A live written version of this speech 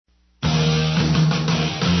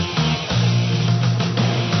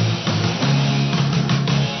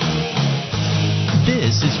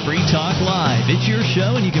Live. It's your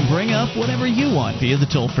show, and you can bring up whatever you want via the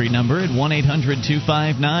toll-free number at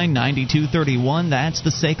 1-800-259-9231. That's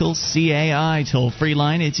the SACL CAI toll-free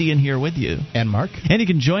line. It's Ian here with you. And Mark. And you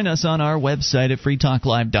can join us on our website at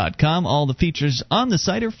freetalklive.com. All the features on the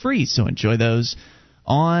site are free, so enjoy those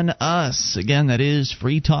on us. Again, that is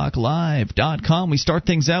freetalklive.com. We start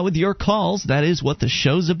things out with your calls. That is what the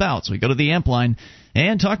show's about. So we go to the amp line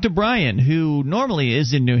and talk to Brian, who normally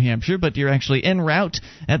is in New Hampshire, but you're actually en route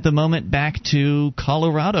at the moment back to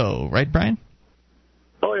Colorado. Right, Brian?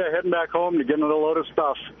 Oh, yeah, heading back home to get another load of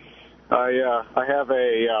stuff. I have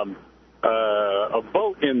a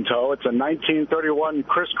boat in tow. It's a 1931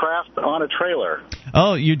 Chris Craft on a trailer.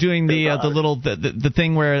 Oh, you're doing the little the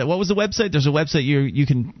thing where, what was the website? There's a website you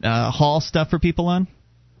can haul stuff for people on?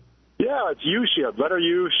 Yeah, it's U-Ship, letter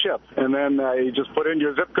U, ship. And then you just put in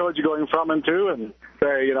your zip code you're going from and to, and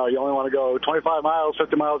say, you only want to go 25 miles,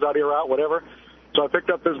 50 miles out of your route, whatever. So I picked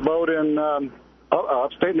up this boat in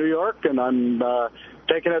upstate New York, and I'm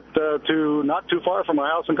taking it to not too far from my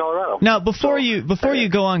house in Colorado. Now, before you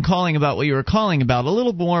go on calling about what you were calling about, a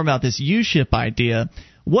little more about this U-Ship idea.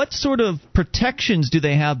 What sort of protections do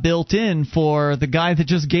they have built in for the guy that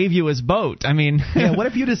just gave you his boat? I mean, yeah, what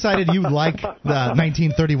if you decided you like the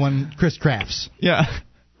 1931 Chris Crafts? Yeah.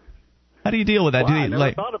 How do you deal with that? Well, I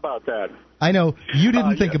never thought about that. I know you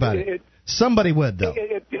didn't think about it. Somebody would, though.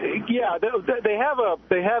 Yeah, they have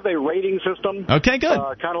a rating system. Okay, good.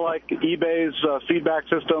 Kind of like eBay's feedback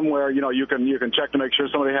system, where you can check to make sure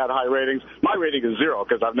somebody had high ratings. My rating is 0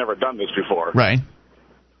 because I've never done this before. Right.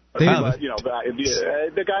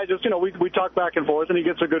 The guy just, we talk back and forth, and he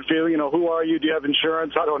gets a good feeling. Who are you? Do you have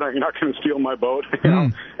insurance? I don't know. You're not going to steal my boat.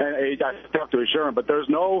 And I have to assure him, but there's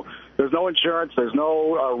no insurance. There's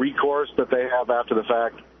no recourse that they have after the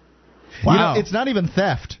fact. Wow. It's not even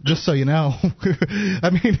theft, just so you know. I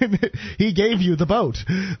mean, he gave you the boat.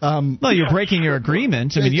 Well, you're breaking your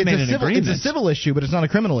agreement. I mean, you made an agreement. It's a civil issue, but it's not a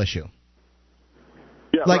criminal issue.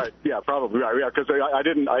 Yeah, right. Yeah, probably. Right. Yeah, because I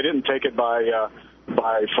didn't take it by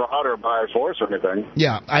fraud or by force or anything.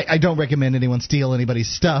 Yeah, I don't recommend anyone steal anybody's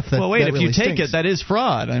stuff. Well, wait, if really you take stinks. it, that is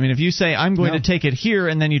fraud. I mean, if you say, I'm going to take it here,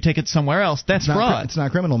 and then you take it somewhere else, that's fraud. It's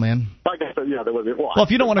not criminal, man. I guess, yeah, there was. Well,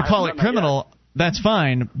 if you don't want to call it criminal, that's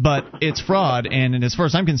fine, but it's fraud, and as far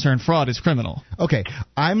as I'm concerned, fraud is criminal. Okay,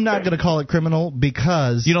 I'm not going to call it criminal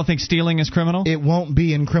because... You don't think stealing is criminal? It won't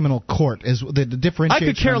be in criminal court. Is the differentiation.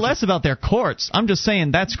 I could care less about their courts. I'm just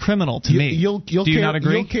saying that's criminal to me. Do you not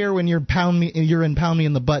agree? You'll care when you're in pound me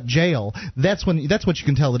in the butt jail. That's what you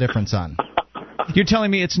can tell the difference on. You're telling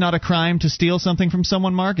me it's not a crime to steal something from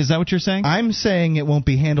someone, Mark? Is that what you're saying? I'm saying it won't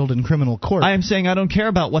be handled in criminal court. I am saying I don't care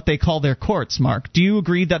about what they call their courts, Mark. Do you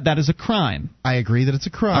agree that that is a crime? I agree that it's a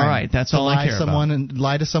crime. All right, that's all I care about. And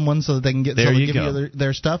lie to someone so that they can give you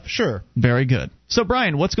their stuff? Sure. Very good. So,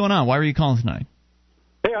 Brian, what's going on? Why were you calling tonight?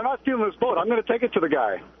 Hey, I'm not stealing this boat. I'm going to take it to the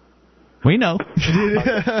guy. We know. Okay.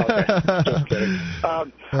 Just kidding.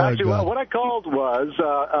 Actually, what I called was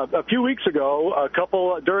a few weeks ago, a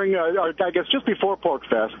couple during, I guess, just before Pork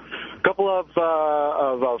Fest, a couple of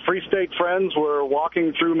Free State friends were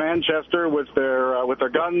walking through Manchester with their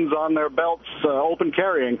guns on their belts, open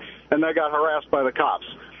carrying, and they got harassed by the cops.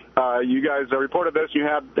 You guys reported this. You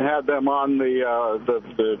had them on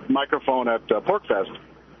the microphone at Pork Fest.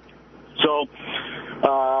 So.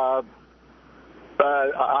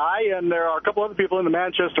 I and there are a couple other people in the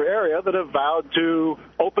Manchester area that have vowed to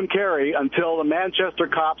open carry until the Manchester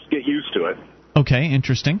cops get used to it. Okay,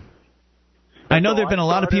 interesting. I know there have been a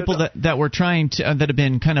lot of people that were trying to that have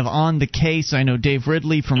been kind of on the case. I know Dave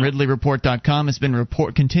Ridley from RidleyReport.com has been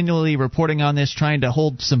continually reporting on this, trying to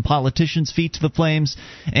hold some politicians' feet to the flames,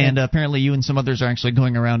 and apparently you and some others are actually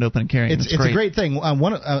going around open carrying. It's a great thing.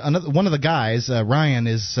 One of the guys, Ryan,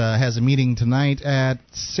 has a meeting tonight at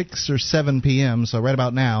 6 or 7 p.m., so right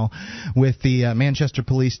about now, with the Manchester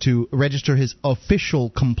police to register his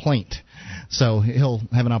official complaint. So he'll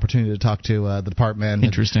have an opportunity to talk to the department.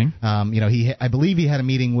 Interesting. I believe he had a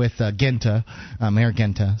meeting with Genta, Mayor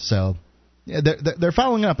Genta. So they're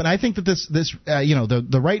following up, and I think that this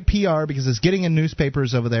the right PR, because it's getting in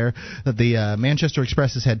newspapers over there. That the Manchester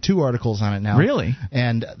Express has had 2 articles on it now. Really?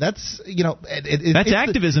 And that's that's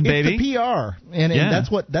activism, baby. It's the PR, and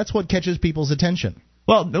that's what catches people's attention.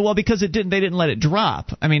 Well, because they didn't let it drop.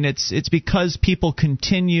 I mean, it's because people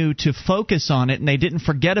continue to focus on it and they didn't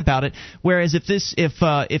forget about it. Whereas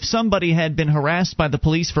if somebody had been harassed by the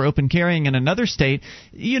police for open carrying in another state,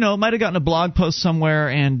 it might have gotten a blog post somewhere,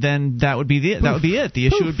 and then that would be it. The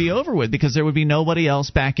issue would be over with because there would be nobody else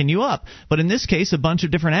backing you up. But in this case, a bunch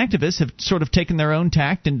of different activists have sort of taken their own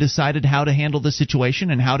tact and decided how to handle the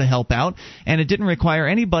situation and how to help out. And it didn't require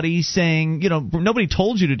anybody saying, nobody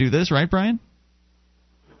told you to do this, right, Brian?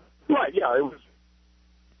 Right, yeah, it was.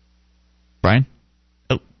 Brian?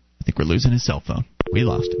 Oh, I think we're losing his cell phone. We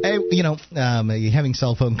lost him. Hey, having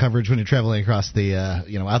cell phone coverage when you're traveling across the,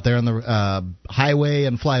 out there on the highway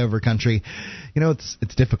and flyover country,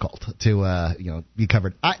 it's difficult to, be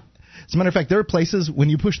covered. As a matter of fact, there are places when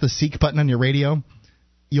you push the seek button on your radio,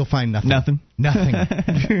 you'll find nothing. Nothing.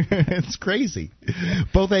 It's crazy.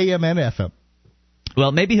 Both AM and FM.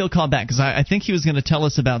 Well, maybe he'll call back because I think he was going to tell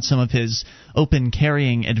us about some of his open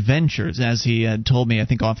carrying adventures, as he had told me. I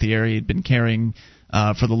think off the air he had been carrying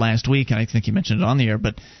for the last week, and I think he mentioned it on the air.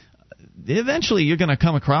 But eventually you're going to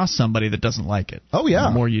come across somebody that doesn't like it. Oh, yeah.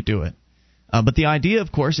 The more you do it. But the idea,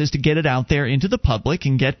 of course, is to get it out there into the public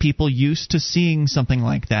and get people used to seeing something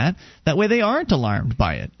like that. That way they aren't alarmed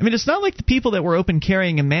by it. I mean, it's not like the people that were open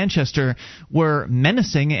carrying in Manchester were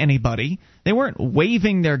menacing anybody. They weren't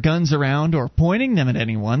waving their guns around or pointing them at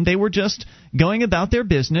anyone. They were just going about their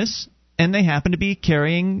business, and they happened to be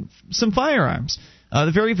carrying some firearms.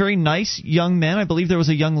 They're very, very nice young men. I believe there was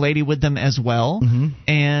a young lady with them as well. Mm-hmm.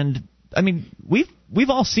 And, I mean, We've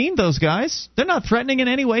all seen those guys. They're not threatening in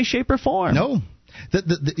any way, shape, or form. No.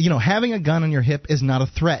 Having a gun on your hip is not a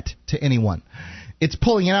threat to anyone. It's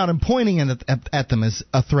pulling it out and pointing it at them as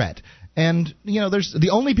a threat. And, there's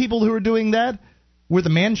the only people who are doing that were the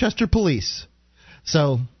Manchester police.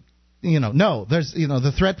 So, no, there's,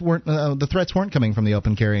 the threats weren't coming from the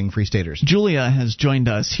open carrying Free Staters. Julia has joined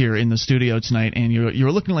us here in the studio tonight, and you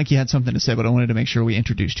were looking like you had something to say, but I wanted to make sure we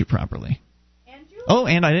introduced you properly. Oh,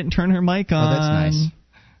 and I didn't turn her mic on. Oh, that's nice.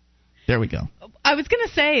 There we go. I was going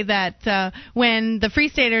to say that when the Free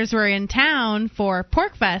Staters were in town for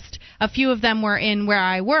PorkFest, a few of them were in where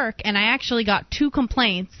I work, and I actually got 2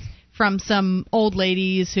 complaints from some old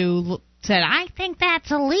ladies who said, I think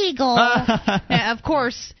that's illegal. Of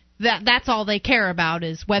course, that's all they care about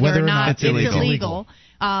is whether or not it's illegal.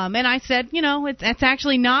 And I said, it's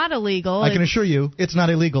actually not illegal. I can assure you, it's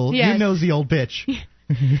not illegal. Yes. You knows the old bitch.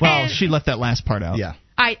 Well, she left that last part out. Yeah.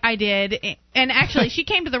 I did. And actually, she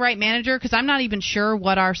came to the right manager because I'm not even sure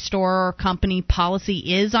what our store or company policy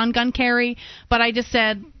is on gun carry. But I just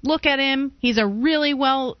said, look at him. He's a really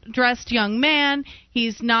well-dressed young man.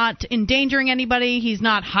 He's not endangering anybody. He's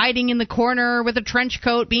not hiding in the corner with a trench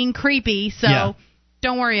coat being creepy. So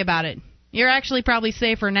Don't worry about it. You're actually probably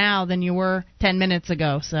safer now than you were 10 minutes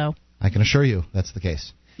ago. So I can assure you that's the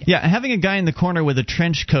case. Yeah, having a guy in the corner with a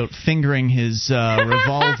trench coat fingering his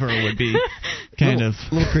revolver would be kind of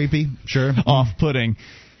a little creepy, sure, off-putting.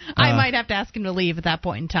 I might have to ask him to leave at that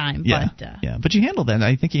point in time. Yeah, but you handled that.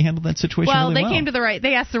 I think you handled that situation really well. Well, they came to the right.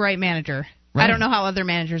 They asked the right manager. Right. I don't know how other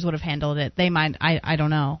managers would have handled it. They might. I don't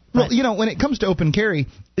know. Well, when it comes to open carry,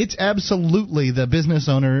 it's absolutely the business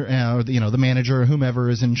owner, or the manager or whomever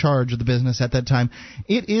is in charge of the business at that time.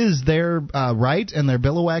 It is their right and their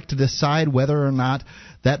billowag to decide whether or not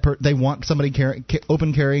they want somebody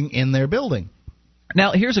open carrying in their building.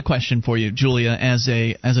 Now, here's a question for you, Julia, as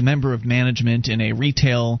a member of management in a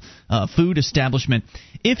retail food establishment.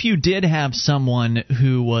 If you did have someone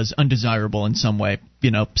who was undesirable in some way,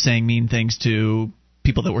 saying mean things to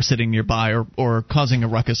people that were sitting nearby or causing a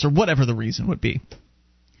ruckus or whatever the reason would be,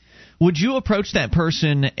 would you approach that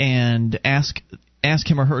person and ask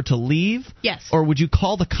him or her to leave? Yes. Or would you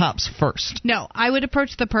call the cops first? No, I would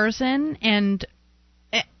approach the person, and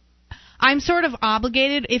I'm sort of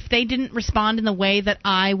obligated if they didn't respond in the way that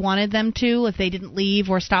I wanted them to, if they didn't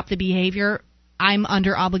leave or stop the behavior, I'm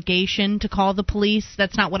under obligation to call the police.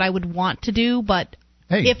 That's not what I would want to do, but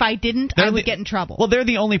if I didn't, I would get in trouble. Well, they're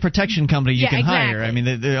the only protection company you can hire. I mean,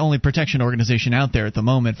 they're the only protection organization out there at the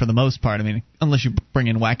moment for the most part. I mean, unless you bring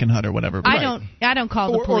in Wackenhut or whatever. I don't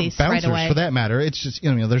call the police or bouncers, right away. For that matter. It's just,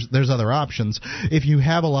 there's other options. If you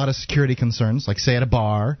have a lot of security concerns, like say at a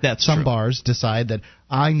bar, some bars decide that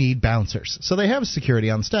I need bouncers. So they have security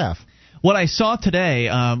on staff. What I saw today,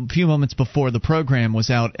 a few moments before the program,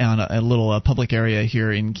 was out on a little public area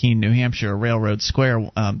here in Keene, New Hampshire, Railroad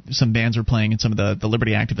Square. Some bands were playing, and some of the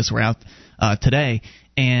Liberty activists were out today.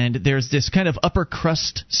 And there's this kind of upper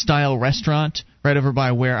crust style restaurant right over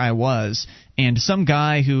by where I was. and some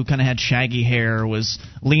guy who kind of had shaggy hair was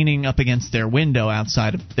leaning up against their window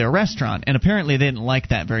outside of their restaurant. And apparently they didn't like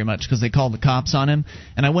that very much because they called the cops on him.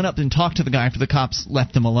 And I went up and talked to the guy after the cops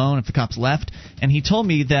left him alone, if the cops left, and he told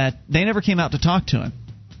me that they never came out to talk to him.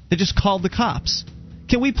 They just called the cops.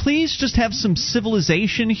 Can we please just have some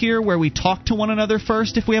civilization here where we talk to one another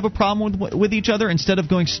first if we have a problem with each other instead of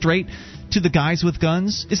going straight to the guys with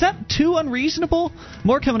guns? Is that too unreasonable?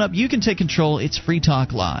 More coming up. You can take control. It's Free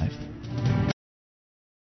Talk Live.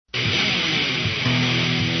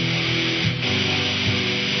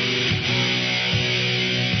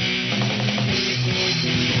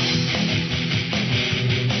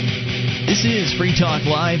 This is Free Talk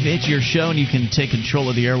Live. It's your show, and you can take control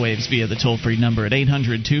of the airwaves via the toll-free number at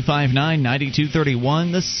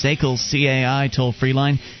 800-259-9231, the SACL CAI toll-free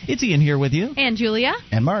line. It's Ian here with you. And Julia.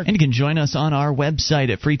 And Mark. And you can join us on our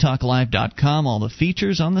website at freetalklive.com. All the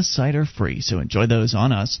features on the site are free, so enjoy those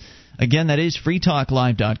on us. Again, that is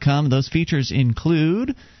freetalklive.com. Those features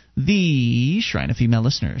include the Shrine of Female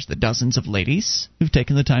Listeners, the dozens of ladies who've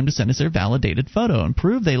taken the time to send us their validated photo and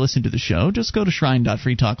prove they listen to the show. Just go to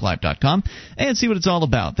shrine.freetalklive.com and see what it's all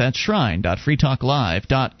about. That's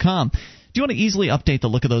shrine.freetalklive.com. Do you want to easily update the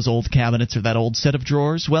look of those old cabinets or that old set of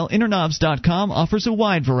drawers? Well, InnerKnobs.com offers a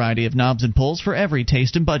wide variety of knobs and pulls for every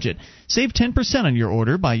taste and budget. Save 10% on your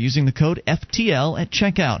order by using the code FTL at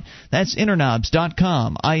checkout. That's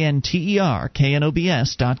InnerKnobs.com,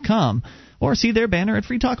 INTERKNOBS.com. Or see their banner at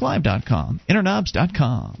freetalklive.com,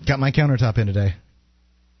 InnerKnobs.com. Got my countertop in today.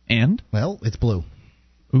 And? Well, it's blue.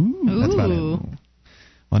 Ooh. That's about it.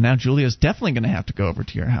 Well, now Julia's definitely going to have to go over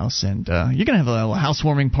to your house, and you're going to have a little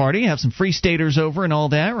housewarming party, have some free staters over and all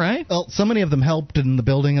that, right? Well, so many of them helped in the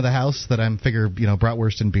building of the house that I'm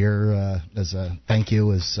bratwurst and beer as a thank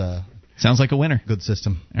you is... Sounds like a winner. Good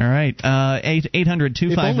system. All right.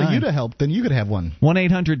 800-259. If only you'd have helped, then you could have one.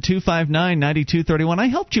 1-800-259-9231. I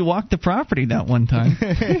helped you walk the property that one time.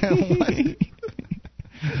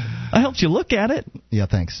 I helped you look at it. Yeah,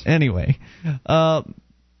 thanks. Anyway, I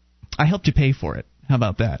helped you pay for it. How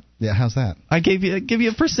about that? Yeah, how's that? I give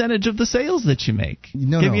you a percentage of the sales that you make. Give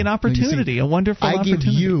you an opportunity, a wonderful opportunity.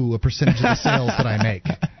 I give you a percentage of the sales that I make.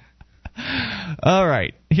 All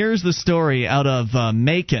right. Here's the story out of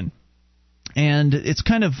Macon. And it's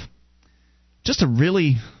kind of just a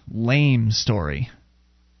really lame story.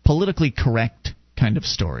 Politically correct kind of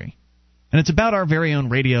story. And it's about our very own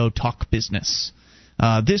radio talk business.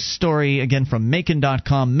 This story, again, from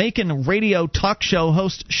Macon.com. Macon radio talk show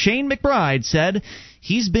host Shane McBride said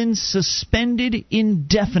he's been suspended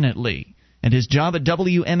indefinitely and his job at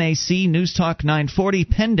WMAC News Talk 940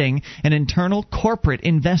 pending an internal corporate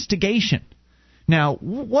investigation. Now,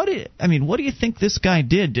 what do you think this guy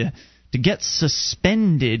did to get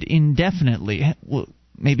suspended indefinitely?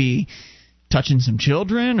 Maybe touching some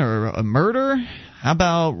children or a murder? How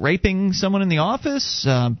about raping someone in the office?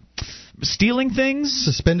 Stealing things?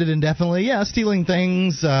 Suspended indefinitely, yeah. Stealing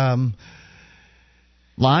things.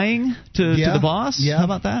 Lying to the boss? Yeah. How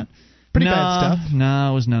about that? Pretty bad stuff.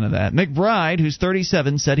 No, it was none of that. McBride, who's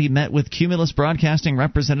 37, said he met with Cumulus Broadcasting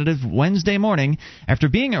representative Wednesday morning after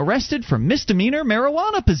being arrested for misdemeanor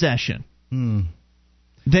marijuana possession.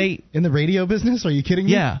 They in the radio business? Are you kidding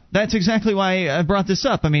me? Yeah, that's exactly why I brought this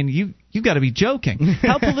up. I mean, you got to be joking.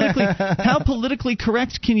 How politically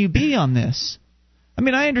correct can you be on this? I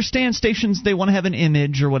mean, I understand stations, they want to have an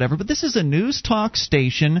image or whatever, but this is a news talk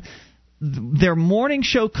station. Their morning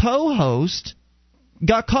show co-host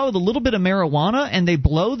got caught with a little bit of marijuana, and they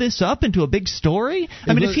blow this up into a big story?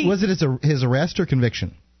 I mean, was it his arrest or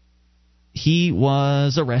conviction? He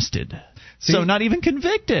was arrested. See, so not even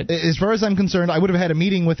convicted. As far as I'm concerned, I would have had a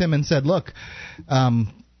meeting with him and said, look,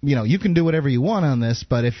 you can do whatever you want on this,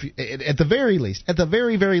 but if at the very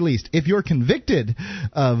very least, if you're convicted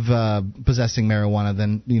of possessing marijuana,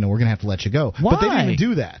 then we're going to have to let you go. Why? But they didn't even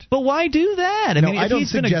do that. But why do that? I mean, I don't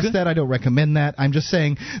suggest that. I don't recommend that. I'm just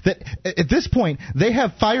saying that at this point, they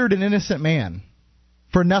have fired an innocent man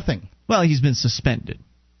for nothing. Well, he's been suspended.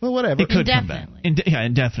 Well, whatever. It could come back.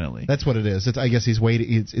 Indefinitely. That's what it is. I guess he's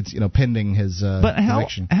waiting. It's pending his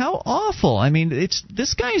conviction. But how awful! I mean,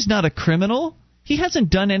 this guy's not a criminal. He hasn't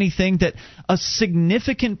done anything that a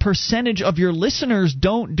significant percentage of your listeners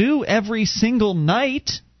don't do every single night.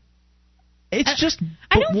 It's just...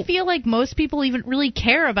 I don't feel like most people even really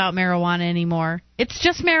care about marijuana anymore. It's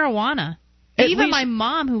just marijuana. Even my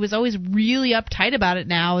mom, who was always really uptight about it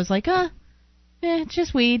now, is like, it's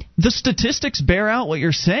just weed. The statistics bear out what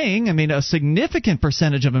you're saying. I mean, a significant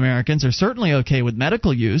percentage of Americans are certainly okay with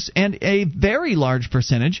medical use, and a very large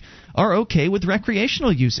percentage are okay with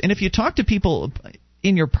recreational use. And if you talk to people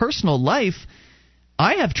in your personal life,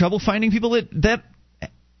 I have trouble finding people that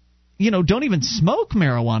don't even smoke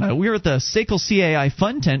marijuana. We were at the SACL CAI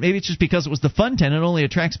fun tent. Maybe it's just because it was the fun tent. It only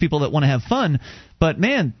attracts people that want to have fun. But,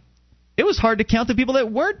 man, it was hard to count the people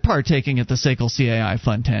that weren't partaking at the SACL CAI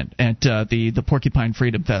fun tent at the Porcupine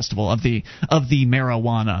Freedom Festival of the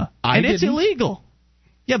marijuana. It's illegal.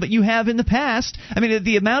 Yeah, but you have in the past. I mean,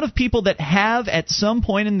 the amount of people that have at some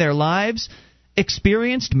point in their lives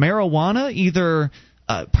experienced marijuana, either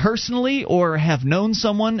personally or have known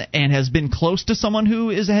someone and has been close to someone who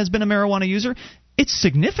has been a marijuana user, it's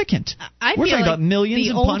significant. We're talking about millions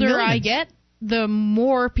and upon millions. The older I get, the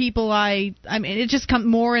more people I mean, it just comes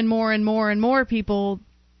more and more and more and more people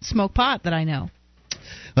smoke pot that I know.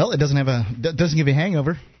 Well, it doesn't give you a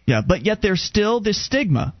hangover. Yeah, but yet there's still this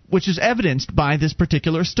stigma, which is evidenced by this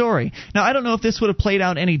particular story. Now, I don't know if this would have played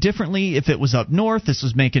out any differently if it was up north. This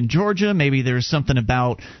was Macon, Georgia. Maybe there's something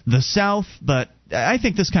about the South, but I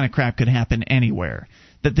think this kind of crap could happen anywhere.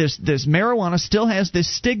 That this marijuana still has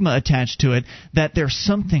this stigma attached to it that there's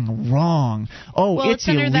something wrong. It's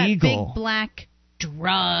under illegal. That big black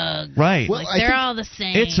drug. Right. Well, they're all the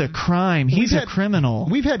same. It's a crime. He's a criminal.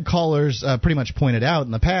 We've had callers pretty much pointed out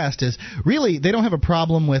in the past is really they don't have a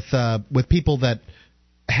problem with people that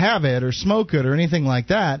have it or smoke it or anything like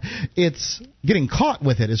that. It's getting caught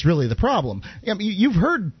with it is really the problem. I mean, you've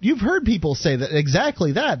heard people say that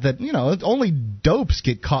exactly that only dopes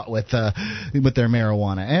get caught with their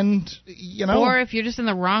marijuana, and or if you're just in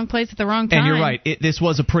the wrong place at the wrong time. And you're right. This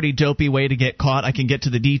was a pretty dopey way to get caught. I can get to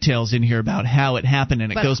the details in here about how it happened,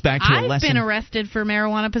 and it goes back to a lesson. I've been arrested for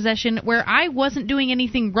marijuana possession where I wasn't doing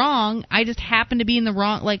anything wrong. I just happened to be in the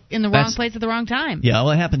wrong place at the wrong time. Yeah,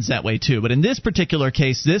 well, it happens that way too. But in this particular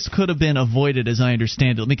case, this could have been avoided, as I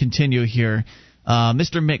understand it. Let me continue here.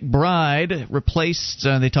 Mr. McBride replaced.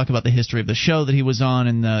 They talk about the history of the show that he was on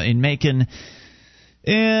in Macon.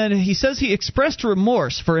 And he says he expressed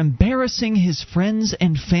remorse for embarrassing his friends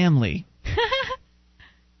and family.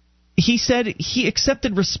 He said he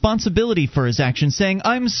accepted responsibility for his actions, saying,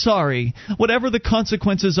 "I'm sorry. Whatever the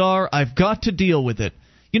consequences are, I've got to deal with it.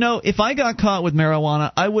 If I got caught with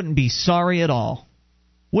marijuana, I wouldn't be sorry at all.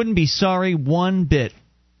 Wouldn't be sorry one bit.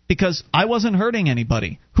 Because I wasn't hurting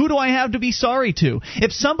anybody. Who do I have to be sorry to?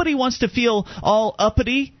 If somebody wants to feel all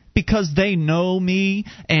uppity because they know me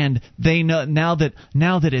and they know now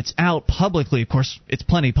that it's out publicly, of course it's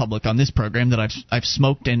plenty public on this program that I've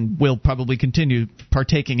smoked and will probably continue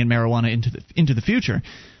partaking in marijuana into the future.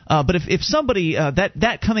 But if somebody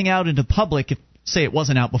that coming out into public, if say it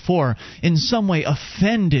wasn't out before, in some way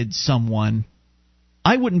offended someone,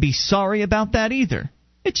 I wouldn't be sorry about that either.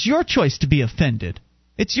 It's your choice to be offended.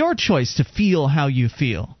 It's your choice to feel how you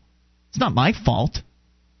feel. It's not my fault.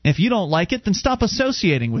 If you don't like it, then stop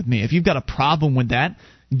associating with me. If you've got a problem with that,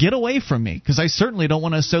 get away from me, because I certainly don't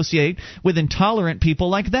want to associate with intolerant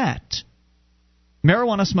people like that.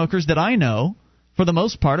 Marijuana smokers that I know, for the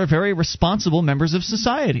most part, are very responsible members of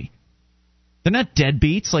society. They're not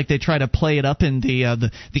deadbeats like they try to play it up in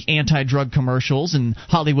the anti-drug commercials and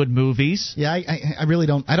Hollywood movies. Yeah, I really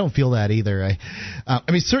don't. I don't feel that either.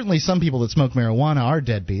 I mean, certainly some people that smoke marijuana are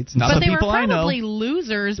deadbeats. But they were probably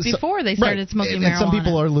losers before they started smoking marijuana. And some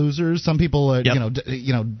people are losers. Some people are,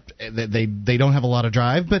 they don't have a lot of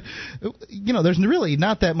drive. But there's really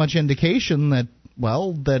not that much indication that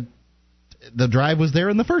the drive was there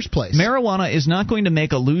in the first place. Marijuana is not going to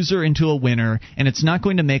make a loser into a winner, and it's not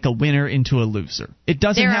going to make a winner into a loser. It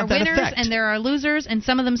doesn't have that effect. There are winners and there are losers, and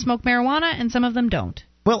some of them smoke marijuana and some of them don't.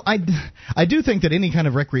 Well, I do think that any kind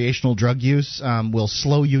of recreational drug use will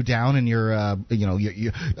slow you down in your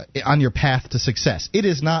on your path to success. It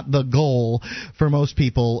is not the goal for most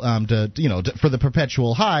people for the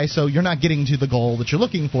perpetual high. So you're not getting to the goal that you're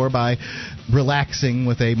looking for by relaxing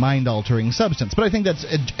with a mind-altering substance. But I think that's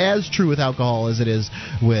as true with alcohol as it is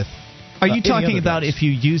with. Are you talking about if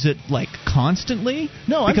you use it constantly?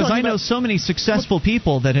 No, because I know so many successful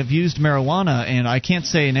people that have used marijuana, and I can't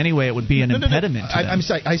say in any way it would be an impediment. To them.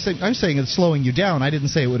 I'm saying it's slowing you down. I didn't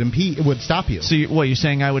say it would impede. It would stop you. So you're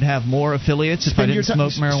saying I would have more affiliates if I didn't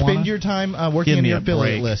smoke marijuana? Spend your time working on your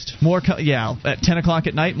affiliate list. At 10 o'clock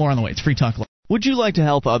at night. More on the way. It's Free Talk Live. Would you like to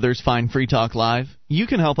help others find Free Talk Live? You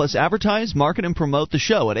can help us advertise, market, and promote the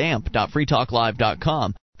show at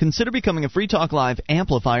amp.freetalklive.com. Consider becoming a Free Talk Live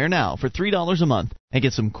amplifier now for $3 a month and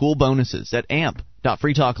get some cool bonuses at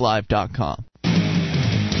amp.freetalklive.com.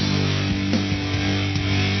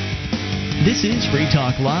 This is Free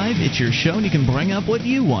Talk Live. It's your show, and you can bring up what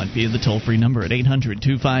you want via the toll-free number at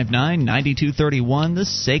 800-259-9231, the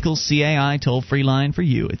SACL CAI toll-free line for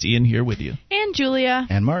you. It's Ian here with you. And And Julia.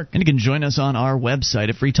 And Mark. And you can join us on our website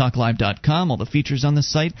at freetalklive.com. All the features on the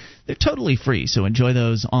site, they're totally free, so enjoy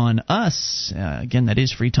those on us. Again, that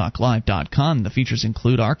is freetalklive.com. The features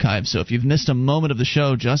include archives, so if you've missed a moment of the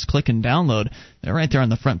show, just click and download. They're right there on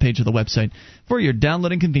the front page of the website for your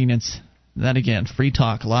downloading convenience. That again,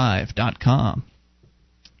 freetalklive.com.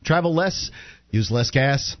 Travel less, use less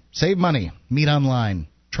gas, save money, meet online.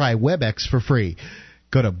 Try WebEx for free.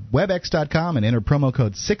 Go to webex.com and enter promo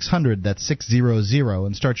code 600, that's 600,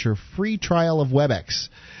 and start your free trial of WebEx.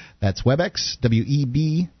 That's WebEx,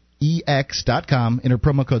 WEBEX.com. Enter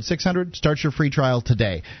promo code 600, start your free trial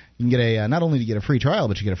today. You can get not only do you get a free trial,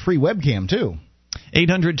 but you get a free webcam too.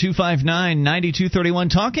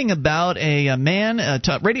 800-259-9231, talking about a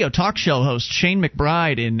radio talk show host, Shane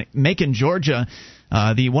McBride, in Macon, Georgia.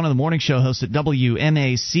 One of the morning show hosts at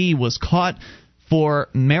WMAC was caught for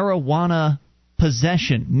marijuana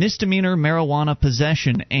possession, misdemeanor marijuana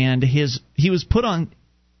possession, and he was put on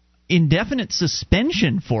indefinite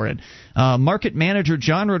suspension for it. Market manager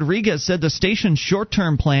John Rodriguez said the station's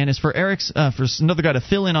short-term plan is for another guy to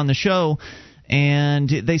fill in on the show. And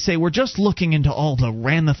they say, we're just looking into all the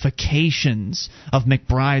ramifications of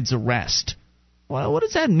McBride's arrest. Well, what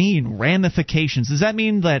does that mean, ramifications? Does that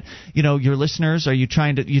mean that, your listeners, you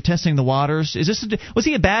testing the waters? Was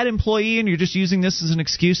he a bad employee and you're just using this as an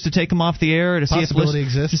excuse to take him off the air to see if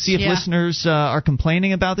listeners are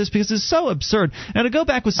complaining about this? Because it's so absurd. Now, to go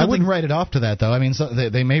back with something... I wouldn't write it off to that, though. I mean,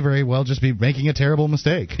 they may very well just be making a terrible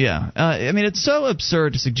mistake. Yeah. It's so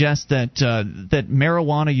absurd to suggest that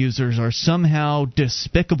marijuana users are somehow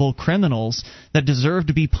despicable criminals that deserve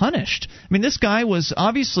to be punished. I mean, this guy was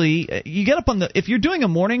obviously... You get up on the... If you're doing a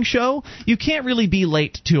morning show, you can't really be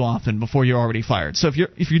late too often before you're already fired. So if you're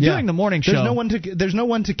doing the morning show, there's no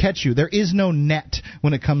one to catch you. There is no net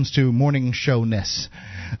when it comes to morning showness.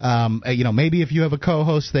 Maybe if you have a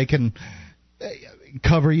co-host, they can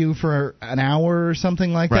cover you for an hour or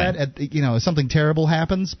something like that. If something terrible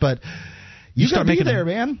happens, but you start making there,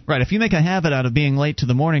 man. Right. If you make a habit out of being late to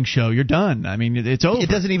the morning show, you're done. I mean, it's over. It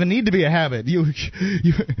doesn't even need to be a habit. You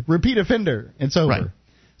repeat offender. It's over. Right.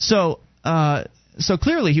 So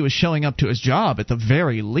clearly he was showing up to his job at the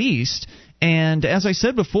very least, and as I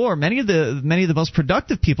said before, many of the most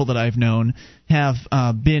productive people that I've known have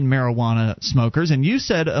been marijuana smokers. And you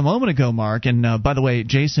said a moment ago, Mark, and by the way,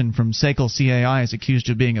 Jason from SACL CAI is accused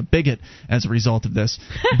of being a bigot as a result of this,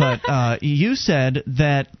 but you said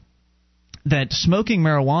that smoking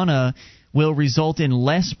marijuana will result in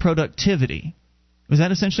less productivity. Was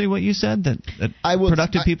that essentially what you said? That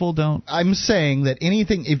productive people don't? I'm saying that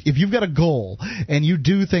anything, if you've got a goal and you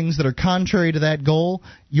do things that are contrary to that goal,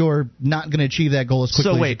 you're not going to achieve that goal as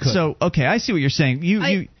quickly as you could. Okay, I see what you're saying.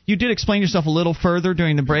 You did explain yourself a little further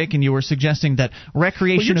during the break, and you were suggesting that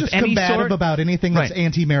recreation of any sort... You're just combative about anything that's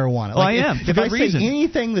anti-marijuana. Well, I am. If I say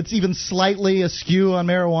anything that's even slightly askew on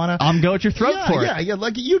marijuana... I'm going at your throat for it. Yeah,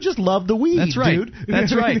 like you just love the weed, That's right. dude.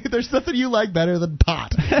 That's right. There's nothing you like better than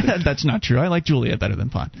pot. That's not true. I like Julia better than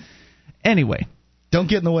pot. Anyway. Don't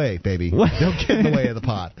get in the way, baby. Don't get in the way of the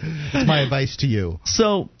pot. That's my advice to you.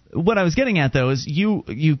 So what I was getting at, though, is you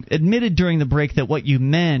admitted during the break that what you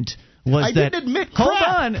meant was I didn't admit crap. Hold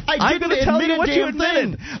on. I'm going to tell you what you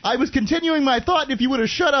admitted. I was continuing my thought, and if you would have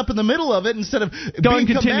shut up in the middle of it instead of Go being and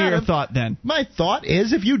continue combative, your thought, then. My thought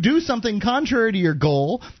is if you do something contrary to your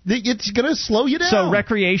goal, it's going to slow you down. So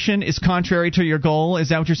recreation is contrary to your goal? Is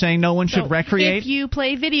that what you're saying? No one should recreate? If you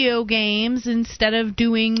play video games instead of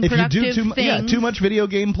doing productive things. Yeah, too much video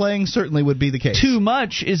game playing certainly would be the case. Too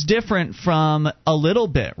much is different from a little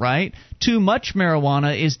bit, right? Too much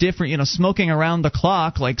marijuana is different. Smoking around the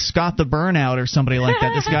clock like Scott the Burnout or somebody like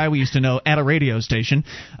that. This guy we used to know at a radio station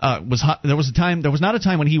was high. There was not a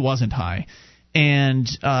time when he wasn't high. And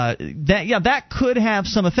that could have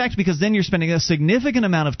some effect, because then you're spending a significant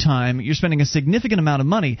amount of time, you're spending a significant amount of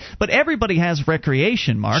money. But everybody has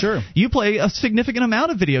recreation, Mark. Sure. You play a significant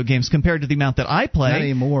amount of video games compared to the amount that I play. Not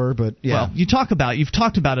anymore, but yeah. Well, you've talked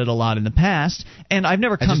about it a lot in the past, and I've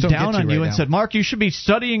never come down on you and said, Mark, you should be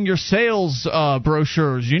studying your sales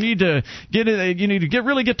brochures. You need to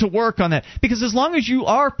get to work on that, because as long as you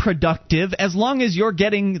are productive, as long as you're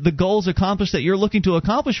getting the goals accomplished that you're looking to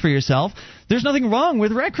accomplish for yourself, there's nothing wrong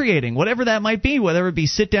with recreating, whatever that might be, whether it be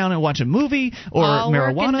sit down and watch a movie or all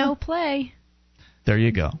marijuana. Work and no play. There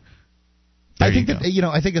you go.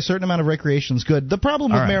 I think a certain amount of recreation is good. The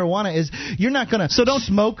problem with marijuana is you're not going to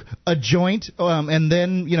smoke a joint and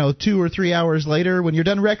then 2 or 3 hours later, when you're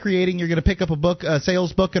done recreating, you're going to pick up a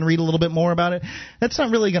sales book and read a little bit more about it. That's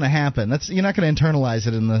not really going to happen. You're not going to internalize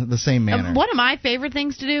it in the same manner. One of my favorite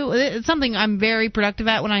things to do, it's something I'm very productive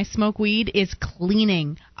at when I smoke weed, is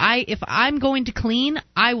cleaning. If I'm going to clean,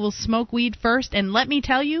 I will smoke weed first, and let me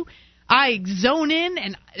tell you, I zone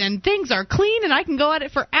in and things are clean and I can go at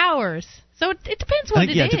it for hours. So it depends what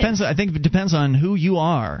it is. I think it depends on who you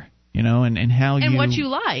are, and how you... And what you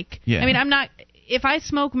like. Yeah. I mean, if I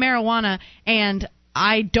smoke marijuana and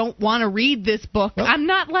I don't want to read this book, I'm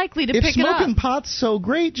not likely to pick it up. If smoking pot's so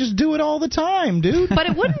great, just do it all the time, dude. But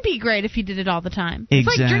it wouldn't be great if you did it all the time. Exactly.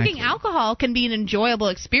 It's like drinking alcohol can be an enjoyable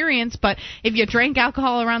experience, but if you drank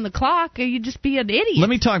alcohol around the clock, you'd just be an idiot. Let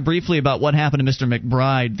me talk briefly about what happened to Mr.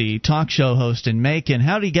 McBride, the talk show host in Macon.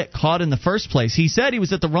 How did he get caught in the first place? He said he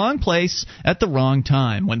was at the wrong place at the wrong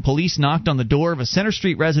time when police knocked on the door of a Center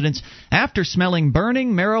Street residence after smelling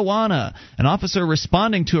burning marijuana. An officer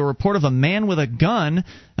responding to a report of a man with a gun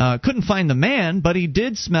couldn't find the man, but he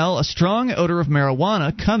did smell a strong odor of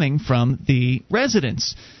marijuana coming from the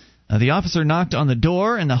residence. The officer knocked on the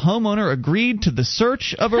door, and the homeowner agreed to the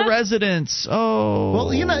search of a residence. Oh.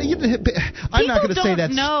 Well, I'm not going to say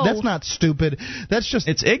that's not stupid. That's just...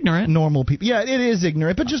 It's ignorant. Normal people. Yeah, it is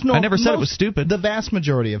ignorant, but just normal. I never said it was stupid. The vast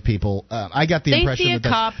majority of people, I got the impression they see a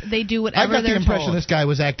cop, they do whatever they're told. I got the impression this guy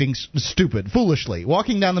was acting stupid, foolishly,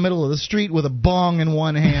 walking down the middle of the street with a bong in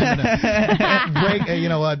one hand and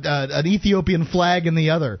an Ethiopian flag in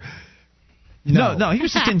the other. No, he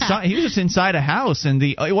was just inside. He was just inside a house, and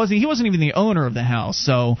he wasn't even the owner of the house.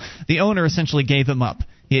 So the owner essentially gave him up.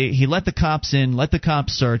 He let the cops in, let the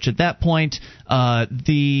cops search. At that point,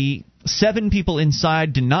 the 7 people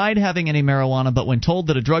inside denied having any marijuana, but when told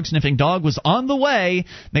that a drug-sniffing dog was on the way,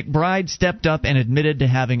 McBride stepped up and admitted to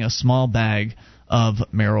having a small bag of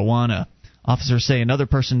marijuana. Officers say another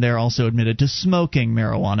person there also admitted to smoking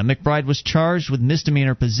marijuana. McBride was charged with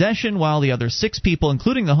misdemeanor possession, while the other 6 people,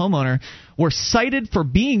 including the homeowner, were cited for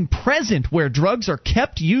being present where drugs are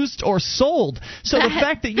kept, used, or sold. So the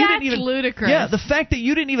fact that you didn't even... ludicrous. Yeah, the fact that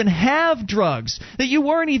you didn't even have drugs, that you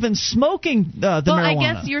weren't even smoking the marijuana. Well,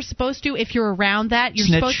 I guess you're supposed to, if you're around that, you're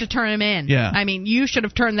supposed to turn them in. Yeah. I mean, you should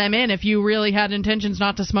have turned them in if you really had intentions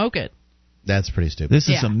not to smoke it. That's pretty stupid. This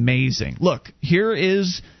is amazing. Look, here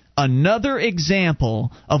is... another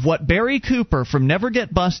example of what Barry Cooper from Never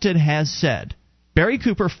Get Busted has said. Barry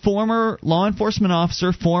Cooper, former law enforcement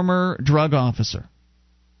officer, former drug officer.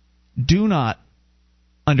 Do not,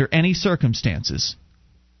 under any circumstances,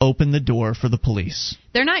 open the door for the police.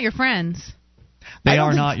 They're not your friends. They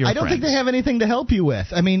are not your friends. I don't think they have anything to help you with.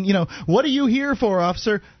 I mean, what are you here for,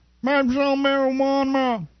 officer?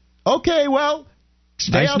 Marijuana. Okay, well...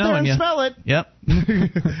 Stay out there and smell it. Yep.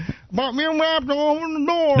 But me wrapped on the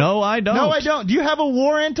door. No, I don't. No, I don't. Do you have a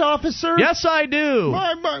warrant, officer? Yes, I do.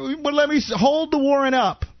 But let me hold the warrant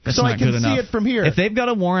up so I can see it from here. If they've got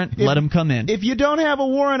a warrant, let them come in. If you don't have a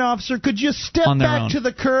warrant, officer, could you step back to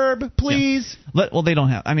the curb, please? Yeah. Well, they don't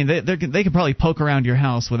have. I mean, they can probably poke around your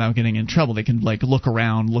house without getting in trouble. They can look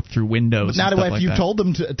around, look through windows. But not if you told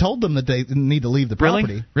them that they need to leave the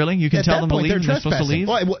property. Really? You can tell them to leave. They're supposed to leave.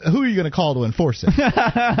 Well, who are you going to call to enforce it?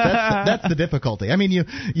 That's the difficulty. I mean, you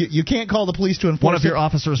can't call the police to enforce it. One of your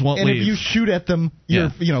officers won't leave. And if you shoot at them,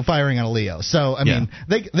 you're firing on a Leo. So I mean,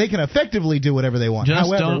 they can effectively do whatever they want.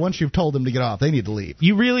 However, once you've told them to get off, they need to leave.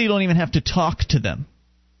 You really don't even have to talk to them.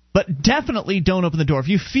 But definitely don't open the door. If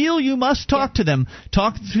you feel you must talk to them,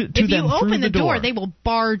 talk to them through the door. If you open the door, they will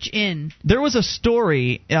barge in. There was a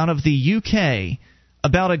story out of the UK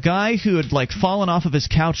about a guy who had fallen off of his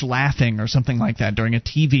couch laughing or something like that during a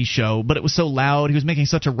TV show, but it was so loud, he was making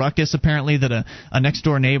such a ruckus apparently that a next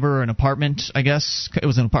door neighbor, an apartment, I guess it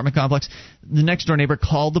was an apartment complex, the next door neighbor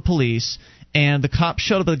called the police, and the cops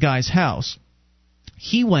showed up at the guy's house.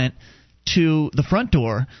 He went to the front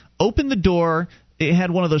door, opened the door. It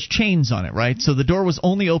had one of those chains on it, right? So the door was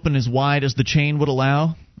only open as wide as the chain would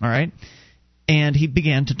allow, all right? And he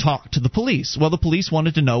began to talk to the police. Well, the police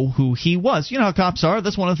wanted to know who he was. You know how cops are.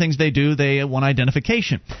 That's one of the things they do. They want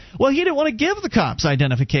identification. Well, he didn't want to give the cops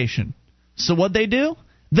identification. So what'd they do?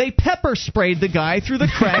 They pepper sprayed the guy through the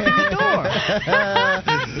crack in the door.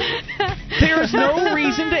 There is no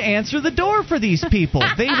reason to answer the door for these people.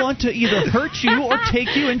 They want to either hurt you or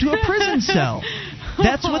take you into a prison cell.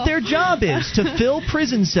 That's what their job is, to fill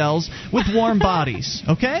prison cells with warm bodies,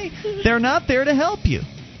 okay? They're not there to help you.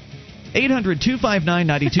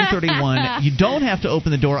 800-259-9231. You don't have to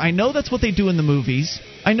open the door. I know that's what they do in the movies.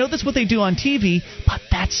 I know that's what they do on TV, but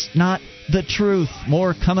that's not the truth.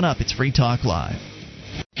 More coming up. It's Free Talk Live.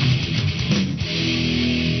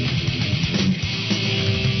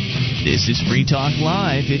 This is Free Talk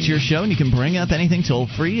Live. It's your show, and you can bring up anything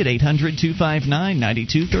toll-free at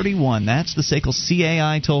 800-259-9231. That's the SACL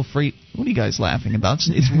CAI toll-free. What are you guys laughing about?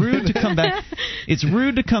 It's rude to come back. It's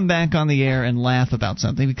rude to come back on the air and laugh about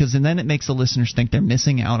something, because then it makes the listeners think they're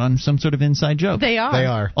missing out on some sort of inside joke. They are. They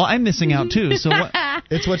are. Well, I'm missing out, too. So what?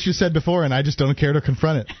 It's what you said before, and I just don't care to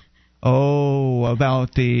confront it. Oh,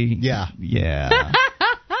 about the... Yeah.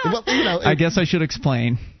 Well, I guess I should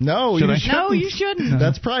explain. No, you shouldn't. No, you shouldn't.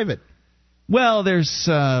 That's private. Well, there's...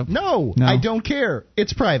 No, I don't care.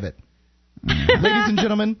 It's private. Ladies and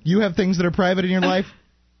gentlemen, you have things that are private in your life.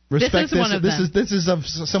 Respect this. One of them. This is of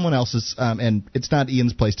someone else's, and it's not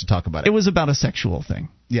Ian's place to talk about it. It was about a sexual thing.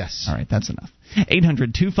 Yes. All right, that's enough.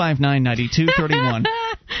 800-259-9231.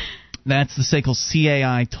 That's the SACL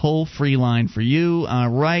CAI toll-free line for you.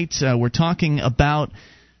 We're talking about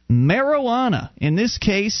marijuana. In this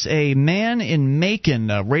case, a man in Macon,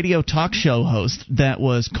 a radio talk show host, that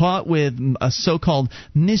was caught with a so-called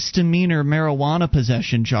misdemeanor marijuana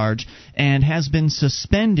possession charge and has been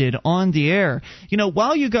suspended on the air.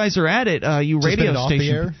 While you guys are at it, you radio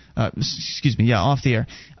station... off the air.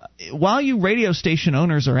 While you radio station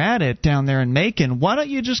owners are at it down there in Macon, why don't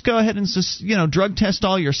you just go ahead and drug test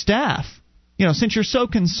all your staff? Since you're so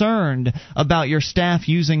concerned about your staff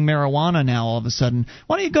using marijuana now all of a sudden,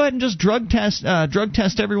 why don't you go ahead and just drug test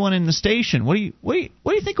everyone in the station? What do you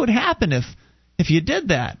think would happen if you did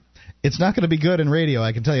that? It's not going to be good in radio,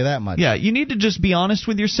 I can tell you that much. Yeah, you need to just be honest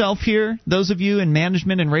with yourself here. Those of you in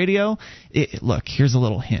management and radio, look, here's a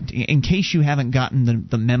little hint. In case you haven't gotten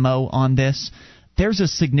the memo on this, there's a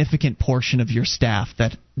significant portion of your staff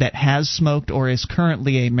that has smoked or is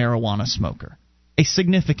currently a marijuana smoker. A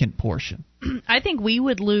significant portion. I think we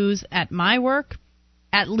would lose at my work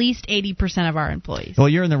at least 80% of our employees. Well,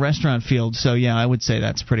 you're in the restaurant field, so yeah, I would say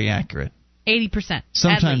that's pretty accurate. 80%.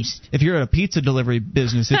 Sometimes, at least. If you're at a pizza delivery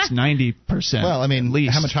business, it's 90%. Well, I mean, at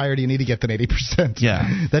least. How much higher do you need to get than 80%?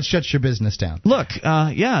 Yeah. That shuts your business down. Look,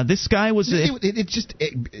 this guy was...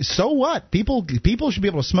 So what? People should be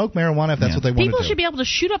able to smoke marijuana if that's what they want to do. People should be able to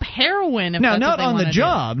shoot up heroin if now, that's what they want to do.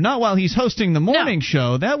 Not on the job. Not while he's hosting the morning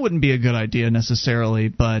show. That wouldn't be a good idea necessarily.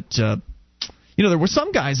 But, there were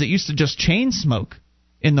some guys that used to just chain smoke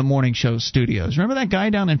in the morning show studios. Remember that guy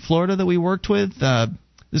down in Florida that we worked with?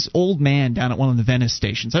 This old man down at one of the Venice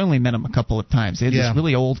stations. I only met him a couple of times. They had this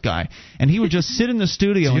really old guy, and he would just sit in the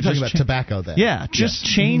studio. So you're and talking about tobacco then? Yeah,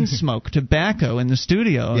 chain smoke tobacco in the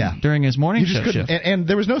studio during his morning show shift. And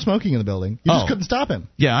there was no smoking in the building. You just couldn't stop him.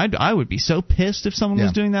 Yeah, I would be so pissed if someone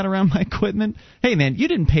was doing that around my equipment. Hey, man, you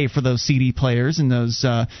didn't pay for those CD players and those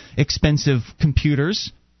expensive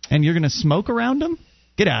computers, and you're going to smoke around them?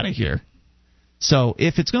 Get out of here. So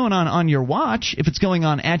if it's going on your watch, if it's going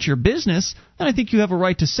on at your business, then I think you have a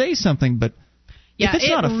right to say something. But if it's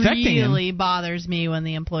not affecting him... it really bothers me when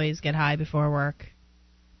the employees get high before work.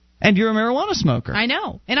 And you're a marijuana smoker. I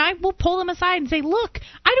know. And I will pull them aside and say, look,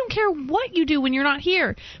 I don't care what you do when you're not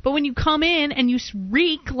here. But when you come in and you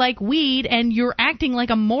reek like weed and you're acting like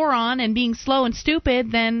a moron and being slow and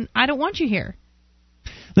stupid, then I don't want you here.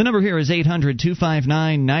 The number here is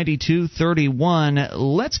 800-259-9231.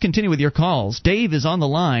 Let's continue with your calls. Dave is on the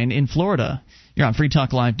line in Florida. You're on Free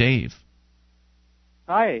Talk Live, Dave.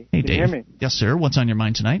 Hi. Hey, Can Dave. you hear me? Yes, sir. What's on your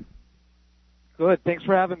mind tonight? Good. Thanks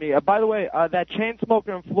for having me. By the way, that chain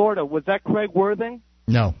smoker in Florida, was that Craig Worthing?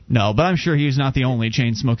 No, but I'm sure he's not the only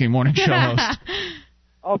chain-smoking morning show host.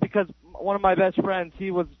 Oh, because one of my best friends,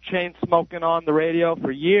 he was chain smoking on the radio for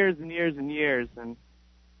years and years and years, and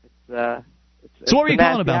it's so what were you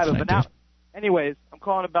calling about tonight, Dave? Anyways, I'm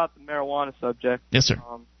calling about the marijuana subject. Yes, sir.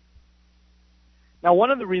 Now,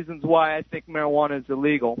 one of the reasons why I think marijuana is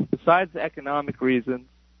illegal, besides the economic reasons,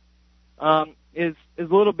 is a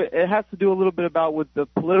little bit. It has to do a little bit about with the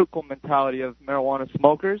political mentality of marijuana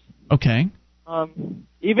smokers. Okay.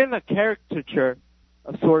 Even the caricature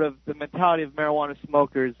of sort of the mentality of marijuana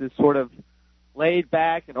smokers is sort of laid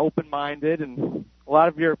back and open-minded, and a lot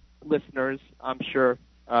of your listeners, I'm sure,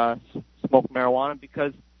 smoke marijuana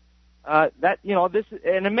because this,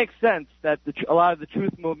 and it makes sense that a lot of the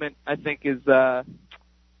truth movement, I think, is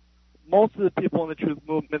most of the people in the truth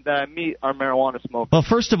movement that I meet are marijuana smokers. Well,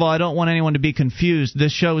 first of all, I don't want anyone to be confused.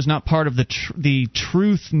 This show is not part of the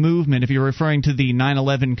truth movement. If you're referring to the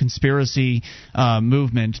 9/11 conspiracy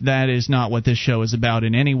movement, that is not what this show is about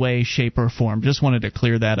in any way, shape, or form. Just wanted to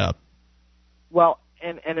clear that up. Well,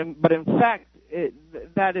 but in fact,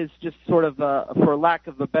 that is just sort of, for lack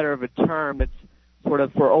of a better of a term, it's sort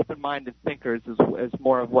of for open-minded thinkers is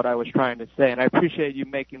more of what I was trying to say. And I appreciate you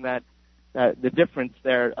making the difference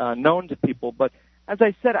there known to people. But as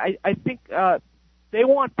I said, I think they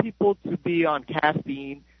want people to be on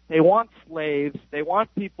caffeine. They want slaves. They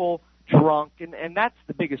want people drunk, and that's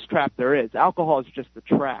the biggest trap there is. Alcohol is just a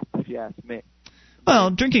trap, if you ask me.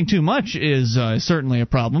 Well, drinking too much is certainly a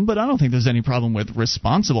problem, but I don't think there's any problem with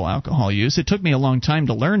responsible alcohol use. It took me a long time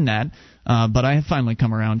to learn that, but I have finally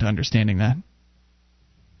come around to understanding that.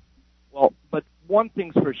 Well, but one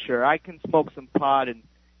thing's for sure. I can smoke some pot and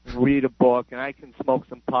read a book, and I can smoke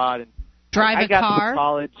some pot and drive a car.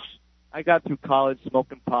 I got through college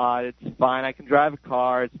smoking pot. It's fine. I can drive a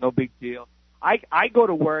car. It's no big deal. I go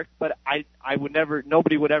to work, but I would never.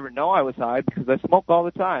 Nobody would ever know I was high because I smoke all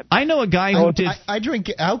the time. I know a guy who did. I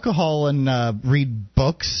drink alcohol and read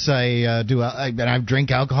books. I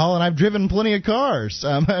drink alcohol and I've driven plenty of cars.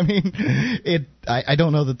 I mean, I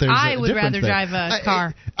don't know that there's. I would rather there. drive a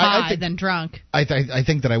car high than drunk. I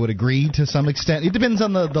think that I would agree to some extent. It depends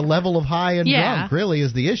on the level of high and drunk. Really,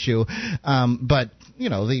 is the issue. But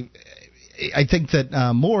I think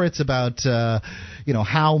that more it's about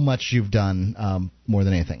how much you've done more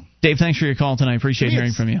than anything. Dave, thanks for your call tonight. I appreciate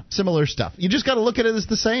hearing from you. Similar stuff. You just got to look at it as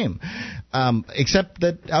the same, except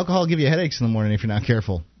that alcohol will give you headaches in the morning if you're not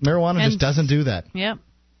careful. Marijuana just doesn't do that. Yep.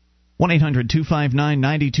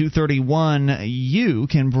 1-800-259-9231. You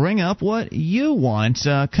can bring up what you want.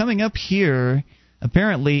 Coming up here,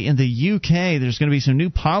 apparently in the UK, there's going to be some new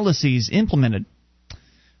policies implemented,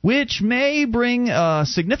 which may bring a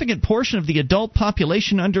significant portion of the adult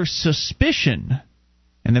population under suspicion,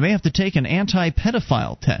 and they may have to take an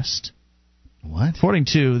anti-pedophile test. What? According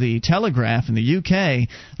to the Telegraph in the UK,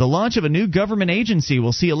 the launch of a new government agency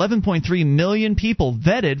will see 11.3 million people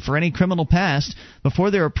vetted for any criminal past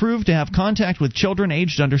before they're approved to have contact with children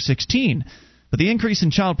aged under 16. But the increase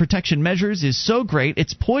in child protection measures is so great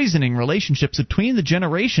it's poisoning relationships between the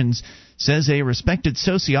generations, says a respected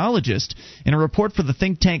sociologist. In a report for the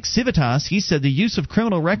think tank Civitas, he said the use of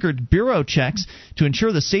criminal record bureau checks to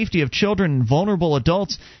ensure the safety of children and vulnerable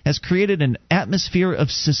adults has created an atmosphere of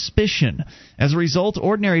suspicion. As a result,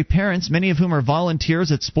 ordinary parents, many of whom are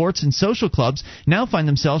volunteers at sports and social clubs, now find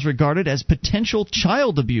themselves regarded as potential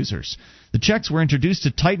child abusers. The checks were introduced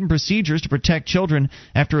to tighten procedures to protect children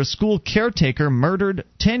after a school caretaker murdered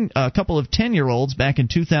a couple of 10-year-olds back in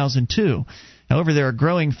 2002. However, there are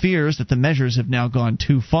growing fears that the measures have now gone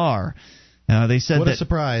too far. They said what a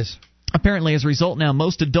surprise. Apparently, as a result, now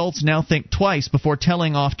most adults now think twice before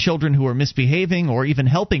telling off children who are misbehaving or even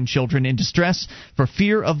helping children in distress for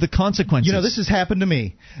fear of the consequences. This has happened to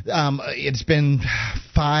me. It's been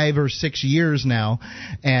 5 or 6 years now,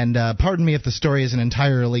 and pardon me if the story isn't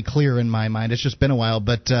entirely clear in my mind. It's just been a while,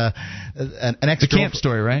 but an ex-girlfriend... The camp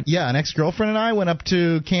story, right? Yeah, an ex-girlfriend and I went up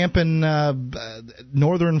to camp in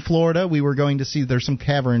northern Florida. We were going to see... There's some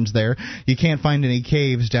caverns there. You can't find any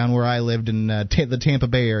caves down where I lived in the Tampa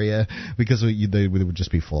Bay area, because they would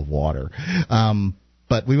just be full of water.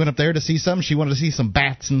 But we went up there to see some. She wanted to see some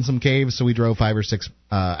bats in some caves, so we drove 5 or 6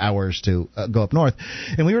 hours to go up north.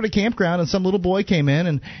 And we were at a campground, and some little boy came in,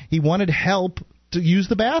 and he wanted help to use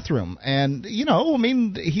the bathroom. And,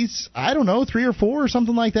 he's, 3 or 4 or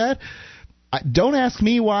something like that. Don't ask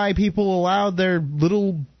me why people allowed their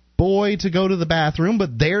little boy to go to the bathroom,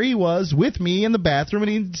 but there he was with me in the bathroom,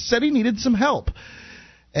 and he said he needed some help.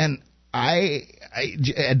 And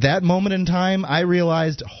at that moment in time, I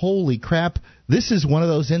realized, holy crap, this is one of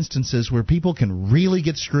those instances where people can really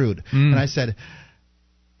get screwed. And I said,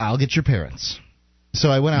 I'll get your parents. So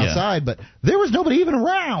I went outside, but there was nobody even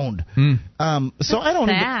around. So I don't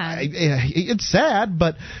it's sad,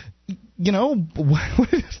 but...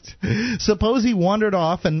 suppose he wandered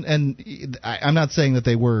off, and I'm not saying that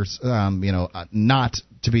they were, not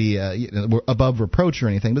to be were above reproach or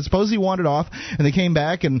anything, but suppose he wandered off and they came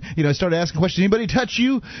back and started asking questions. Anybody touch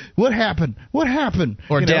you? What happened? What happened?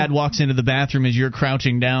 Or Dad walks into the bathroom as you're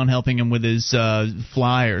crouching down, helping him with his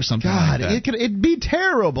fly or something. God, like that. It'd be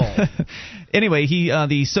terrible. Anyway,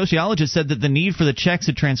 the sociologist said that the need for the checks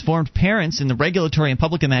had transformed parents in the regulatory and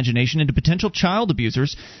public imagination into potential child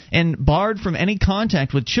abusers and barred from any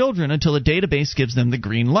contact with children until a database gives them the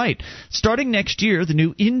green light. Starting next year, the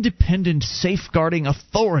new Independent Safeguarding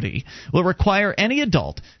Authority will require any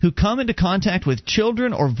adult who come into contact with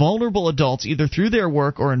children or vulnerable adults, either through their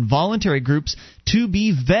work or in voluntary groups, to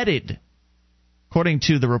be vetted. According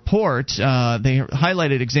to the report, they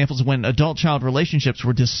highlighted examples of when adult-child relationships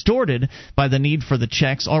were distorted by the need for the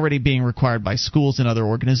checks already being required by schools and other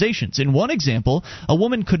organizations. In one example, a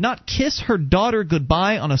woman could not kiss her daughter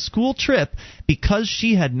goodbye on a school trip because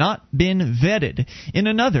she had not been vetted. In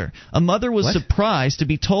another, a mother was surprised to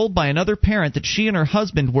be told by another parent that she and her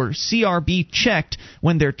husband were CRB checked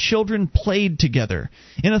when their children played together.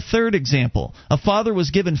 In a third example, a father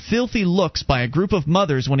was given filthy looks by a group of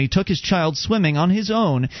mothers when he took his child swimming on his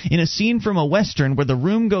own in a scene from a Western where the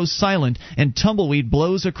room goes silent and tumbleweed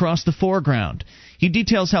blows across the foreground. He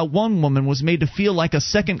details how one woman was made to feel like a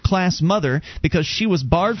second-class mother because she was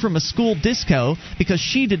barred from a school disco because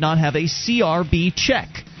she did not have a CRB check.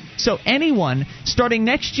 So anyone starting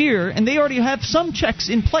next year, and they already have some checks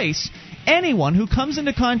in place, anyone who comes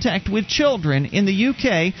into contact with children in the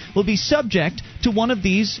UK will be subject to one of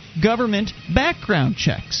these government background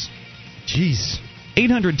checks. Jeez.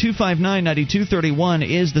 800-259-9231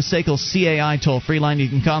 is the SACL CAI toll-free line. You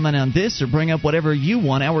can comment on this or bring up whatever you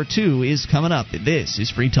want. Hour 2 is coming up. This is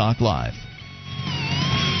Free Talk Live.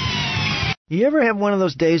 You ever have one of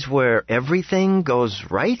those days where everything goes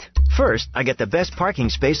right? First, I get the best parking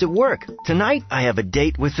space at work. Tonight, I have a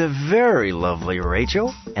date with the very lovely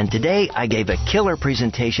Rachel. And today, I gave a killer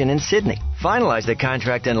presentation in Sydney, finalized the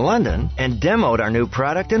contract in London, and demoed our new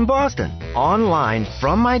product in Boston. Online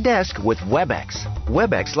from my desk with WebEx.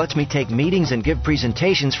 WebEx lets me take meetings and give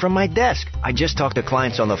presentations from my desk. I just talk to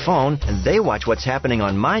clients on the phone, and they watch what's happening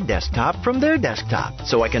on my desktop from their desktop.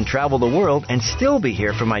 So I can travel the world and still be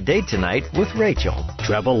here for my date tonight with Rachel.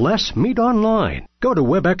 Travel less, meet online. Go to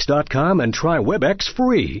Webex.com and try Webex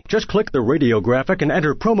free. Just click the radio graphic and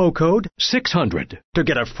enter promo code 600 to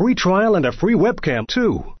get a free trial and a free webcam,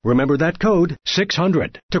 too. Remember that code,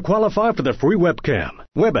 600, to qualify for the free webcam.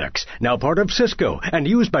 Webex, now part of Cisco and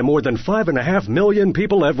used by more than 5.5 million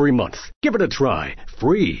people every month. Give it a try,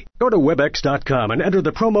 free. Go to Webex.com and enter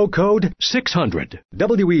the promo code 600.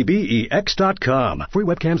 Webex.com. Free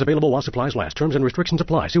webcams available while supplies last. Terms and restrictions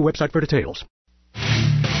apply. See website for details.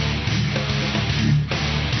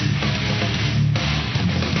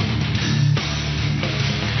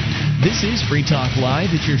 This is Free Talk Live.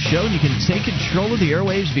 It's your show, and you can take control of the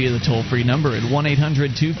airwaves via the toll-free number at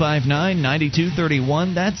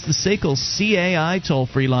 1-800-259-9231. That's the SACL CAI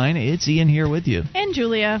toll-free line. It's Ian here with you. And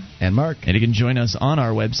Julia. And Mark. And you can join us on our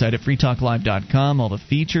website at freetalklive.com. All the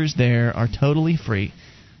features there are totally free.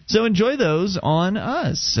 So enjoy those on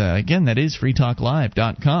us. Again, that is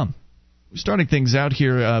freetalklive.com. We're starting things out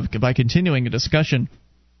here by continuing a discussion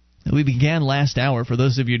we began last hour. For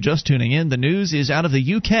those of you just tuning in, the news is out of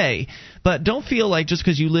the UK. But don't feel like just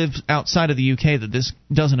because you live outside of the UK that this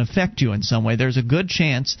doesn't affect you in some way. There's a good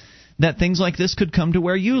chance that things like this could come to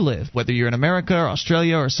where you live. Whether you're in America or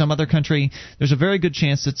Australia or some other country, there's a very good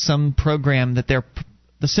chance that some program that they're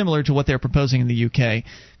similar to what they're proposing in the UK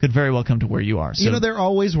could very well come to where you are. So, they're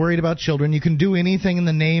always worried about children. You can do anything in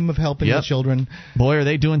the name of helping the children. Boy, are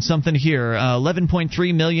they doing something here.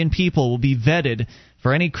 11.3 million people will be vetted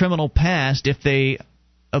for any criminal past if they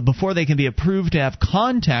before they can be approved to have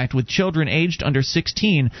contact with children aged under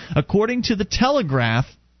 16, according to the Telegraph.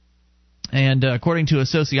 And according to a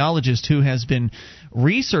sociologist who has been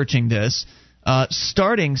researching this,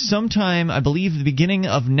 starting sometime, I believe, the beginning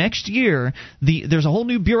of next year, there's a whole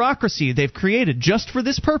new bureaucracy they've created just for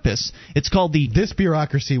this purpose. It's called the... This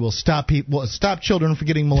bureaucracy will stop children from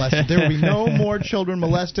getting molested. There will be no more children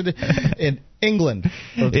molested in England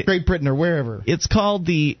or Great Britain or wherever. It's called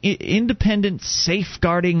the Independent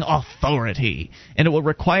Safeguarding Authority, and it will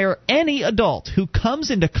require any adult who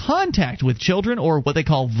comes into contact with children or what they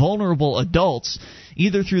call vulnerable adults,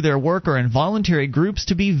 either through their work or in voluntary groups,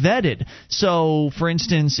 to be vetted. So, for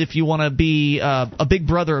instance, if you want to be a big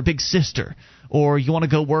brother or big sister, or you want to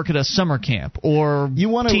go work at a summer camp, or you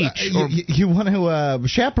want to teach, you want to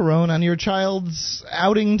chaperone on your child's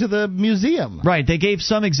outing to the museum. Right. They gave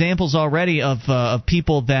some examples already of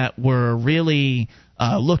people that were really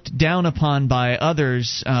looked down upon by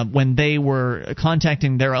others when they were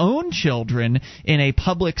contacting their own children in a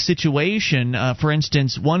public situation. For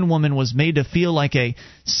instance, one woman was made to feel like a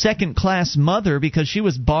second-class mother because she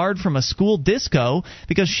was barred from a school disco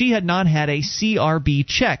because she had not had a CRB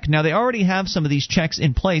check. Now, they already have some of these checks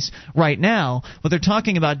in place right now. What they're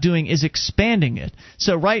talking about doing is expanding it.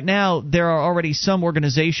 So right now, there are already some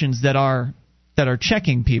organizations that are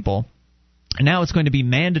checking people. And now it's going to be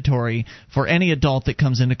mandatory for any adult that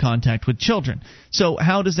comes into contact with children. So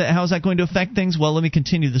how is that going to affect things? Well, let me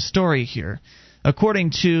continue the story here.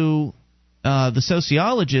 According to the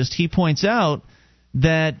sociologist, he points out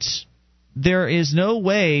that there is no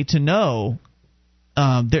way to know.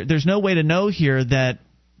 There's no way to know here that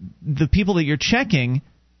the people that you're checking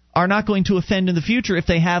are not going to offend in the future if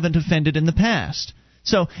they haven't offended in the past.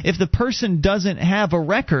 So if the person doesn't have a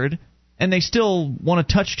record and they still want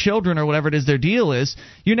to touch children or whatever it is their deal is,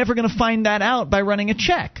 you're never going to find that out by running a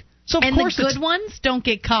check. So of course the good ones don't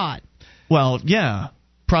get caught. Well, yeah,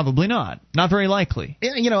 Probably not. Not very likely.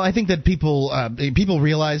 I think that people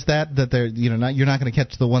realize that they're you're not going to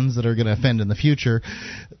catch the ones that are going to offend in the future.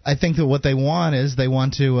 I think that what they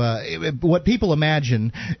want to what people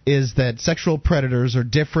imagine is that sexual predators are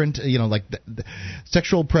different.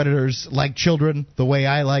 Sexual predators like children the way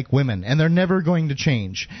I like women, and they're never going to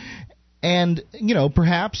change. And,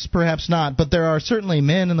 perhaps not, but there are certainly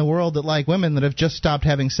men in the world that like women that have just stopped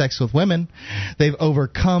having sex with women. They've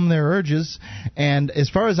overcome their urges. And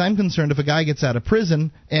as far as I'm concerned, if a guy gets out of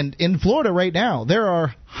prison, and in Florida right now, there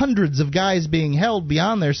are hundreds of guys being held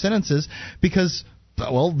beyond their sentences because,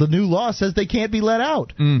 the new law says they can't be let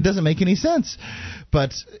out. It doesn't make any sense.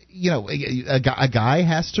 But, a guy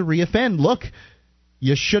has to reoffend. Look.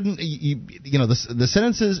 You shouldn't, the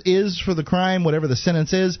sentence is for the crime, whatever the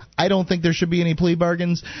sentence is. I don't think there should be any plea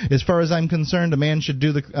bargains. As far as I'm concerned, a man should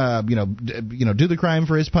do the, do the crime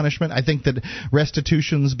for his punishment. I think that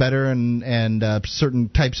restitution's better, and certain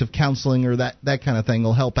types of counseling or that kind of thing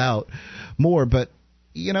will help out more. But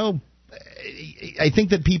I think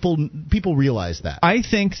that people realize that. I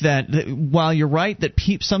think that while you're right that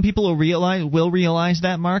some people will realize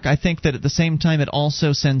that, Mark, I think that at the same time it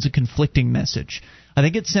also sends a conflicting message. I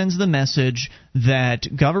think it sends the message that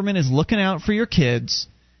government is looking out for your kids,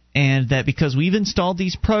 and that because we've installed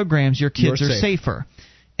these programs, your kids are safer.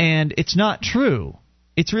 And it's not true.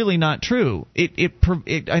 It's really not true.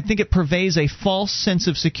 I think it purveys a false sense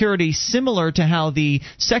of security, similar to how the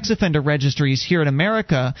sex offender registries here in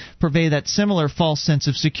America purvey that similar false sense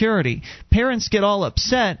of security. Parents get all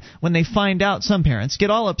upset when they find out. Some parents get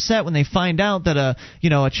all upset when they find out that a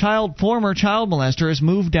former child molester has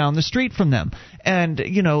moved down the street from them, and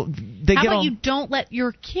How about you don't let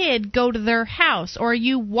your kid go to their house, or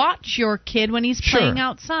you watch your kid when he's playing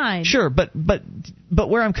outside? Sure, but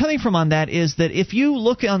where I'm coming from on that is that if you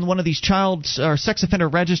look on one of these child or sex offender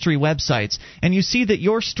registry websites and you see that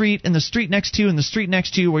your street and the street next to you and the street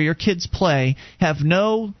next to you where your kids play have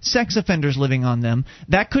no sex offenders living on them,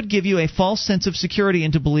 that could give you a false sense of security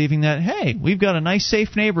into believing that, hey, we've got a nice,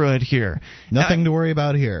 safe neighborhood here. Nothing to worry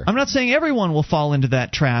about here. I'm not saying everyone will fall into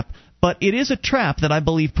that trap, but it is a trap that I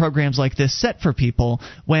believe programs like this set for people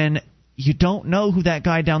when you don't know who that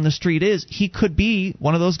guy down the street is. He could be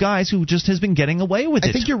one of those guys who just has been getting away with it.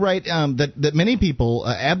 I think you're right that many people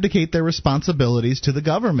abdicate their responsibilities to the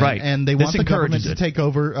government, right, and they want the government to take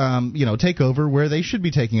over where they should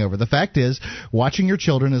be taking over. The fact is, watching your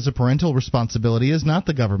children as a parental responsibility is not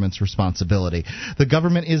the government's responsibility. The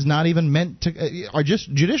government is not even meant to. Our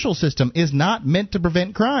judicial system is not meant to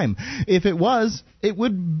prevent crime. If it was, it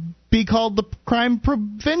would be called the crime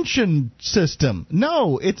prevention system.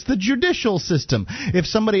 No, it's the judicial system. If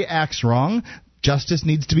somebody acts wrong, justice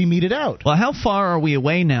needs to be meted out. Well, how far are we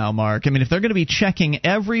away now, Mark? I mean, if they're going to be checking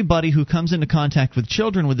everybody who comes into contact with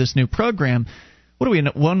children with this new program, what are we,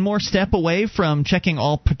 one more step away from checking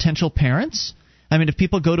all potential parents? I mean, if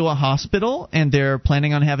people go to a hospital and they're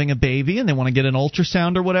planning on having a baby and they want to get an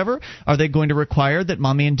ultrasound or whatever, are they going to require that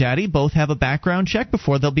mommy and daddy both have a background check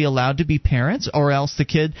before they'll be allowed to be parents? Or else the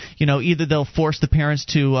kid, either they'll force the parents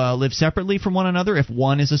to live separately from one another if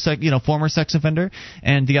one is a former sex offender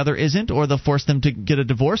and the other isn't, or they'll force them to get a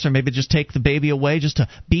divorce, or maybe just take the baby away just to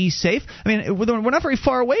be safe. I mean, we're not very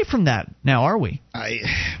far away from that now, are we?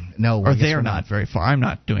 No, or they're not very far. I'm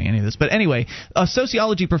not doing any of this. But anyway, a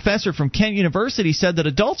sociology professor from Kent University said that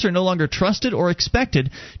adults are no longer trusted or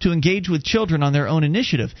expected to engage with children on their own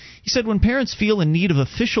initiative. He said when parents feel in need of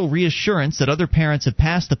official reassurance that other parents have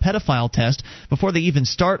passed the pedophile test before they even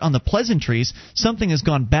start on the pleasantries, something has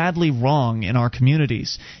gone badly wrong in our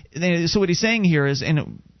communities. So what he's saying here is,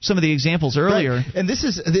 in some of the examples earlier, right. And this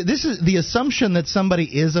is the assumption that somebody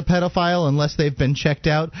is a pedophile unless they've been checked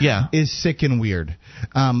out, is sick and weird.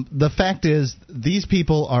 The fact is, these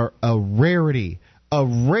people are a rarity.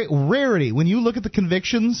 Rarity. When you look at the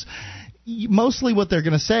convictions, mostly what they're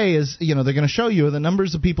going to say is, they're going to show you the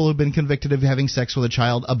numbers of people who've been convicted of having sex with a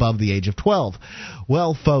child above the age of 12.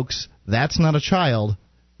 Well, folks, that's not a child.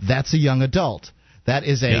 That's a young adult. That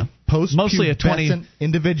is a post-pubescent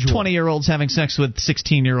individual. 20-year-olds having sex with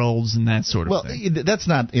 16-year-olds and that sort of thing. Well, that's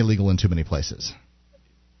not illegal in too many places.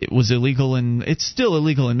 It was illegal it's still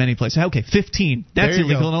illegal in many places. Okay, 15. That's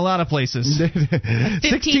illegal in a lot of places. A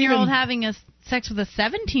 15-year-old having sex with a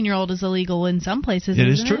 17-year-old is illegal in some places.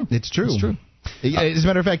 It's true. It's true. As a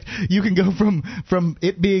matter of fact, you can go from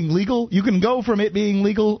it being legal. You can go from it being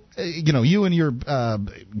legal. You and your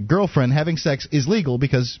girlfriend having sex is legal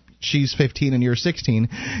because she's 15 and you're 16,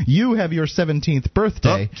 you have your 17th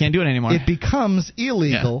birthday. Oh, can't do it anymore. It becomes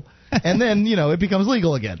illegal, and then, it becomes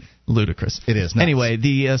legal again. Ludicrous. It is nuts. Anyway,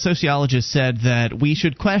 the sociologist said that we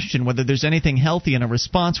should question whether there's anything healthy in a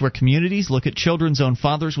response where communities look at children's own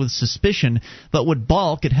fathers with suspicion but would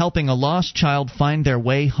balk at helping a lost child find their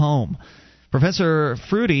way home. Professor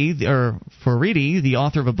Furedi, the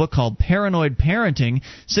author of a book called Paranoid Parenting,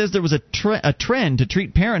 says there was a trend to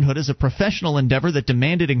treat parenthood as a professional endeavor that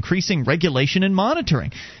demanded increasing regulation and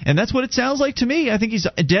monitoring. And that's what it sounds like to me. I think he's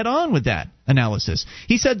dead on with that analysis.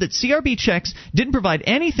 He said that CRB checks didn't provide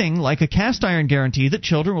anything like a cast iron guarantee that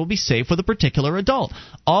children will be safe with a particular adult.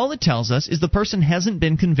 All it tells us is the person hasn't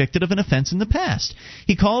been convicted of an offense in the past.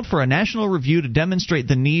 He called for a national review to demonstrate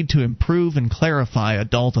the need to improve and clarify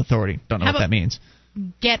adult authority. Don't know what that means.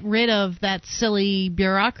 Get rid of that silly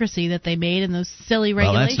bureaucracy that they made and those silly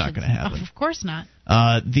regulations. Well, that's not going to happen. Oh, of course not.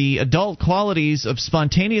 The adult qualities of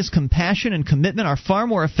spontaneous compassion and commitment are far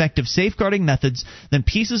more effective safeguarding methods than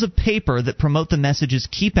pieces of paper that promote the messages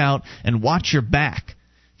keep out and watch your back.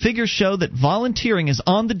 Figures show that volunteering is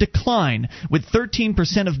on the decline, with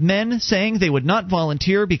 13% of men saying they would not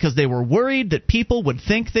volunteer because they were worried that people would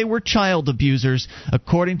think they were child abusers,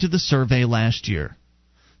 according to the survey last year.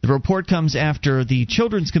 The report comes after the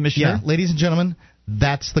Children's Commissioner... Yeah, ladies and gentlemen,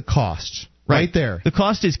 that's the cost. Right there. The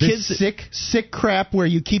cost is kids... This sick crap where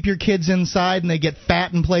you keep your kids inside and they get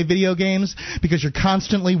fat and play video games because you're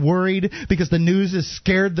constantly worried because the news has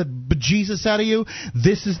scared the bejesus out of you.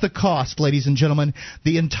 This is the cost, ladies and gentlemen.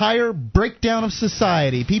 The entire breakdown of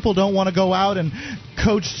society. People don't want to go out and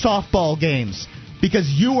coach softball games because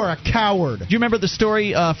you are a coward. Do you remember the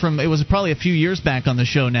story it was probably a few years back on the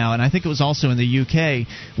show now, and I think it was also in the UK,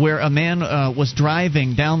 where a man was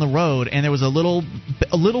driving down the road, and there was a little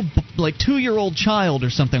like 2-year-old child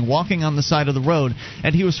or something walking on the side of the road,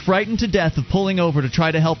 and he was frightened to death of pulling over to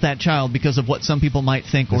try to help that child because of what some people might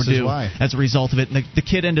think or do as a result of it. And the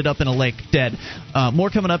kid ended up in a lake dead.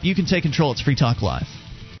 More coming up. You can take control. It's Free Talk Live.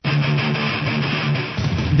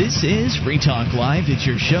 This is Free Talk Live. It's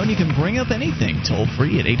your show, and you can bring up anything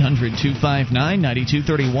toll-free at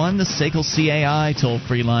 800-259-9231, the SACL CAI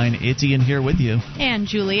toll-free line. It's Ian here with you. And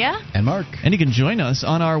Julia. And Mark. And you can join us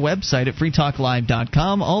on our website at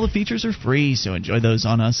freetalklive.com. All the features are free, so enjoy those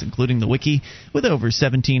on us, including the wiki with over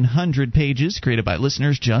 1,700 pages created by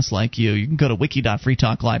listeners just like you. You can go to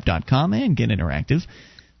wiki.freetalklive.com and get interactive.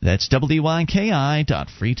 That's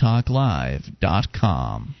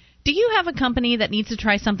WYKI.freetalklive.com. Do you have a company that needs to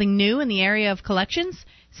try something new in the area of collections?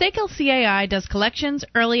 SACL CAI does collections,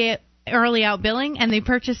 early out billing, and they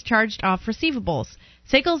purchase charged-off receivables.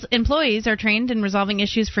 SACL's employees are trained in resolving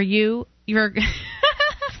issues for you.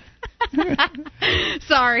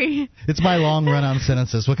 Sorry. It's my long run-on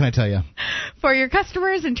sentences. What can I tell you? For your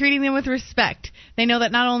customers and treating them with respect. They know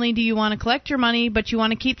that not only do you want to collect your money, but you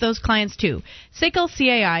want to keep those clients too. SACL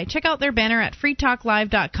CAI. Check out their banner at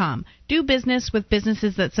freetalklive.com. Do business with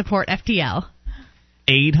businesses that support FTL.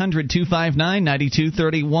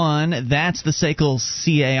 800-259-9231. That's the SACL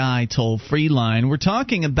CAI toll-free line. We're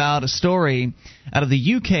talking about a story out of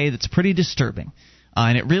the UK that's pretty disturbing.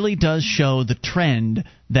 And it really does show the trend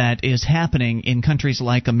that is happening in countries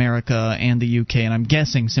like America and the UK, and I'm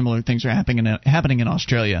guessing similar things are happening in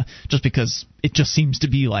Australia, just because it just seems to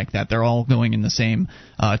be like that. They're all going in the same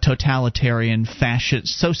totalitarian,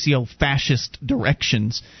 socio-fascist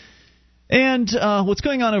directions. And what's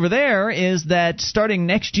going on over there is that starting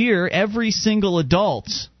next year, every single adult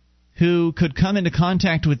who could come into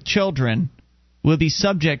contact with children will be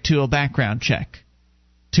subject to a background check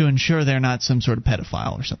to ensure they're not some sort of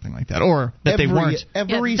pedophile or something like that, or that they weren't.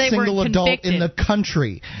 Every single adult in the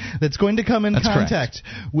country that's going to come in contact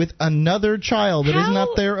with another child that is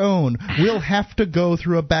not their own will have to go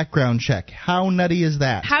through a background check. How nutty is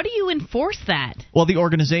that? How do you enforce that? Well, the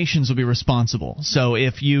organizations will be responsible. So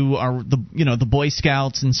if you are the Boy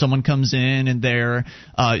Scouts and someone comes in and they're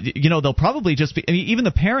they'll probably just be, even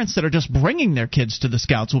the parents that are just bringing their kids to the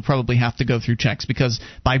Scouts will probably have to go through checks, because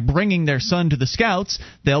by bringing their son to the Scouts,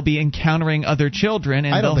 they'll be encountering other children,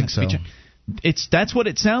 and I don't think so. That's what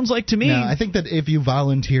it sounds like to me. No, I think that if you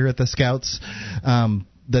volunteer at the Scouts,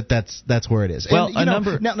 that's where it is. Well,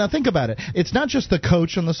 and, now think about it. It's not just the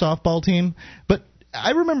coach on the softball team, but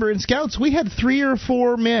I remember in Scouts we had 3 or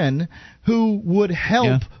 4 men who would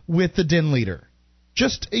help with the den leader.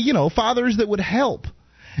 Just fathers that would help.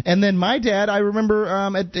 And then my dad, I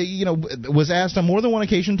remember, was asked on more than one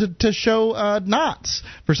occasion to show knots.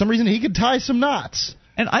 For some reason, he could tie some knots.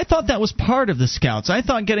 And I thought that was part of the Scouts. I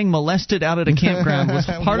thought getting molested out at a campground was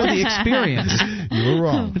part of the experience. You were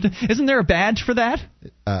wrong. Isn't there a badge for that?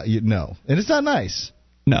 No. And it's not nice.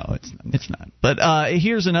 No, it's not. But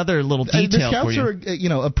here's another little detail for you. The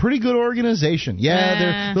Scouts are, a pretty good organization. Yeah,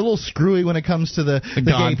 they're a little screwy when it comes to the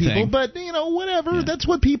gay people, thing. But whatever. Yeah. That's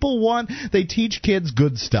what people want. They teach kids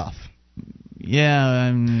good stuff.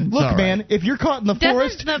 Yeah, look, man. If you're caught in the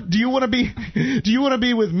forest, do you want to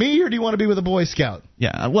be with me or do you want to be with a Boy Scout?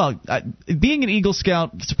 Yeah, well, being an Eagle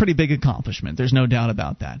Scout is a pretty big accomplishment. There's no doubt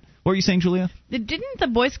about that. What were you saying, Julia? Didn't the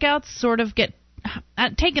Boy Scouts sort of get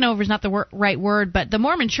taken over? Is not the right word, but the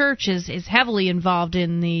Mormon Church is heavily involved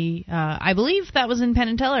in the. I believe that was in Penn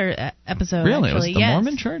and Teller episode. Really, actually. It was the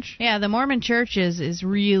Mormon Church? Yeah, the Mormon Church is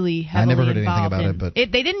really heavily involved. I never heard anything about it, but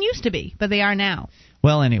they didn't used to be, but they are now.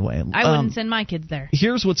 Well, anyway, I wouldn't send my kids there.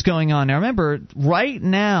 Here's what's going on now. Remember, right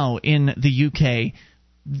now in the UK,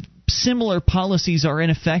 similar policies are in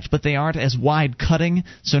effect, but they aren't as wide-cutting,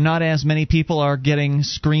 so not as many people are getting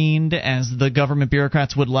screened as the government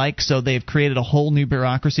bureaucrats would like, so they've created a whole new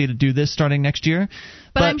bureaucracy to do this starting next year.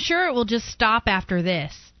 But I'm sure it will just stop after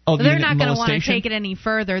this. Oh, they're not going to want to take it any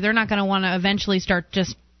further. They're not going to want to eventually start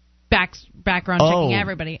just background checking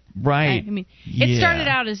everybody. Right. I mean, it started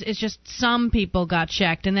out as just some people got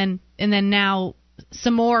checked, and then now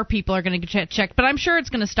some more people are going to get checked. But I'm sure it's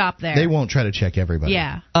going to stop there. They won't try to check everybody.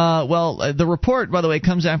 Yeah. The report, by the way,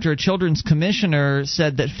 comes after a children's commissioner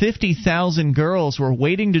said that 50,000 girls were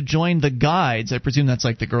waiting to join the Guides. I presume that's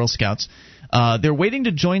like the Girl Scouts. They're waiting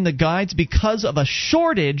to join the Guides because of a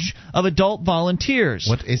shortage of adult volunteers.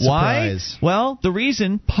 What a surprise. Why? Well, the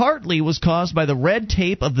reason partly was caused by the red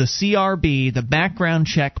tape of the CRB, the background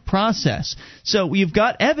check process. So we've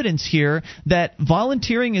got evidence here that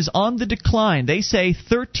volunteering is on the decline. They say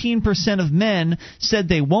 13% of men said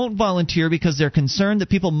they won't volunteer because they're concerned that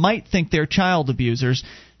people might think they're child abusers.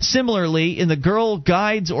 Similarly, in the Girl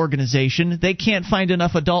Guides organization, they can't find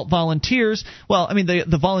enough adult volunteers. Well, I mean,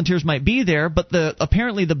 the volunteers might be there, but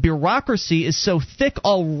apparently the bureaucracy is so thick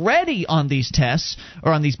already on these tests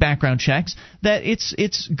or on these background checks that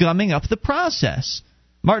it's gumming up the process.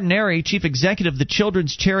 Martin Airy, chief executive of the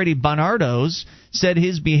children's charity Barnardo's, said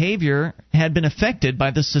his behavior had been affected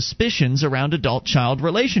by the suspicions around adult-child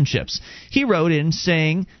relationships. He wrote in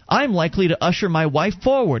saying, "I'm likely to usher my wife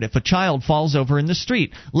forward if a child falls over in the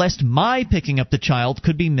street, lest my picking up the child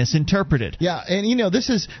could be misinterpreted." Yeah, and this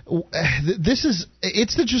is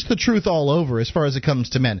just the truth all over as far as it comes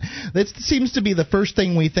to men. It seems to be the first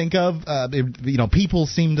thing we think of, people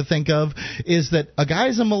seem to think of, is that a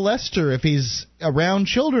guy's a molester if he's around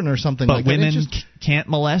children or something like that. But women can't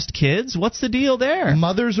molest kids? What's the deal there?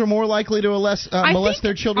 Mothers are more likely to molest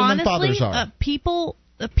their children than fathers are.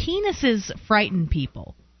 Penises frighten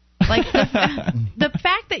people. Like the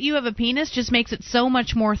fact that you have a penis just makes it so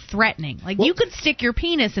much more threatening. Like you could stick your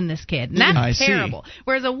penis in this kid, and that's terrible.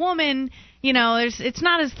 Whereas a woman, it's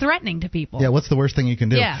not as threatening to people. Yeah, what's the worst thing you can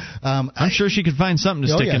do? Yeah. I'm sure she could find something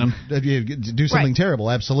to stick in them. Do something terrible,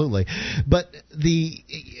 absolutely. But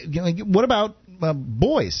what about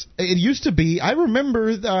boys? It used to be. I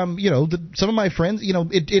remember, some of my friends.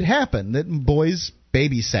 It happened that boys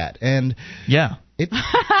babysat, and it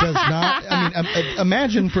does not. I mean,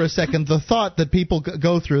 imagine for a second the thought that people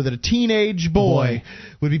go through that a teenage boy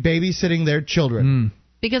would be babysitting their children.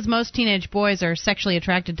 Because most teenage boys are sexually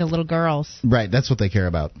attracted to little girls. Right, that's what they care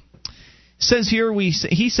about. Says here,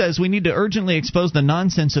 he says we need to urgently expose the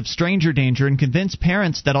nonsense of stranger danger and convince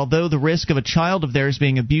parents that although the risk of a child of theirs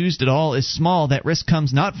being abused at all is small, that risk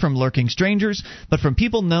comes not from lurking strangers, but from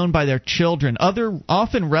people known by their children,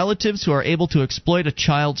 often relatives who are able to exploit a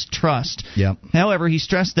child's trust. Yep. However, he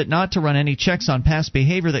stressed that not to run any checks on past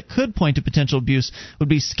behavior that could point to potential abuse would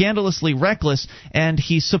be scandalously reckless, and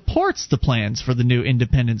he supports the plans for the new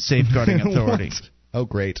independent safeguarding authority. Oh,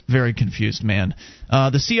 great. Very confused man.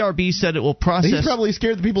 The CRB said it will process... He's probably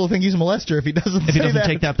scared that people will think he's a molester if he doesn't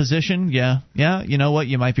take that position. Yeah, you know what?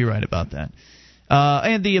 You might be right about that.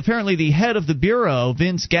 And apparently the head of the Bureau,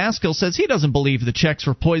 Vince Gaskill, says he doesn't believe the checks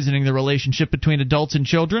were poisoning the relationship between adults and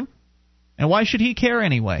children. And why should he care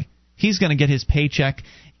anyway? He's going to get his paycheck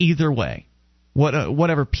either way.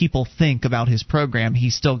 Whatever people think about his program,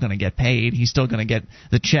 he's still going to get paid. He's still going to get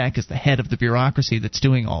the check as the head of the bureaucracy that's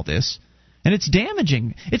doing all this. And it's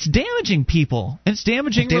damaging. It's damaging people. It's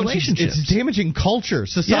damaging relationships. It's damaging culture,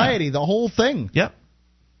 society, the whole thing. Yep.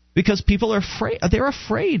 Because people are afraid. They're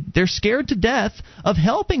afraid. They're scared to death of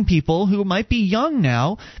helping people who might be young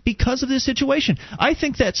now because of this situation. I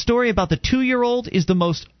think that story about the 2-year-old is the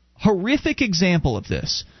most horrific example of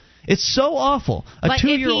this. It's so awful. A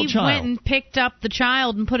 2-year-old child. If he went and picked up the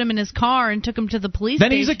child and put him in his car and took him to the police station.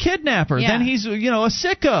 Then he's a kidnapper. Yeah. Then he's, a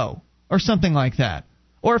sicko or something like that.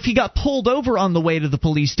 Or if he got pulled over on the way to the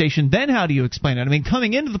police station, then how do you explain it? I mean,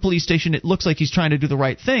 coming into the police station, it looks like he's trying to do the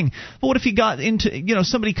right thing. But what if he got into,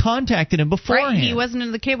 somebody contacted him beforehand? Right, he wasn't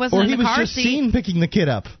in the kid wasn't in the car seat. Or he was just seen picking the kid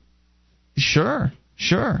up. Sure.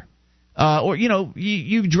 Or,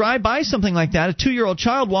 you drive by something like that, a 2-year-old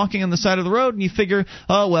child walking on the side of the road, and you figure,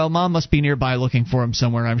 oh, well, Mom must be nearby looking for him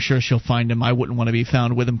somewhere. I'm sure she'll find him. I wouldn't want to be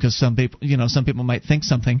found with him because some people might think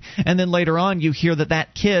something. And then later on, you hear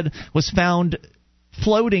that kid was found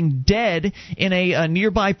floating dead in a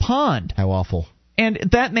nearby pond. How awful. And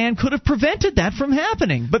that man could have prevented that from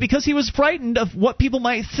happening. But because he was frightened of what people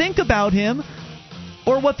might think about him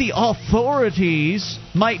or what the authorities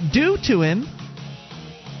might do to him,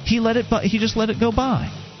 he just let it go by.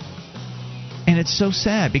 And it's so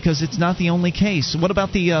sad because it's not the only case. What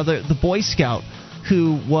about the Boy Scout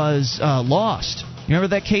who was lost? You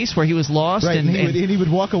remember that case where he was lost? Right, and he would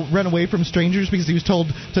run away from strangers because he was told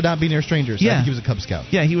to not be near strangers. Yeah. I think he was a Cub Scout.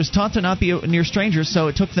 Yeah, he was taught to not be near strangers, so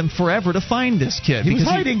it took them forever to find this kid. He was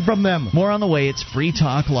hiding from them. More on the way. It's Free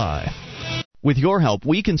Talk Live. With your help,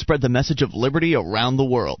 we can spread the message of liberty around the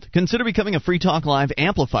world. Consider becoming a Free Talk Live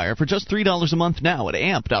amplifier for just $3 a month now at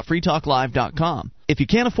amp.freetalklive.com. If you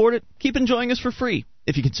can't afford it, keep enjoying us for free.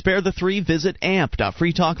 If you can spare the $3, visit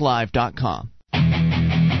amp.freetalklive.com.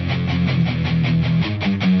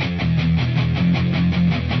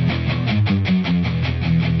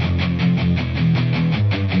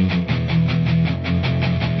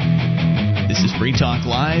 This is Free Talk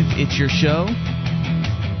Live. It's your show.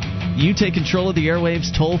 You take control of the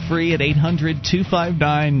airwaves toll-free at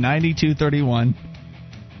 800-259-9231.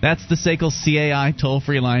 That's the SACL CAI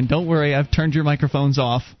toll-free line. Don't worry, I've turned your microphones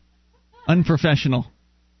off. Unprofessional.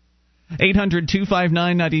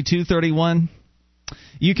 800-259-9231.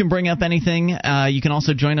 You can bring up anything. You can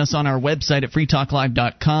also join us on our website at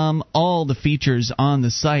freetalklive.com. All the features on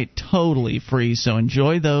the site totally free, so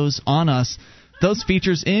enjoy those on us. Those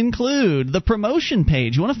features include the promotion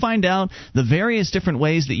page. You want to find out the various different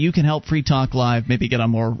ways that you can help Free Talk Live, maybe get on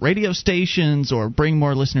more radio stations or bring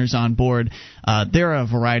more listeners on board. There are a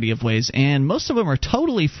variety of ways, and most of them are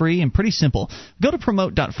totally free and pretty simple. Go to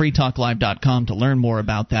promote.freetalklive.com to learn more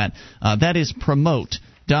about that. That is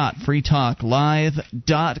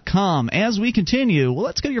promote.freetalklive.com. As we continue, well,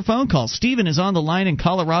 let's go to your phone call. Stephen is on the line in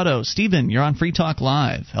Colorado. Stephen, you're on Free Talk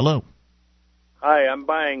Live. Hello. Hi, I'm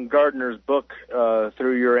buying Gardner's book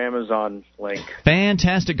through your Amazon link.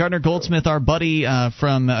 Fantastic. Gardner Goldsmith, our buddy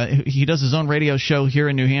he does his own radio show here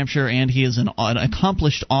in New Hampshire, and he is an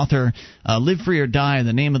accomplished author. Live Free or Die,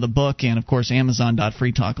 the name of the book, and, of course,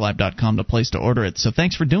 Amazon.freetalklive.com, the place to order it. So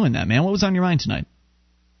thanks for doing that, man. What was on your mind tonight?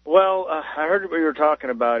 Well, I heard what you were talking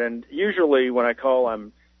about, and usually when I call,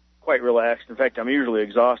 I'm quite relaxed. In fact, I'm usually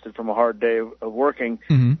exhausted from a hard day of working,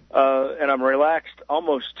 and I'm relaxed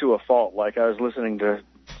almost to a fault. Like I was listening to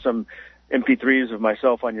some MP3s of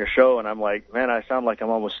myself on your show, and I'm like, man, I sound like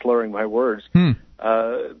I'm almost slurring my words.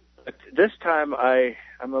 This time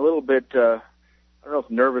I'm a little bit, I don't know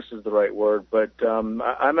if nervous is the right word, but I'm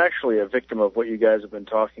actually a victim of what you guys have been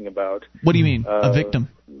talking about. What do you mean, a victim?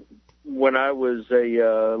 When I was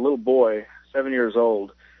a little boy, 7 years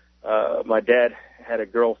old, my dad had a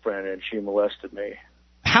girlfriend, and she molested me.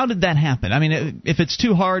 How did that happen? I mean, if it's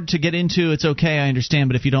too hard to get into, it's okay, I understand,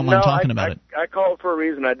 but if you don't mind talking about it. I called for a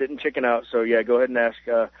reason. I didn't chicken out, so yeah, go ahead and ask.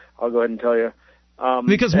 I'll go ahead and tell you.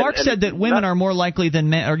 Because Mark said that women are more likely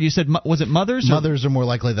than men, or you said, was it mothers? Mothers are more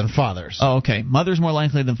likely than fathers. Oh, okay. Mothers more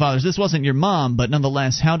likely than fathers. This wasn't your mom, but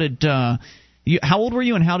nonetheless, how old were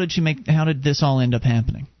you, and how did this all end up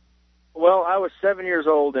happening? Well, I was 7 years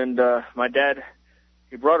old, and my dad,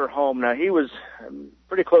 he brought her home. Now, he was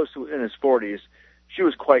pretty close to in his 40s. She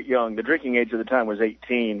was quite young. The drinking age at the time was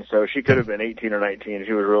 18, so she could have been 18 or 19.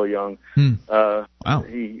 She was real young. Wow.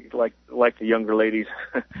 He liked the younger ladies.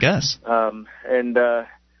 Guess. And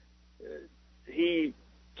he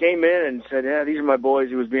came in and said, yeah, these are my boys.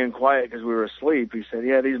 He was being quiet because we were asleep. He said,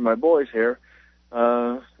 yeah, these are my boys here.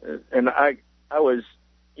 And I was,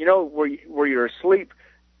 where you're asleep,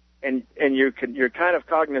 and you're kind of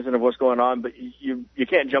cognizant of what's going on, but you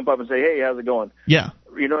can't jump up and say, hey, how's it going? Yeah.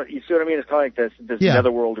 You see what I mean? It's kind of like this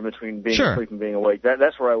netherworld in between being asleep and being awake.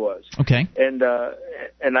 That's where I was. Okay. And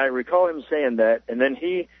I recall him saying that, and then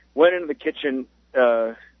he went into the kitchen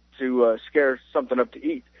to scare something up to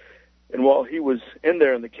eat. And while he was in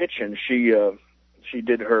there in the kitchen, she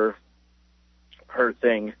did her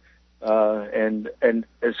thing, and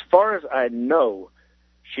as far as I know,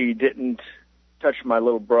 she didn't touch my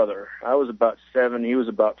little brother. I was about 7, he was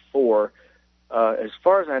about 4. As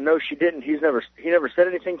far as I know, she didn't. He never said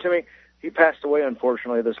anything to me. he passed away,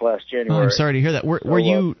 unfortunately, this last January. Oh, I'm sorry to hear that. Were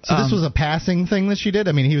you? So this was a passing thing that she did?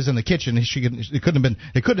 I mean, he was in the kitchen. It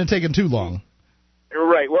couldn't have taken too long.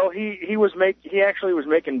 Right. Well, he actually was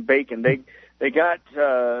making bacon. They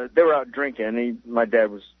were out drinking. My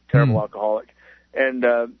dad was a terrible alcoholic, and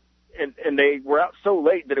they were out so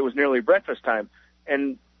late that it was nearly breakfast time,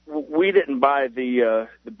 and we didn't buy the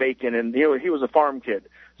bacon, and he was a farm kid,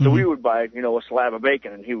 so we would buy a slab of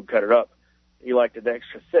bacon, and he would cut it up. He liked it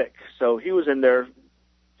extra thick, so he was in there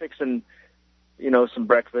fixing some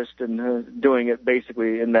breakfast and doing it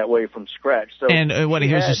basically in that way from scratch. So and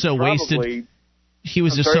he was just so wasted. He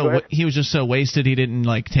was just so wasted he didn't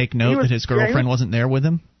take note that his girlfriend wasn't there with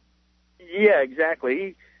him. Yeah,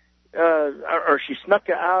 exactly. Or she snuck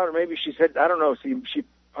it out, or maybe she said, I don't know. She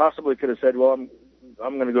possibly could have said, "Well, I'm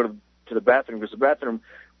going to go to the bathroom," because the bathroom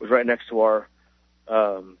was right next to our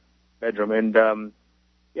bedroom, and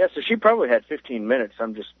yeah, so she probably had 15 minutes.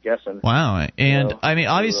 I'm just guessing. Wow, and I mean,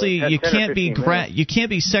 obviously, you can't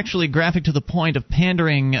be sexually graphic to the point of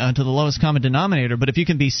pandering to the lowest common denominator. But if you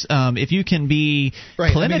can be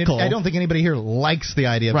right. clinical, I mean, I don't think anybody here likes the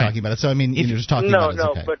idea of talking about it. So I mean, you're just talking about it.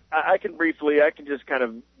 No, okay. But I can just kind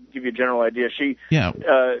of give you a general idea. She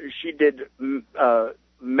did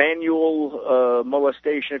manual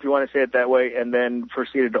molestation, if you want to say it that way, and then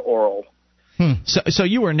proceeded to oral. So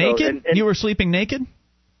you were naked? You were sleeping naked?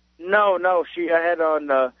 No. I had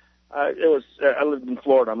on. I lived in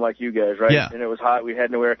Florida. I'm like you guys, right? Yeah. And it was hot. We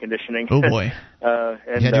had no air conditioning. Oh boy.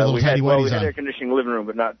 And we had air conditioning in the living room,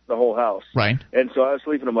 but not the whole house. Right. And so I was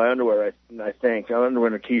sleeping in my underwear. I think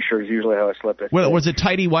underwear and a t-shirt is usually how I slept. Well, was it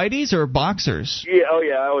tighty whiteys or boxers? Yeah. Oh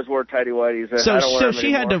yeah. I always wore tighty whiteys. So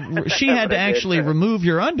she had to actually remove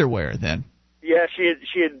your underwear then. Yeah, she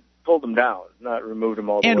had pulled them down, not removed them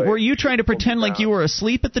all the way. And were you trying to pretend like you were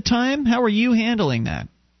asleep at the time? How were you handling that?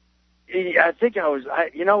 I think I was.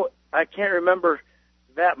 I can't remember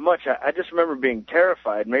that much. I just remember being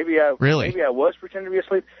terrified. Maybe I was pretending to be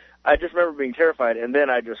asleep. I just remember being terrified, and then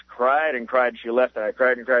I just cried and cried. She left, and I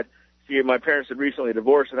cried and cried. See, my parents had recently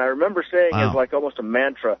divorced, and I remember saying as like almost a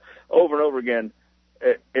mantra over and over again,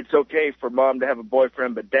 "It's okay for mom to have a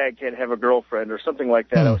boyfriend, but dad can't have a girlfriend," or something like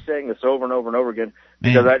that. I was saying this over and over and over again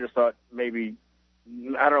because I just thought maybe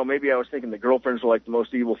I was thinking the girlfriends were like the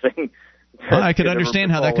most evil thing. Well, I could understand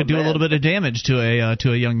how that could do a little bit of damage to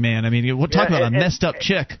a young man. I mean, we're talking about a messed up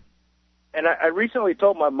chick. And I recently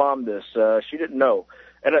told my mom this. She didn't know.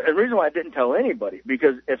 And the reason why I didn't tell anybody,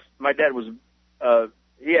 because if my dad was,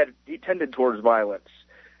 he tended towards violence.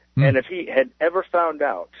 And if he had ever found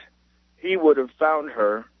out, he would have found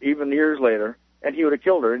her even years later, and he would have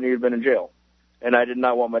killed her, and he would have been in jail. And I did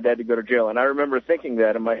not want my dad to go to jail. And I remember thinking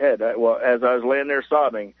that in my head. As I was laying there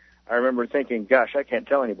sobbing, I remember thinking, gosh, I can't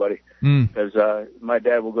tell anybody because my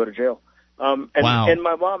dad will go to jail. And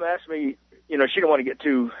my mom asked me, she didn't want to get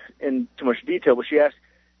too much detail, but she asked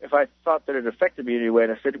if I thought that it affected me in any way.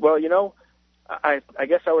 And I said, well, I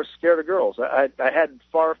guess I was scared of girls. I had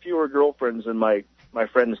far fewer girlfriends than my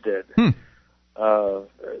friends did.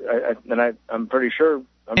 I'm pretty sure.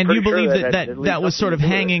 And you believe that was sort of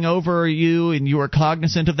hanging over you, and you were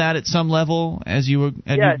cognizant of that at some level as you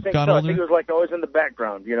got older? I think it was like always in the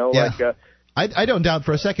background, Yeah. I don't doubt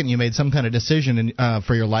for a second you made some kind of decision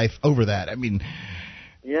for your life over that. I mean,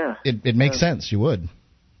 it makes sense. You would.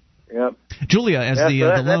 Yeah. Julia, as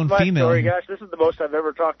the lone female. Story, gosh, this is the most I've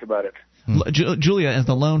ever talked about it. Julia, as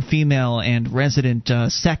the lone female and resident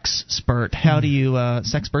sex-spert, how do you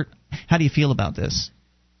feel about this?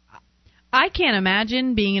 I can't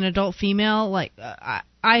imagine being an adult female.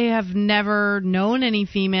 I have never known any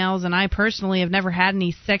females, and I personally have never had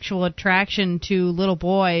any sexual attraction to little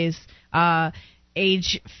boys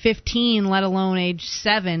age 15, let alone age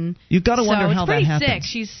 7. You've got to wonder how that happens. Sick.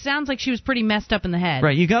 She sounds like she was pretty messed up in the head.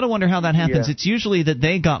 Right, you got to wonder how that happens. Yeah. It's usually that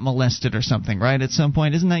they got molested or something, right? At some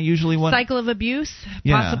point, isn't that usually what? Cycle of abuse,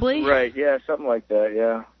 possibly. Right. Yeah, something like that.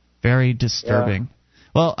 Yeah. Very disturbing. Yeah.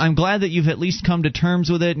 Well, I'm glad that you've at least come to terms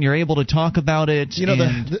with it and you're able to talk about it.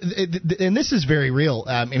 And this is very real.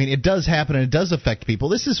 I mean, it does happen and it does affect people.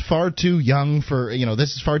 This is far too young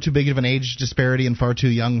this is far too big of an age disparity and far too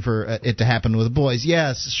young for it to happen with boys.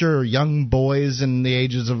 Yes, sure, young boys in the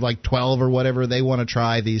ages of 12 or whatever, they want to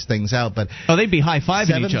try these things out. But they'd be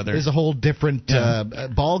high-fiving each other. Is a whole different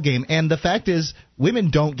ball game. And the fact is,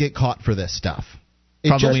 women don't get caught for this stuff.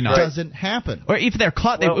 Probably not. It just doesn't happen. Or if they're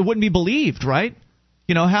caught, it wouldn't be believed, right?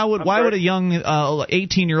 Why would a young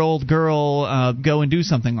 18-year-old girl go and do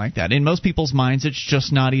something like that? In most people's minds, it's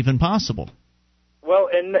just not even possible. Well,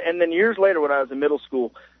 and then years later when I was in middle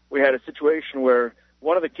school, we had a situation where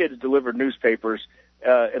one of the kids delivered newspapers,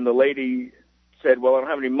 and the lady said, well, I don't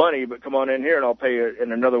have any money, but come on in here and I'll pay you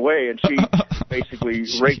in another way. And she basically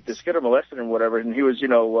raped this kid or molested him or whatever. And he was,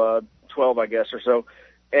 12, I guess, or so.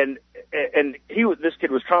 And this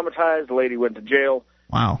kid was traumatized. The lady went to jail.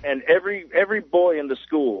 Wow. And every boy in the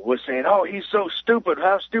school was saying, oh, he's so stupid.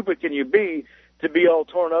 How stupid can you be to be all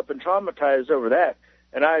torn up and traumatized over that?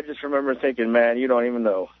 And I just remember thinking, man, you don't even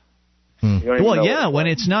know. Well, yeah, when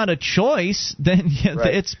it's not a choice, then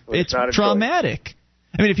it's traumatic. Choice.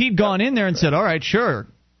 I mean, if he'd gone in there and said, all right, sure,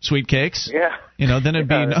 sweet cakes, then it'd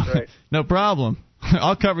be no problem.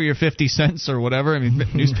 I'll cover your 50 cents or whatever. I mean,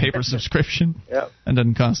 newspaper subscription. Yep. That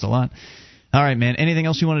doesn't cost a lot. All right, man. Anything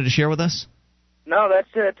else you wanted to share with us? No, that's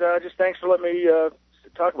it. Just thanks for letting me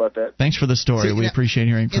talk about that. Thanks for the story. We appreciate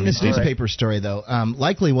hearing from you. In this newspaper story, though,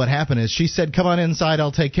 likely what happened is she said, come on inside,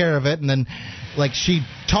 I'll take care of it. And then, she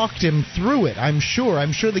talked him through it, I'm sure.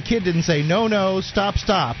 I'm sure the kid didn't say, no, stop.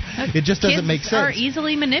 It just doesn't make sense. Kids are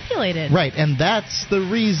easily manipulated. Right, and that's the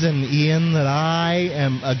reason, Ian, that I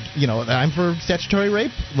am, I'm for statutory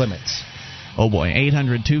rape limits. Oh, boy.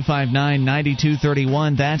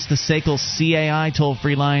 800-259-9231. That's the SACL CAI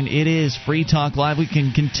toll-free line. It is Free Talk Live. We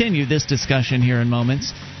can continue this discussion here in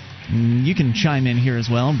moments. You can chime in here as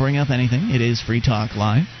well and bring up anything. It is Free Talk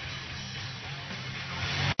Live.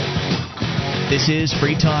 This is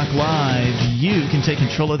Free Talk Live. You can take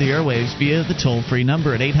control of the airwaves via the toll-free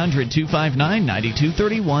number at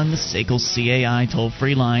 800-259-9231, the SACL CAI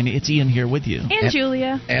toll-free line. It's Ian here with you. And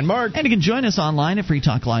Julia. And Mark. And you can join us online at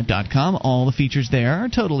freetalklive.com. All the features there are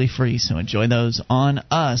totally free, so enjoy those on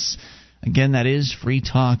us. Again, that is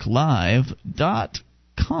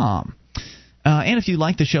freetalklive.com. And if you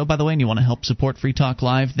like the show, by the way, and you want to help support Free Talk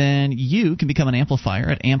Live, then you can become an amplifier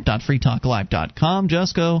at amp.freetalklive.com.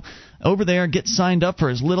 Just go over there, get signed up for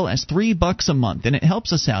as little as $3 a month, and it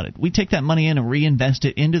helps us out. We take that money in and reinvest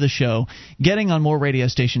it into the show, getting on more radio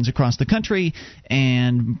stations across the country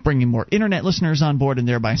and bringing more internet listeners on board, and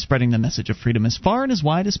thereby spreading the message of freedom as far and as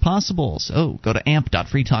wide as possible. So go to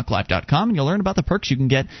amp.freetalklive.com and you'll learn about the perks you can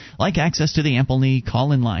get, like access to the Amp-only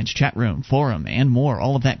call-in lines, chat room, forum, and more.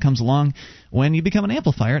 All of that comes along when you become an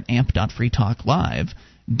amplifier at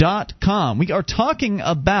amp.freetalklive.com. We are talking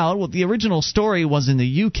about what the original story was in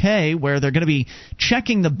the UK, where they're going to be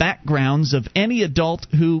checking the backgrounds of any adult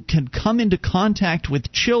who can come into contact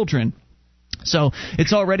with children. So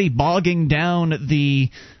it's already bogging down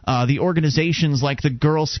the organizations like the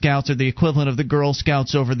Girl Scouts, or the equivalent of the Girl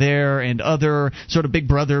Scouts over there, and other sort of big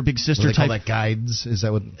brother, big sister type. They call that guides? Is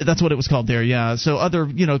that what? That's what it was called there, yeah. So other,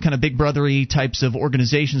 kind of big brothery types of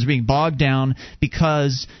organizations are being bogged down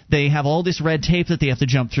because they have all this red tape that they have to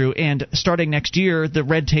jump through, and starting next year, the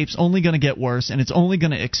red tape's only going to get worse, and it's only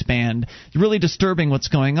going to expand. It's really disturbing what's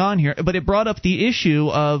going on here. But it brought up the issue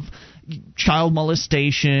of child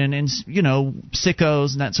molestation and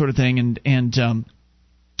sickos and that sort of thing, and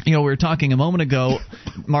we were talking a moment ago,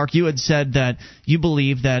 Mark, you had said that you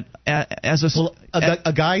believe that as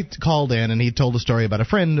a guy called in and he told a story about a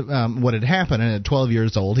friend, what had happened, and at 12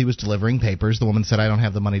 years old he was delivering papers. The woman said, I don't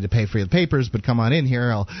have the money to pay for your papers, but come on in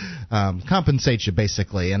here, I'll compensate you,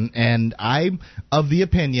 basically. And I'm of the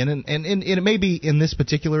opinion, and it may be in this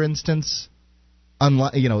particular instance,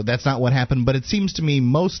 that's not what happened, but it seems to me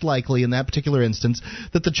most likely in that particular instance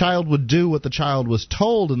that the child would do what the child was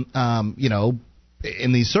told,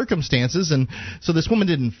 in these circumstances. And so this woman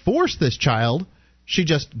didn't force this child; she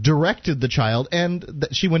just directed the child, and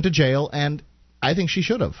she went to jail. And I think she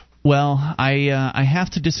should have. Well, I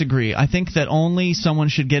have to disagree. I think that only someone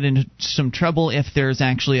should get into some trouble if there's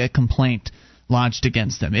actually a complaint lodged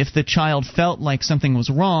against them. If the child felt like something was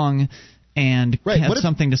wrong and had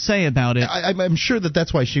something to say about it. I'm sure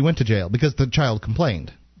that's why she went to jail, because the child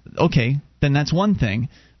complained. Okay, then that's one thing.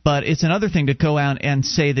 But it's another thing to go out and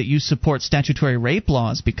say that you support statutory rape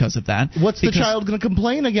laws because of that. What's the child going to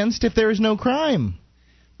complain against if there is no crime?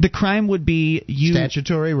 The crime would be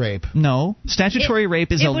statutory rape. No, statutory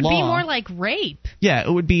rape is a law. It would be more like rape. Yeah,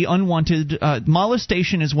 it would be unwanted.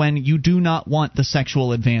 Molestation is when you do not want the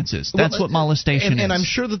sexual advances. That's what molestation is. And I'm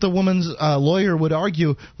sure that the woman's lawyer would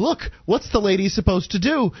argue, look, what's the lady supposed to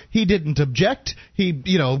do? He didn't object. He,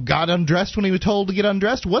 got undressed when he was told to get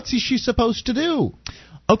undressed. What's she supposed to do?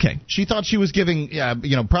 Okay. She thought she was giving,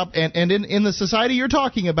 prop, and in the society you're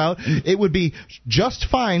talking about, it would be just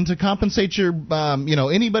fine to compensate your,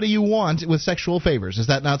 anybody you want with sexual favors. Is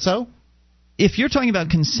that not so? If you're talking about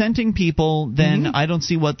consenting people, then I don't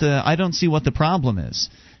see what the problem is.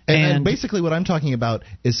 And basically what I'm talking about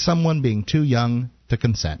is someone being too young to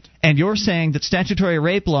consent. And you're saying that statutory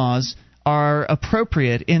rape laws are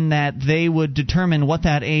appropriate in that they would determine what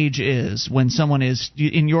that age is when someone is,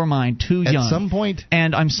 in your mind, too young. At some point.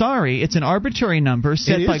 And I'm sorry, it's an arbitrary number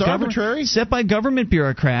set by government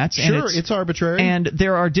bureaucrats. Sure, it's arbitrary. And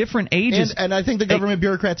there are different ages. And I think the government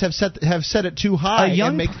bureaucrats have set it too high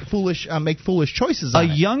and make foolish choices on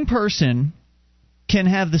it. A young person can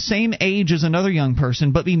have the same age as another young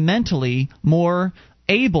person, but be mentally more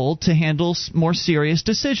able to handle more serious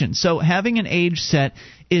decisions. So having an age set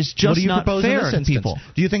is just not fair to people.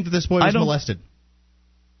 Do you think that this boy was molested?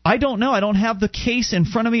 I don't know. I don't have the case in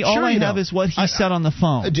front of me. All I have is what he said on the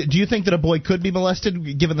phone. Do you think that a boy could be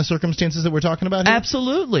molested, given the circumstances that we're talking about here?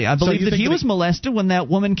 Absolutely. I believe that he was molested when that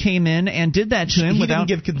woman came in and did that to him without...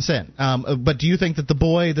 He didn't give consent. But do you think that the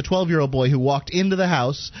 12-year-old boy who walked into the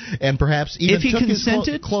house and perhaps even took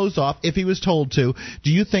his clothes off, if he was told to, do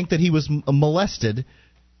you think that he was molested...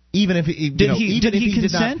 Even if he did consent?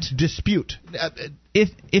 Did not dispute.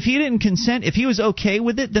 If he didn't consent, if he was okay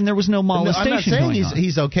with it, then there was no molestation. I'm not saying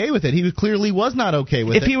he's okay with it. He clearly was not okay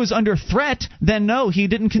with it. If he was under threat, then no, he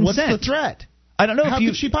didn't consent. What's the threat? I don't know. How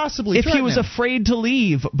could she possibly? If he was afraid to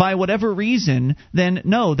leave by whatever reason, then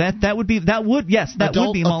no, that would be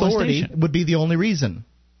molestation. Authority would be the only reason.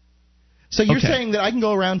 So you're saying that I can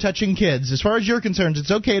go around touching kids. As far as you're concerned,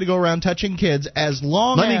 it's okay to go around touching kids as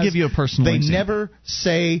long as Let me give you a personal example. Never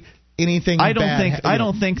say anything bad. I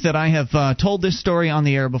don't think that I have told this story on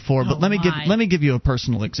the air before, but let me give you a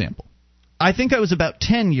personal example. I think I was about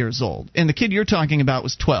 10 years old, and the kid you're talking about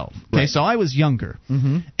was 12. Okay, right. So I was younger.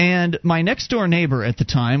 Mm-hmm. And my next-door neighbor at the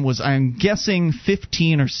time was, I'm guessing,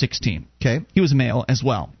 15 or 16. Okay. He was male as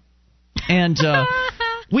well. And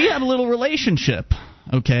we had a little relationship.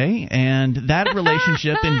 Okay, and that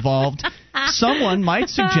relationship involved someone might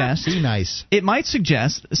suggest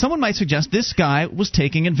someone might suggest this guy was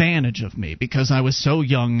taking advantage of me because I was so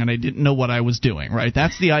young and I didn't know what I was doing, right?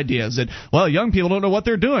 That's the idea, is that, well, young people don't know what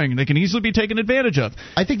they're doing. They can easily be taken advantage of.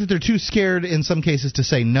 I think that they're too scared in some cases to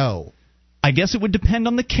say no. I guess it would depend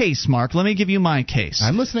on the case, Mark. Let me give you my case.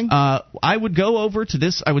 I'm listening. I would go over to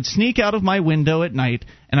this. I would sneak out of my window at night,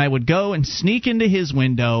 and I would go and sneak into his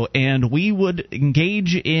window, and we would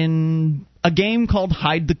engage in a game called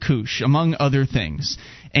Hide the Cooch, among other things.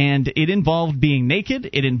 And it involved being naked.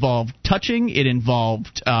 It involved touching. It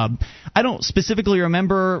involved I don't specifically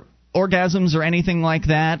remember orgasms or anything like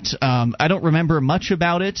that. I don't remember much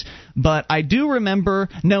about it, but I do remember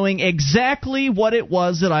knowing exactly what it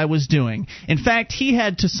was that I was doing. In fact, he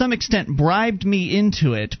had to some extent bribed me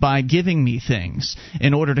into it by giving me things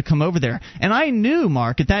in order to come over there. And I knew,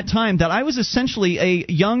 Mark, at that time that I was essentially a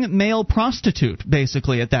young male prostitute,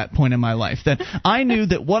 basically, at that point in my life. That I knew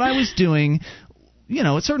that what I was doing,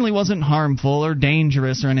 it certainly wasn't harmful or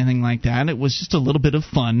dangerous or anything like that. It was just a little bit of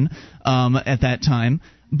fun at that time.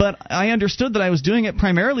 But I understood that I was doing it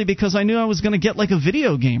primarily because I knew I was going to get like a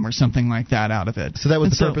video game or something like that out of it. So that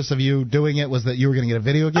was the purpose of you doing it, was that you were going to get a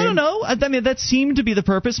video game? I don't know. I mean, that seemed to be the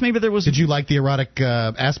purpose. Maybe there was... Did you like the erotic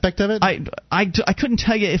aspect of it? I couldn't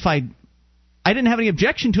tell you if I didn't have any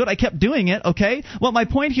objection to it. I kept doing it, okay? Well, my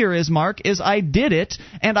point here is, Mark, is I did it,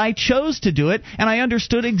 and I chose to do it, and I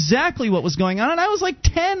understood exactly what was going on, and I was like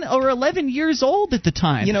 10 or 11 years old at the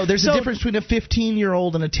time. There's a difference between a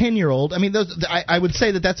 15-year-old and a 10-year-old. I mean, I would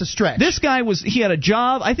say that that's a stretch. This guy he had a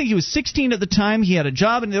job. I think he was 16 at the time. He had a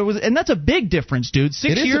job, and that's a big difference, dude.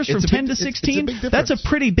 6 years from 10 to 16, that's a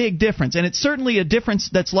pretty big difference, and it's certainly a difference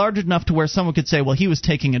that's large enough to where someone could say, well, he was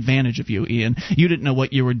taking advantage of you, Ian. You didn't know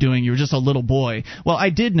what you were doing. You were just a little boy. Well, I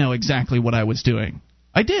did know exactly what I was doing.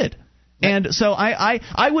 I did. And so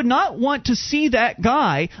I would not want to see that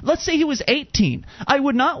guy, let's say he was 18, I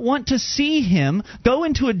would not want to see him go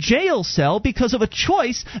into a jail cell because of a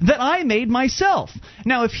choice that I made myself.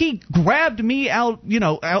 Now, if he grabbed me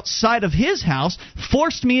outside of his house,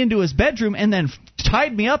 forced me into his bedroom, and then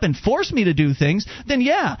tied me up and forced me to do things, then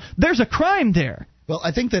yeah, there's a crime there. Well,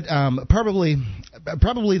 I think that probably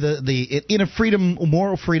in a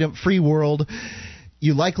moral freedom, free world,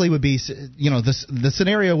 you likely would be, the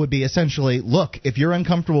scenario would be essentially, look, if you're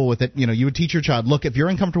uncomfortable with it, you would teach your child, look, if you're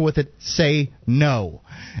uncomfortable with it, say no.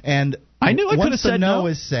 And I knew I could have said no.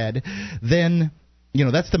 Once the no is said, then...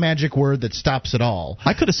 that's the magic word that stops it all.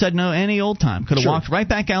 I could have said no any old time. Could have walked right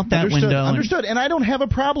back out that window. Understood. And I don't have a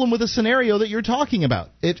problem with a scenario that you're talking about.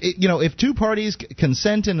 If two parties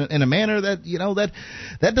consent in a manner that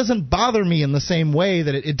that doesn't bother me in the same way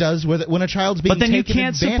that it does when a child's being taken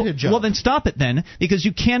advantage of. Well, then stop it then, because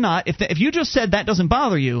you cannot. If you just said that doesn't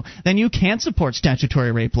bother you, then you can't support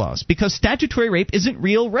statutory rape laws, because statutory rape isn't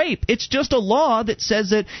real rape. It's just a law that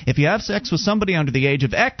says that if you have sex with somebody under the age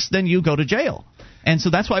of X, then you go to jail. And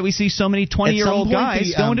so that's why we see so many 20-year-old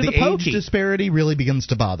guys going to the pokey. Age disparity really begins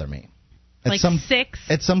to bother me. 6?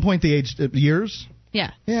 At some point, the age years.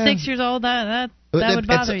 Yeah. 6 years old. That would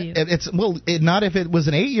bother you. Not if it was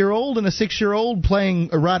an 8-year-old and a 6-year-old playing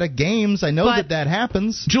erotic games. I know that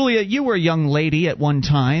happens. Julia, you were a young lady at one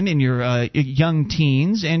time in your young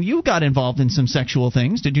teens, and you got involved in some sexual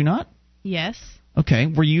things, did you not? Yes. Okay.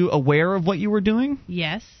 Were you aware of what you were doing?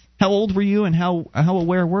 Yes. How old were you, and how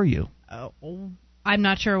aware were you? I'm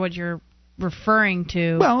not sure what you're referring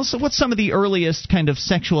to. Well, so what's some of the earliest kind of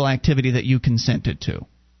sexual activity that you consented to?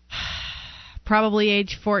 Probably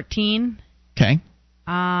age 14. Okay.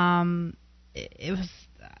 It was,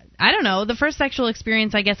 I don't know, the first sexual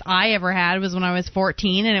experience I guess I ever had was when I was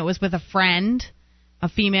 14, and it was with a friend, a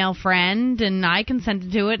female friend, and I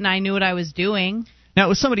consented to it, and I knew what I was doing. Now, it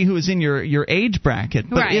was somebody who was in your age bracket,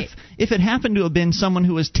 but right. if it happened to have been someone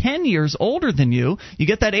who was 10 years older than you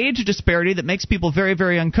get that age disparity that makes people very,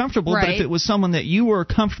 very uncomfortable. Right. But if it was someone that you were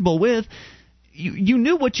comfortable with, you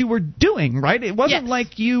knew what you were doing, right? It wasn't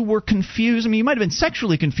like you were confused. I mean, you might have been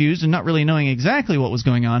sexually confused and not really knowing exactly what was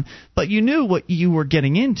going on, but you knew what you were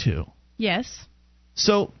getting into. Yes.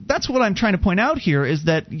 So that's what I'm trying to point out here, is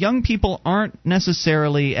that young people aren't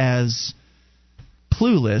necessarily as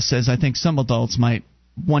clueless as I think some adults might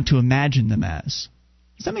want to imagine them as.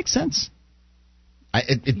 Does that make sense?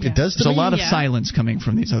 It does to There's me. a lot of silence coming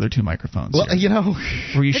from these other two microphones. Well, here.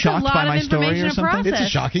 Were you shocked by my story or something? It's a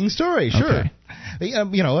shocking story, sure. Okay.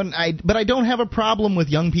 But I don't have a problem with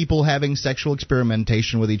young people having sexual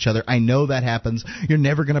experimentation with each other. I know that happens. You're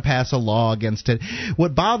never going to pass a law against it.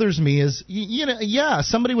 What bothers me is,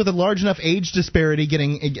 somebody with a large enough age disparity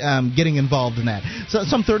getting involved in that. So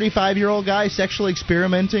some 35-year-old guy sexually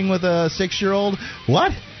experimenting with a 6-year-old.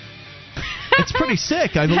 What? It's pretty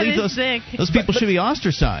sick. I believe those people should be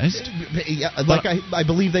ostracized. I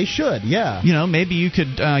believe they should, yeah. Maybe you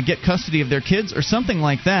could get custody of their kids or something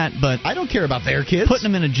like that, but I don't care about their kids.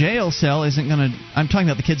 Putting them in a jail cell isn't going to... I'm talking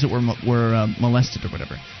about the kids that were molested or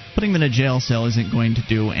whatever. Putting them in a jail cell isn't going to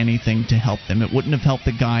do anything to help them. It wouldn't have helped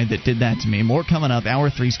the guy that did that to me. More coming up. Hour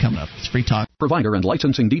 3's coming up. It's Free Talk. Provider and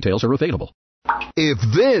licensing details are available. If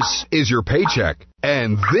this is your paycheck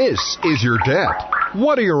and this is your debt,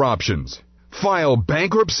 what are your options? File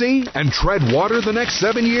bankruptcy and tread water the next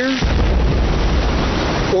 7 years?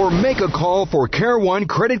 Or make a call for Care One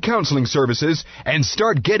Credit Counseling Services and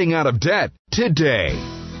start getting out of debt today.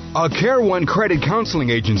 A Care One Credit Counseling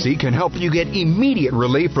Agency can help you get immediate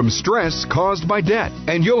relief from stress caused by debt,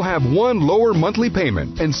 and you'll have one lower monthly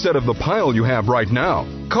payment instead of the pile you have right now.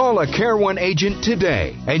 Call a Care One agent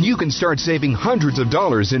today, and you can start saving hundreds of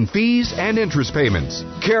dollars in fees and interest payments.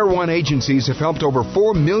 Care One agencies have helped over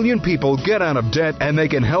 4 million people get out of debt, and they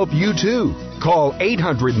can help you too. Call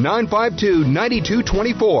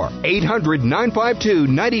 800-952-9224,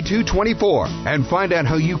 800-952-9224, and find out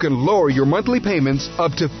how you can lower your monthly payments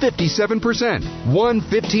up to 57%. One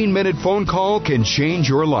 15-minute phone call can change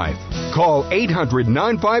your life. Call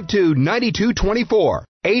 800-952-9224,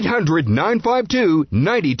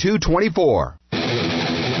 800-952-9224.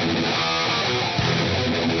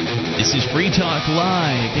 This is Free Talk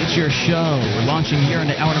Live. It's your show. We're launching here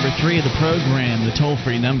into hour number 3 of the program. The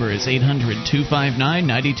toll-free number is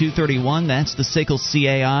 800-259-9231. That's the SACL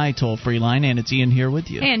CAI toll-free line, and it's Ian here with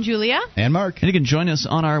you. And Julia. And Mark. And you can join us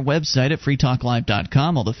on our website at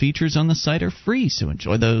freetalklive.com. All the features on the site are free, so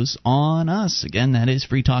enjoy those on us. Again, that is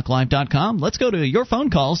freetalklive.com. Let's go to your phone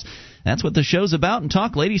calls. That's what the show's about. And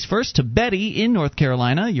talk ladies first to Betty in North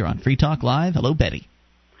Carolina. You're on Free Talk Live. Hello, Betty.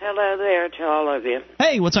 Hello there to all of you.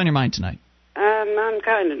 Hey, what's on your mind tonight? I'm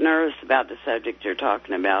kind of nervous about the subject you're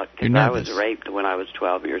talking about because I was raped when I was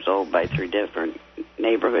 12 years old by 3 different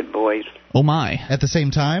neighborhood boys. Oh, my. At the same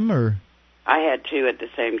time, or? I had 2 at the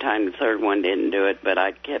same time. The third one didn't do it, but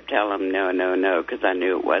I kept telling them no, because I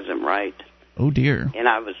knew it wasn't right. Oh, dear. And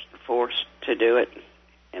I was forced to do it.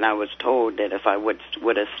 And I was told that if I would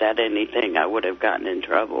have said anything, I would have gotten in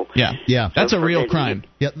trouble. Yeah. That's a real crime.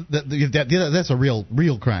 Yeah, that's a real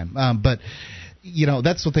crime. But,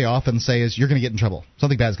 that's what they often say is you're going to get in trouble.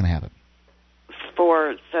 Something bad's going to happen.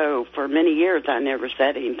 For many years, I never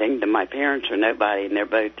said anything to my parents or nobody, and they're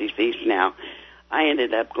both deceased now. I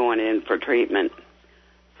ended up going in for treatment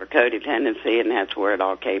for codependency, and that's where it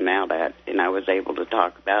all came out at, and I was able to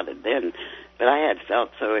talk about it then. But I had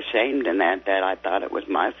felt so ashamed in that I thought it was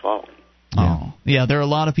my fault. Oh, yeah, there are a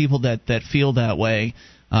lot of people that feel that way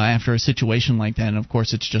after a situation like that, and of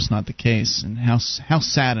course it's just not the case. And how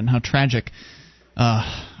sad and how tragic.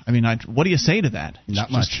 What do you say to that?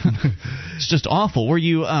 Not much. It's just awful. Were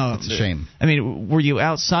you? It's a shame. Were you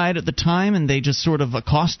outside at the time and they just sort of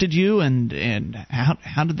accosted you? And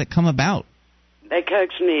how did that come about? They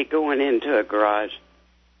coaxed me going into a garage.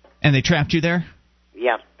 And they trapped you there?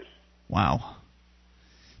 Yep. Wow.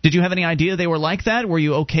 Did you have any idea they were like that? Were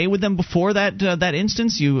you okay with them before that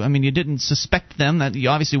instance? You didn't suspect them. That you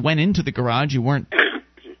obviously went into the garage. You weren't.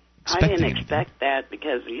 I didn't expect that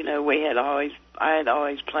because I had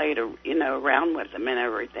always played around with them and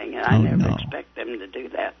everything, and I never expect them to do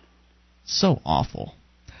that. So awful.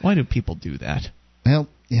 Why do people do that? Well,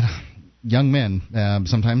 young men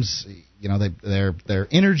sometimes their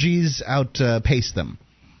energies outpace them.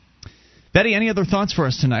 Betty, any other thoughts for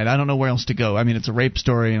us tonight? I don't know where else to go. I mean, it's a rape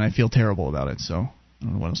story, and I feel terrible about it, so I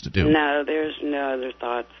don't know what else to do. No, there's no other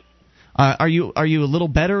thoughts. Are you a little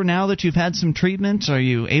better now that you've had some treatment? Are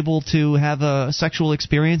you able to have sexual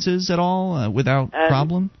experiences at all without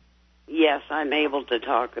problem? Yes, I'm able to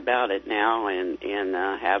talk about it now, and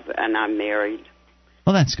I'm married.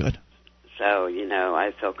 Well, that's good. So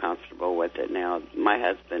I feel comfortable with it now. My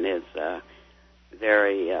husband is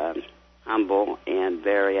very humble and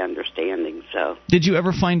very understanding. So, did you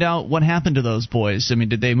ever find out what happened to those boys? I mean,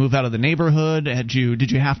 did they move out of the neighborhood? Did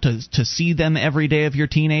you have to see them every day of your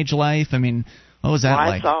teenage life? I mean, what was that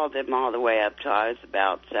like? I saw them all the way up till I was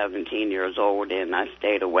about 17 years old, and I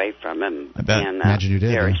stayed away from them. I bet. And, imagine you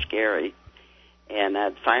did. Very scary. And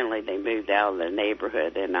finally, they moved out of the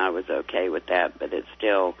neighborhood, and I was okay with that. But it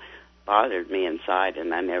still bothered me inside,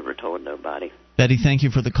 and I never told nobody. Betty, thank you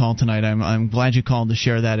for the call tonight. I'm glad you called to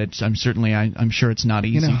share that. I'm sure it's not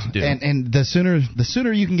easy to do. And the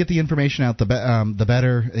sooner you can get the information out, the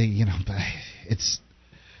better.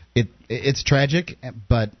 It's tragic,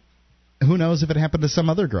 but who knows if it happened to some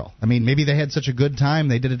other girl? I mean, maybe they had such a good time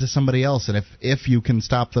they did it to somebody else, and if you can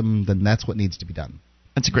stop them, then that's what needs to be done.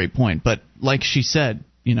 That's a great point. But like she said,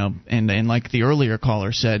 and like the earlier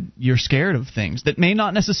caller said, you're scared of things that may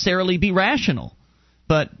not necessarily be rational,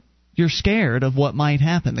 but you're scared of what might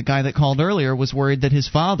happen. The guy that called earlier was worried that his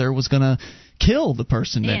father was going to kill the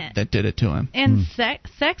person that did it to him. And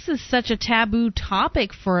sex is such a taboo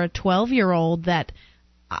topic for a 12-year-old that,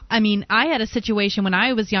 I mean, I had a situation when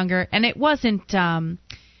I was younger, and it wasn't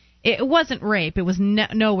rape. It was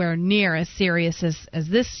nowhere near as serious as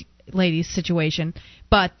this lady's situation.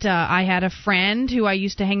 But I had a friend who I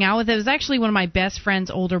used to hang out with. It was actually one of my best friend's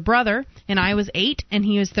older brother, and I was 8 and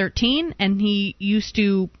he was 13, and he used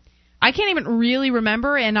to... I can't even really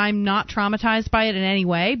remember, and I'm not traumatized by it in any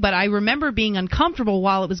way, but I remember being uncomfortable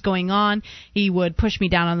while it was going on. He would push me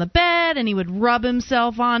down on the bed, and he would rub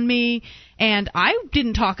himself on me, and I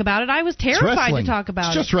didn't talk about it. I was terrified to talk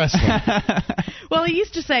about it. It's just wrestling. Well, he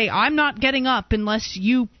used to say, I'm not getting up unless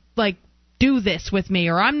you, do this with me,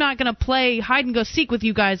 or I'm not going to play hide-and-go-seek with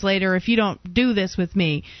you guys later if you don't do this with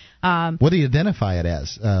me. What do you identify it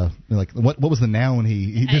as? What was the noun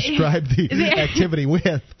he described the activity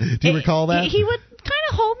with? Do you recall that? He would kind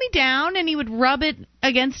of hold me down, and he would rub it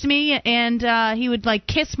against me, and he would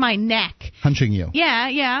kiss my neck, hunching you.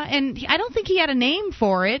 Yeah, and I don't think he had a name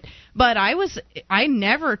for it, but I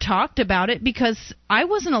never talked about it because I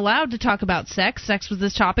wasn't allowed to talk about sex. Sex was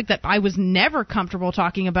this topic that I was never comfortable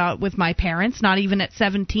talking about with my parents, not even at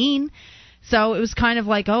 17. So it was kind of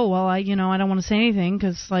like, oh, well, I don't want to say anything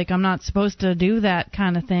because, I'm not supposed to do that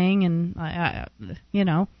kind of thing. And, I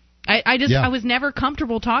was never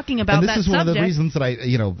comfortable talking about that subject. And this is one of the reasons that I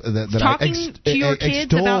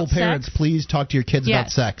extol parents, sex. Please talk to your kids about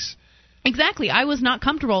sex. Exactly. I was not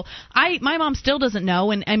comfortable. My mom still doesn't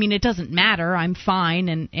know, and I mean, it doesn't matter. I'm fine,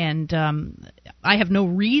 and I have no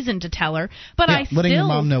reason to tell her. But letting your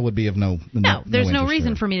mom know would be of no there's no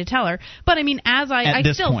reason for me to tell her. But I mean, I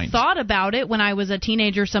still thought about it when I was a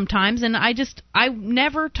teenager sometimes, and I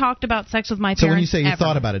never talked about sex with my parents. So when you say you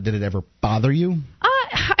thought about it, did it ever bother you?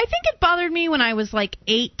 I think it bothered me when I was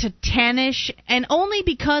 8 to 10ish, and only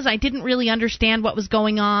because I didn't really understand what was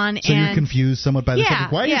going on. So you're confused somewhat by the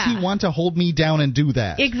subject. Why does he want to hold me down and do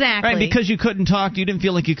that? Exactly. Right, because you couldn't talk, you didn't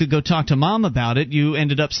feel like you could go talk to mom about it. You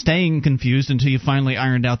ended up staying confused until you finally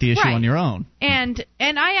ironed out the issue on your own. And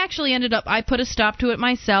I actually I put a stop to it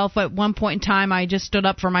myself. At one point in time, I just stood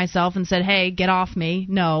up for myself and said, hey, get off me.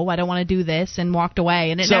 No, I don't want to do this, and walked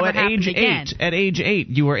away. And it never happened again. At age 8,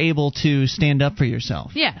 you were able to stand up for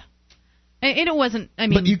yourself. Yeah. And it wasn't,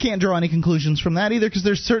 But you can't draw any conclusions from that either, because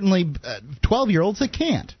there's certainly 12-year-olds that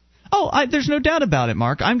can't. Oh, there's no doubt about it,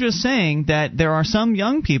 Mark. I'm just saying that there are some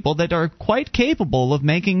young people that are quite capable of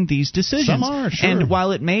making these decisions. Some are, sure. And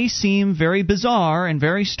while it may seem very bizarre and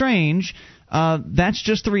very strange, that's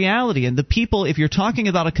just the reality. And the people, if you're talking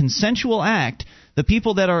about a consensual act, the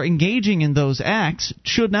people that are engaging in those acts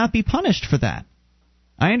should not be punished for that.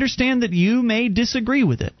 I understand that you may disagree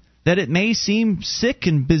with it, that it may seem sick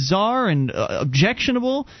and bizarre and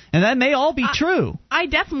objectionable, and that may all be true. I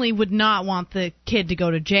definitely would not want the kid to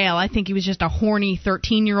go to jail. I think he was just a horny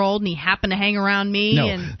 13-year-old, and he happened to hang around me. No,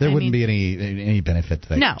 and, there wouldn't be any benefit to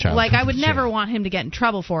that child. No, like I would never want him to get in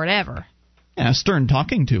trouble for it ever. Yeah, a stern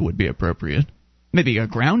talking to would be appropriate. Maybe a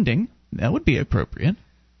grounding, that would be appropriate.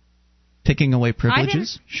 Taking away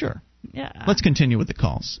privileges, sure. Yeah. Let's continue with the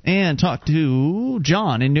calls and talk to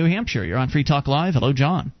John in New Hampshire. You're on Free Talk Live. Hello,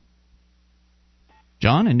 John.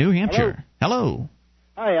 John in New Hampshire. Hello.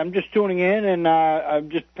 Hi, I'm just tuning in, and I'm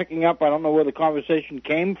just picking up. I don't know where the conversation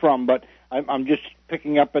came from, but I'm just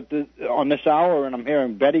picking up on this hour, and I'm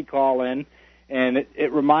hearing Betty call in, and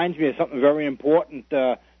it reminds me of something very important.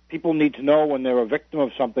 People need to know when they're a victim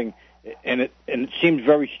of something, and it seems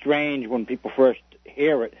very strange when people first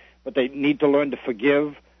hear it, but they need to learn to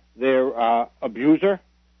forgive their abuser,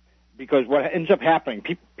 because what ends up happening,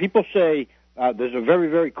 people say there's a very,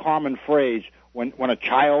 very common phrase when a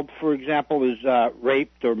child, for example, is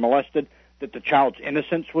raped or molested, that the child's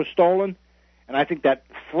innocence was stolen, and I think that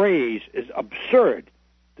phrase is absurd.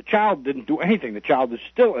 The child didn't do anything. The child is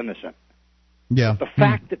still innocent. Yeah. But the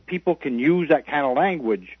fact that people can use that kind of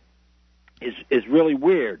language is really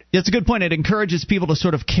weird. Yeah, it's a good point. It encourages people to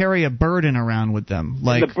sort of carry a burden around with them.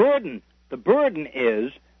 Like and the burden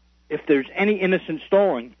is, if there's any innocence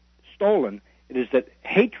stolen, it is that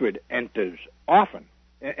hatred enters often.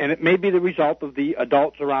 And it may be the result of the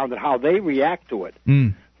adults around and how they react to it.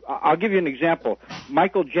 I'll give you an example.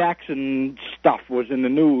 Michael Jackson stuff was in the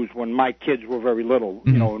news when my kids were very little,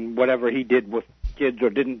 and whatever he did with kids or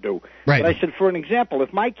didn't do. Right. But I said, for an example,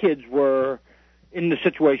 if my kids were in the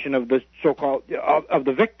situation of the so-called, of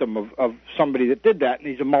the victim of somebody that did that, and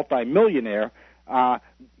he's a multimillionaire,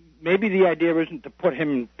 maybe the idea isn't to put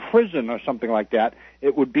him in prison or something like that.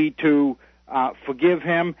 It would be to forgive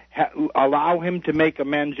him, allow him to make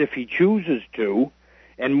amends if he chooses to,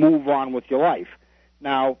 and move on with your life.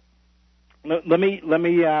 Now, let me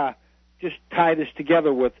just tie this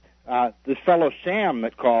together with this fellow Sam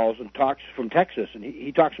that calls and talks from Texas, and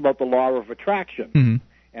he talks about the law of attraction.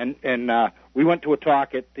 And we went to a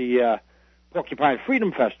talk at the Porcupine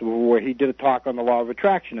Freedom Festival where he did a talk on the law of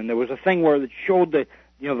attraction, and there was a thing where it showed the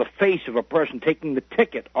face of a person taking the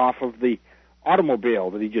ticket off of the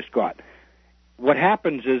automobile that he just got. What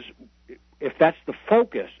happens is, if that's the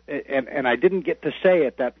focus, and I didn't get to say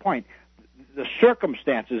at that point, the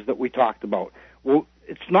circumstances that we talked about, well,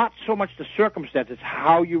 it's not so much the circumstance, it's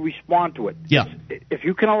how you respond to it. Yeah. If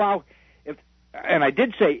you can allow, and I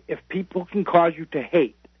did say, if people can cause you to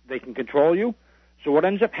hate, they can control you. So what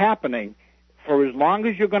ends up happening, for as long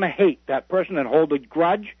as you're going to hate that person and hold a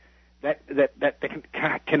grudge, that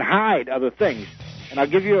can hide other things. And I'll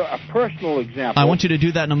give you a personal example. I want you to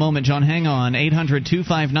do that in a moment, John. Hang on.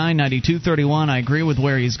 800-259-9231. I agree with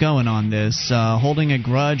where he's going on this. Holding a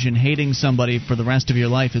grudge and hating somebody for the rest of your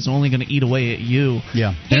life is only going to eat away at you.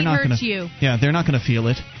 Yeah. Hate hurts you. Yeah, they're not going to feel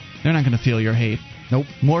it. They're not going to feel your hate. Nope.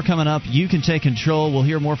 More coming up. You can take control. We'll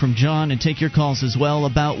hear more from John and take your calls as well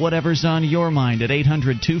about whatever's on your mind at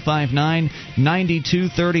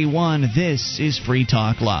 800-259-9231. This is Free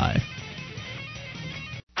Talk Live.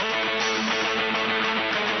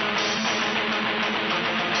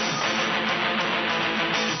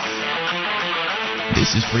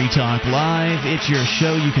 This is Free Talk Live. It's your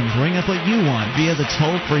show. You can bring up what you want via the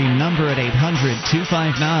toll-free number at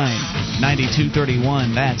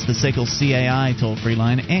 800-259-9231. That's the SACL CAI toll-free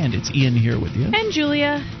line. And it's Ian here with you. And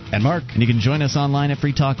Julia. And Mark. And you can join us online at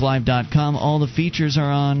freetalklive.com. All the features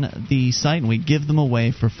are on the site, and we give them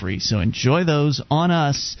away for free. So enjoy those on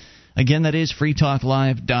us. Again, that is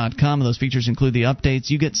freetalklive.com. Those features include the updates.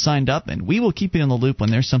 You get signed up, and we will keep you in the loop when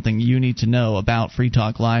there's something you need to know about Free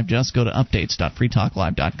Talk Live. Just go to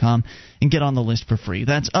updates.freetalklive.com and get on the list for free.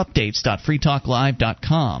 That's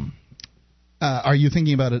updates.freetalklive.com. Are you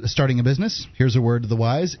thinking about starting a business? Here's a word to the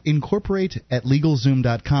wise. Incorporate at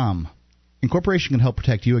LegalZoom.com. Incorporation can help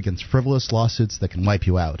protect you against frivolous lawsuits that can wipe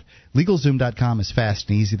you out. LegalZoom.com is fast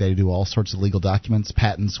and easy. They do all sorts of legal documents,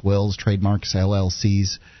 patents, wills, trademarks,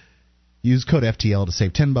 LLCs. Use code FTL to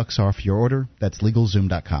save $10 off your order. That's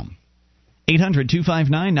LegalZoom.com.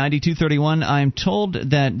 800-259-9231. I'm told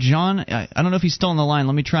that John, I don't know if he's still on the line.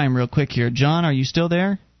 Let me try him real quick here. John, are you still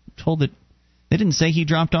there? I'm told that they didn't say he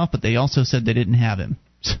dropped off, but they also said they didn't have him.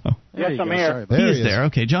 So yes, I'm here. He is there.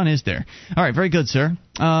 Okay, John is there. All right, very good, sir.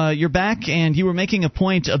 You're back, and you were making a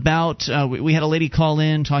point about we had a lady call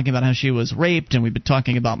in talking about how she was raped, and we've been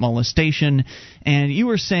talking about molestation, and you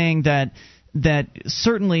were saying that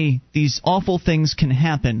certainly these awful things can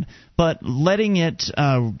happen, but letting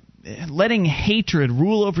hatred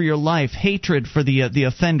rule over your life, hatred for the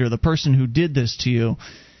offender, the person who did this to you,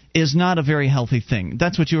 is not a very healthy thing.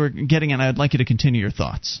 That's what you were getting at. I'd like you to continue your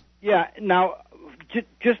thoughts. Yeah. Now,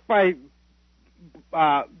 just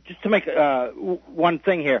to make one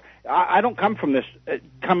thing here, I don't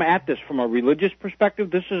come at this from a religious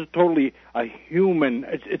perspective. This is totally a human.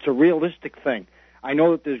 It's a realistic thing. I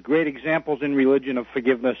know that there's great examples in religion of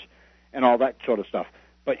forgiveness and all that sort of stuff,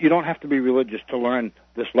 but you don't have to be religious to learn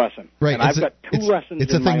this lesson. Right. And I've got two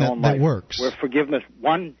lessons in my own life works. where forgiveness,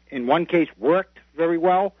 in one case, worked very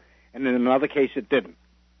well, and in another case, it didn't.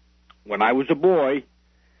 When I was a boy,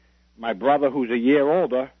 my brother, who's a year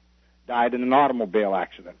older, died in an automobile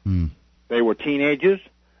accident. They were teenagers.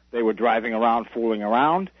 They were driving around, fooling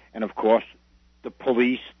around, and of course, the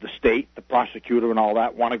police, the state, the prosecutor, and all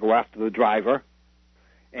that want to go after the driver,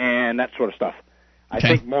 and that sort of stuff. Okay.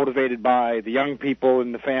 I think motivated by the young people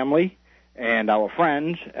in the family and our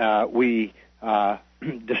friends, we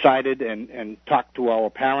decided and talked to our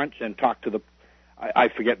parents and talked to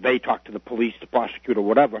they talked to the police, the prosecutor,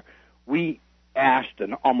 whatever. We asked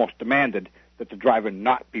and almost demanded that the driver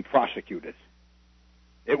not be prosecuted.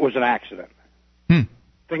 It was an accident.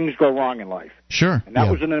 Things go wrong in life. Sure. And that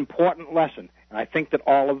was an important lesson. And I think that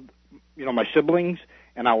all of my siblings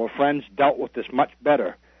and our friends dealt with this much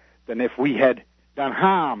better than if we had done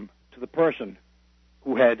harm to the person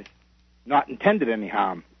who had not intended any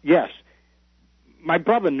harm. Yes, my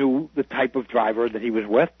brother knew the type of driver that he was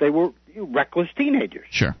with. They were reckless teenagers.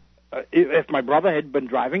 Sure. If my brother had been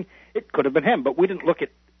driving, it could have been him. But we didn't look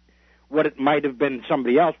at what it might have been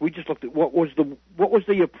somebody else. We just looked at what was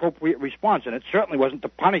the appropriate response, and it certainly wasn't to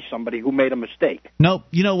punish somebody who made a mistake. Nope.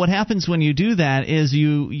 What happens when you do that is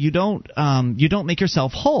you don't make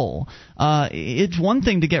yourself whole. It's one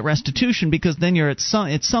thing to get restitution because then you're at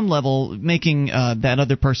some level making that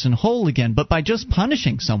other person whole again. But by just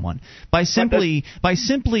punishing someone, by simply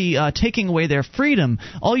taking away their freedom,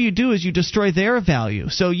 all you do is you destroy their value.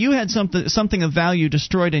 So you had something of value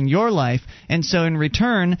destroyed in your life, and so in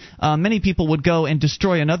return, many people would go and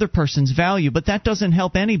destroy another person's value, but that doesn't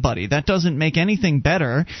help anybody. That doesn't make anything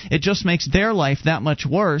better. It just makes their life that much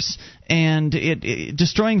worse. And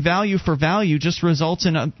destroying value for value just results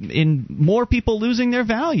in more people losing their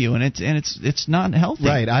value, and it's not healthy.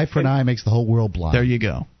 Right, eye for an eye makes the whole world blind. There you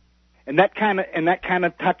go. And that kind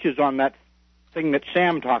of touches on that thing that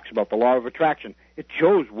Sam talks about, the law of attraction. It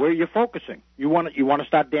shows where you're focusing. You want to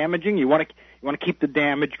start damaging. You want to keep the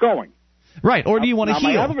damage going. Right, or do you want to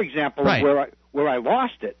heal? My other example is where I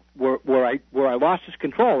lost it, where I lost this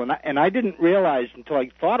control, and I didn't realize until I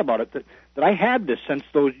thought about it that I had this since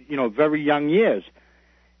those very young years,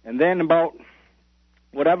 and then about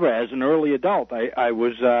as an early adult, I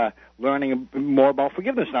was learning more about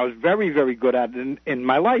forgiveness, and I was very, very good at it in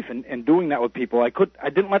my life, and doing that with people. I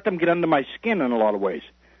didn't let them get under my skin in a lot of ways.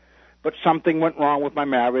 But something went wrong with my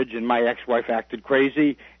marriage, and my ex-wife acted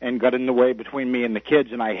crazy and got in the way between me and the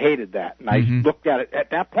kids, and I hated that. And I looked at it. At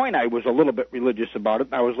that point, I was a little bit religious about it,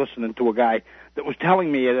 and I was listening to a guy that was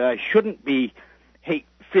telling me that I shouldn't be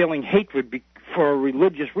feeling hatred for a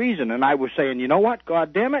religious reason. And I was saying, you know what,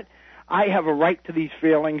 God damn it, I have a right to these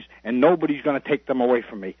feelings, and nobody's going to take them away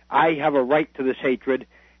from me. I have a right to this hatred,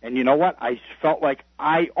 and you know what, I felt like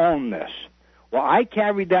I own this. Well, I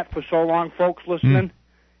carried that for so long, folks listening.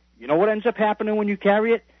 You know what ends up happening when you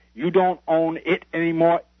carry it? You don't own it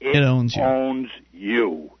anymore. It owns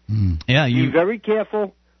you. Yeah, Be very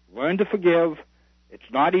careful. Learn to forgive. It's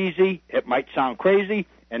not easy. It might sound crazy.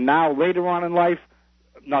 And now, later on in life,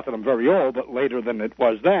 not that I'm very old, but later than it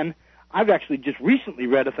was then, I've actually just recently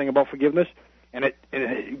read a thing about forgiveness, and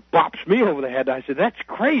it bops me over the head. I said, that's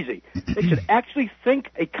crazy. They should actually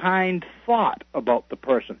think a kind thought about the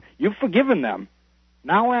person. You've forgiven them.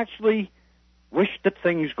 Now actually wish that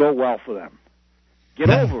things go well for them. Get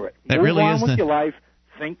over it. That Move really on is with your life.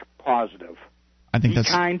 Think positive. I think Be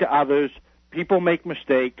kind to others. People make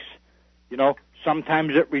mistakes.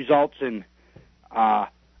 Sometimes it results in a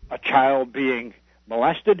child being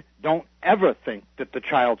molested. Don't ever think that the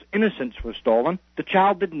child's innocence was stolen. The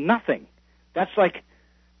child did nothing. That's like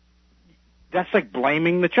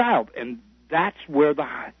blaming the child, and that's where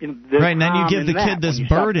right, and then you give the kid this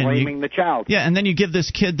burden. Blaming the child. Yeah, and then you give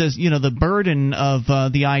this kid this, the burden of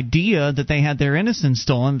the idea that they had their innocence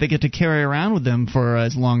stolen. They get to carry around with them for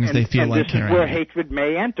as long as they feel like carrying. And this is where hatred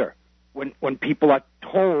may enter. When people are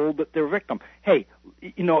told that they're a victim. Hey,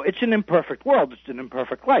 it's an imperfect world. It's an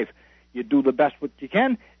imperfect life. You do the best what you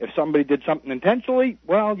can. If somebody did something intentionally,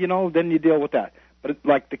 well, then you deal with that. But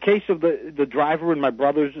like the case of the driver in my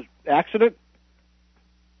brother's accident,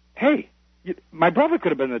 hey, my brother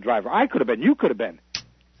could have been the driver. I could have been. You could have been.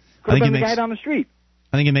 Could have been the guy down the street.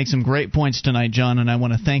 I think it makes some great points tonight, John, and I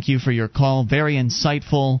want to thank you for your call. Very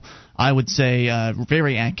insightful. I would say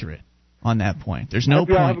very accurate on that point. There's no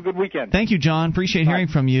point. Have a good weekend. Thank you, John. Appreciate hearing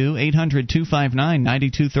from you.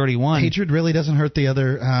 800-259-9231. Hatred really doesn't hurt the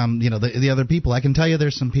other, the other people. I can tell you,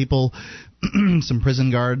 there's some people, some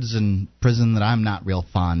prison guards in prison that I'm not real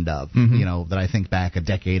fond of. That I think back a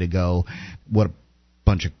decade ago, what a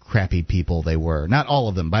bunch of crappy people they were. Not all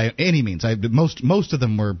of them by any means. Most of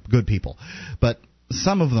them were good people, but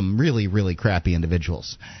some of them really, really crappy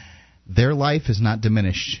individuals. Their life is not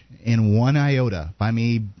diminished in one iota by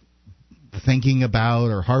me thinking about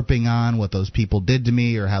or harping on what those people did to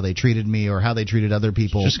me or how they treated me or how they treated other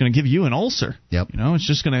people. It's just going to give you an ulcer. Yep. It's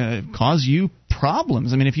just going to cause you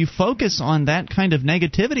problems. I mean, if you focus on that kind of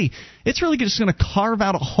negativity, it's really just going to carve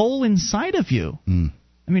out a hole inside of you. I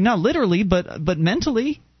mean, not literally, but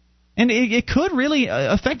mentally. And it could really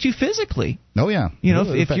affect you physically. Oh, yeah.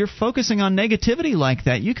 If you're focusing on negativity like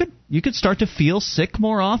that, you could start to feel sick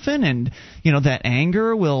more often, and that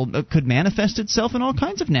anger could manifest itself in all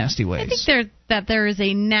kinds of nasty ways. I think there is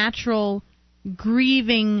a natural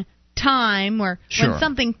grieving time where when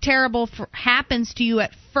something terrible happens to you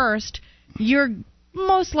at first, you're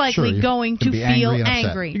most likely going to feel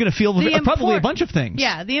angry. You're going to feel probably a bunch of things.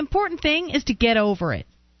 Yeah, the important thing is to get over it.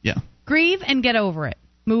 Yeah. Grieve and get over it.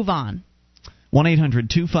 Move on.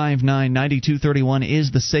 1-800-259-9231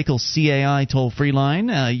 is the SACL CAI toll-free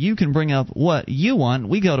line. You can bring up what you want.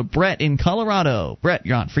 We go to Brett in Colorado. Brett,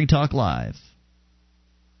 you're on Free Talk Live.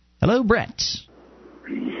 Hello, Brett.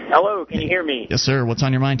 Hello, can you hear me? Yes, sir. What's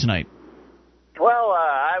on your mind tonight? Well,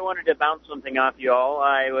 I wanted to bounce something off you all.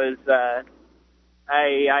 I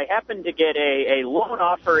happened to get a loan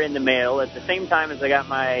offer in the mail at the same time as I got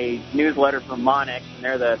my newsletter from Monex, and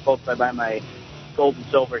they're the folks I buy my gold and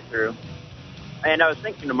silver through. And I was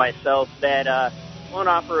thinking to myself that loan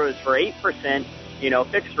offer was for 8%,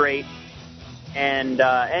 fixed rate. And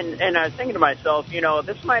I was thinking to myself,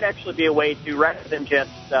 this might actually be a way to, rather than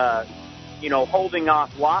just holding off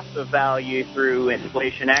loss of value through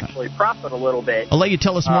inflation, actually profit a little bit. I'll let you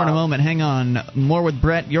tell us more in a moment. Hang on. More with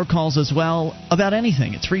Brett. Your calls as well about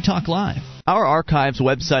anything. It's Free Talk Live. Our archives,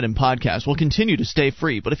 website, and podcast will continue to stay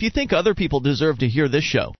free. But if you think other people deserve to hear this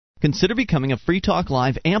show, consider becoming a Free Talk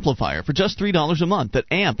Live amplifier for just $3 a month at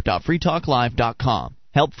amp.freetalklive.com.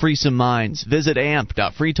 Help free some minds. Visit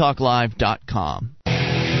amp.freetalklive.com.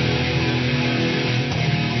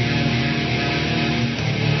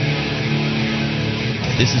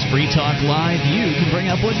 This is Free Talk Live. You can bring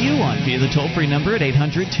up what you want via the toll-free number at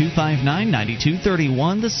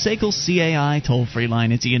 800-259-9231, the SACL CAI toll-free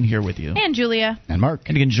line. It's Ian here with you. And Julia. And Mark.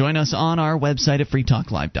 And you can join us on our website at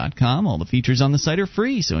freetalklive.com. All the features on the site are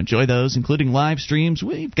free, so enjoy those, including live streams.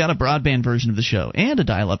 We've got a broadband version of the show and a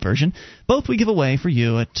dial-up version. Both we give away for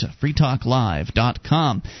you at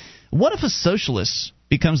freetalklive.com. What if a socialist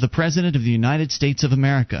becomes the President of the United States of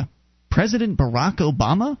America? President Barack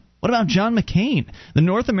Obama? What about John McCain? The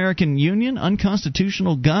North American Union,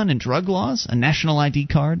 unconstitutional gun and drug laws, a national ID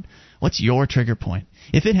card? What's your trigger point?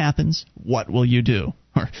 If it happens, what will you do?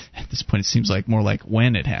 Or at this point, it seems like more like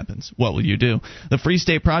when it happens. What will you do? The Free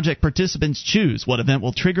State Project participants choose what event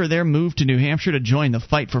will trigger their move to New Hampshire to join the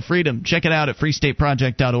fight for freedom. Check it out at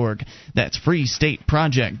freestateproject.org. That's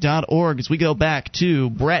freestateproject.org. As we go back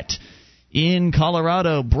to Brett in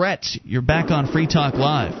Colorado. Brett, you're back on Free Talk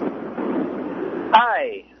Live.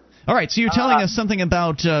 Hi. All right, so you're telling us something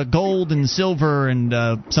about gold and silver and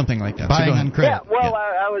something like that. Buying on credit. Yeah, well,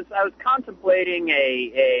 I was contemplating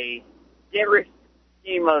a de-risk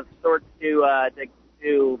scheme of sorts to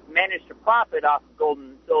manage to profit off of gold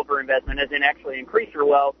and silver investment, as in actually increase your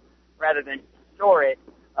wealth rather than store it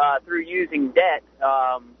through using debt,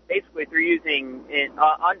 basically through using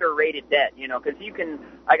underrated debt. Because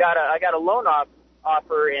I got a loan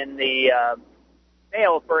offer in the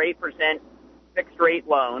mail for 8% fixed rate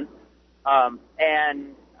loan,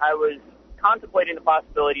 and I was contemplating the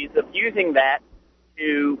possibilities of using that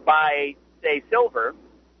to buy, say, silver,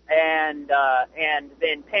 and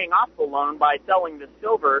then paying off the loan by selling the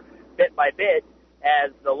silver bit by bit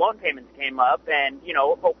as the loan payments came up, and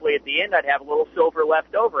hopefully at the end I'd have a little silver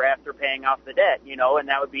left over after paying off the debt, and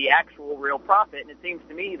that would be actual real profit. And it seems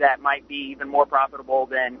to me that might be even more profitable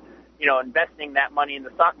than investing that money in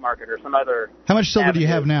the stock market or some other. How much silver do you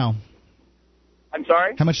have now? I'm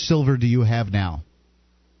sorry? How much silver do you have now?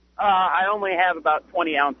 I only have about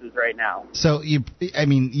 20 ounces right now. So you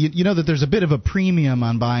know that there's a bit of a premium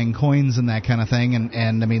on buying coins and that kind of thing,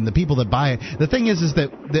 and I mean the people that buy it. The thing is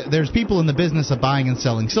that there's people in the business of buying and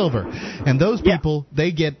selling silver, and those people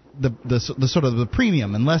they get the sort of the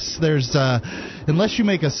premium. Unless you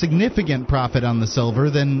make a significant profit on the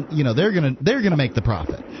silver, then they're gonna make the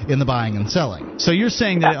profit in the buying and selling. So you're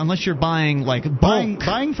saying that unless you're buying like buying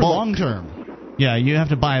for long term. Yeah, you have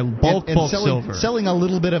to buy bulk silver. Selling a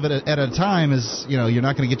little bit of it at a time is, you're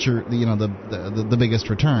not going to get the biggest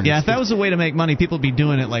return. Yeah, if that was a way to make money, people would be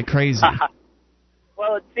doing it like crazy.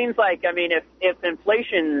 Well, it seems like, I mean, if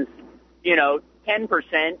inflation's,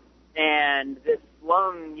 10% and this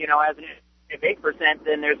loan, has an interest of 8%,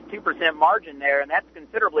 then there's 2% margin there, and that's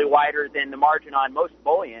considerably wider than the margin on most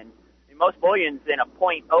bullion. I mean, most bullion's in a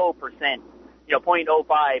 0.0%,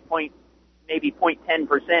 0.05, maybe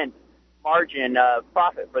 0.10% margin of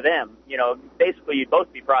profit for them. Basically you'd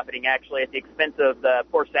both be profiting actually at the expense of the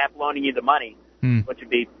poor staff loaning you the money, which would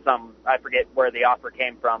be I forget where the offer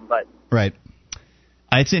came from, but right.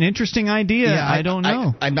 It's an interesting idea. Yeah, I don't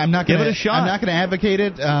know. I'm not gonna give it a shot. I'm not going to advocate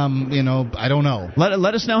it. I don't know.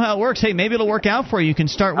 Let us know how it works. Hey, maybe it'll work out for you. You can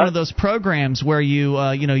start one of those programs where you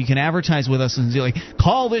can advertise with us and like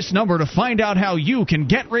call this number to find out how you can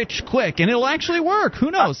get rich quick, and it'll actually work.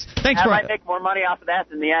 Who knows? Thanks, Brett. I might make more money off of that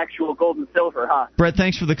than the actual gold and silver, huh? Brett,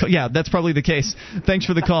 thanks for the call. Yeah, that's probably the case. Thanks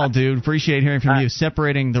for the call, dude. Appreciate hearing from you.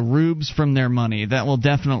 Separating the rubes from their money. That will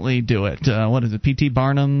definitely do it. What is it? P.T.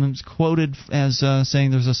 Barnum is quoted as saying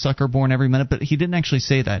there's a sucker born every minute, but he didn't actually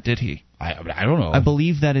say that, did he? I don't know. I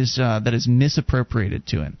believe that is misappropriated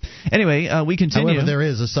to him. Anyway, we continue. However, there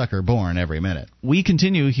is a sucker born every minute. We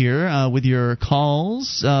continue here with your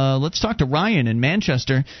calls. Let's talk to Ryan in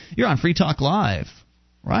Manchester. You're on Free Talk Live.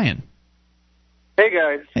 Ryan. Hey,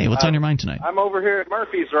 guys. Hey, what's on your mind tonight? I'm over here at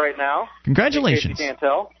Murphy's right now. Congratulations. In case you can't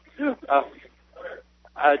tell.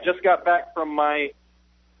 I just got back from my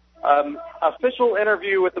official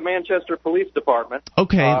interview with the Manchester Police Department.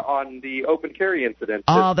 Okay. On the open carry incident.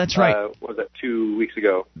 Oh, that's right. Was it 2 weeks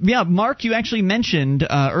ago? Yeah, Mark, you actually mentioned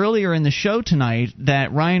earlier in the show tonight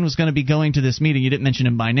that Ryan was going to be going to this meeting. You didn't mention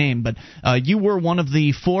him by name, but you were one of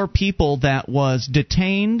the 4 people that was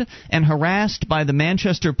detained and harassed by the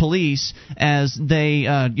Manchester Police as they,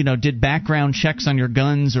 did background checks on your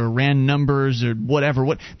guns or ran numbers or whatever.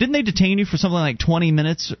 Didn't they detain you for something like 20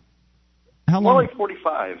 minutes? How long? More like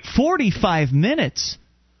 45. 45 minutes.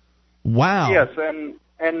 Wow. Yes, and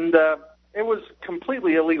it was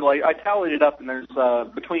completely illegal. I tallied it up, and there's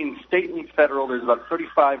between state and federal, there's about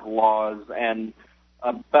 35 laws and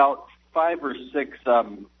about 5 or 6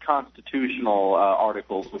 constitutional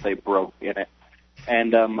articles that they broke in it.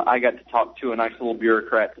 And I got to talk to a nice little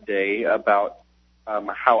bureaucrat today about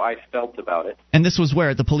how I felt about it. And this was where,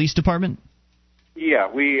 at the police department?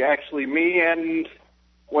 Yeah, me and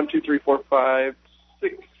 1, 2, 3, 4, 5,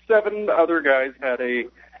 6, 7 other guys had a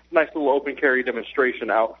nice little open carry demonstration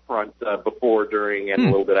out front before, during, and a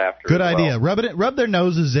little bit after. Good idea. Rub their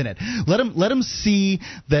noses in it. Let them see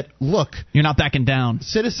that. Look, you're not backing down.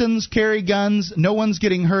 Citizens carry guns. No one's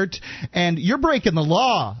getting hurt, and you're breaking the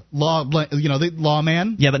law. The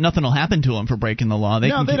lawman. Yeah, but nothing will happen to them for breaking the law. They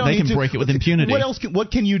can break it with impunity.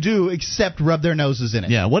 What can you do except rub their noses in it?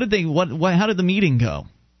 Yeah. How did the meeting go?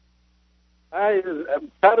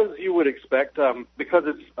 About as you would expect, because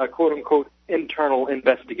it's a quote-unquote internal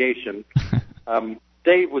investigation.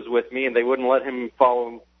 Dave was with me, and they wouldn't let him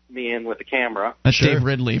follow me in with the camera. That's sure. Dave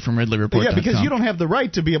Ridley from RidleyReport.com. Yeah, because you don't have the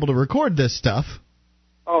right to be able to record this stuff.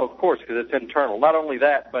 Oh, of course, because it's internal. Not only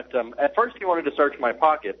that, but at first he wanted to search my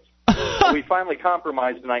pockets. We finally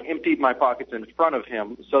compromised, and I emptied my pockets in front of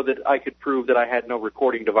him so that I could prove that I had no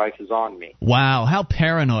recording devices on me. Wow, how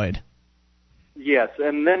paranoid. Yes,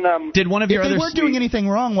 and then did one of your if they weren't doing anything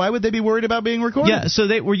wrong, why would they be worried about being recorded? Yeah, so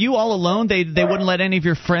were you all alone? They wouldn't let any of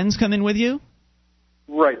your friends come in with you?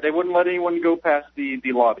 Right, they wouldn't let anyone go past the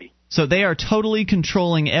lobby. So they are totally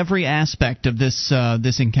controlling every aspect of this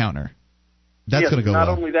encounter. That's going to go not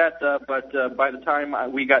well. Only that, but by the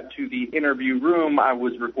time we got to the interview room, I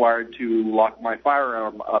was required to lock my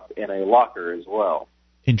firearm up in a locker as well.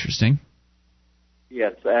 Interesting.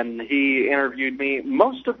 Yes, and he interviewed me.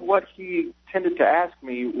 Most of what he tended to ask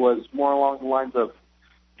me was more along the lines of,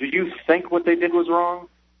 do you think what they did was wrong?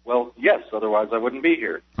 Well, yes, otherwise I wouldn't be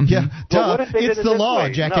here. Yeah, well, what if they it's did it the this law,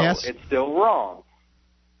 way? jackass. No, it's still wrong.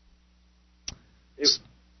 It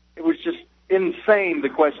was just insane, the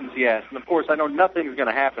questions he asked. And, of course, I know nothing's going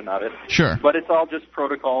to happen of it. Sure. But it's all just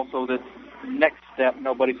protocol so that next step,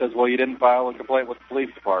 nobody says, well, you didn't file a complaint with the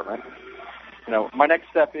police department. My next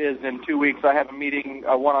step is in 2 weeks I have a meeting,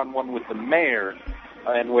 a one-on-one with the mayor,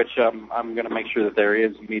 in which I'm going to make sure that there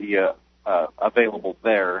is media available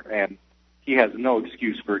there, and he has no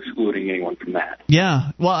excuse for excluding anyone from that.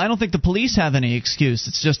 Yeah, well, I don't think the police have any excuse.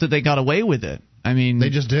 It's just that they got away with it. I mean, they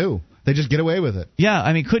just do. They just get away with it. Yeah,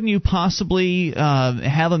 I mean, couldn't you possibly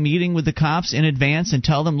have a meeting with the cops in advance and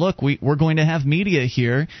tell them, look, we're going to have media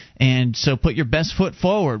here, and so put your best foot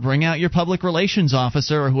forward. Bring out your public relations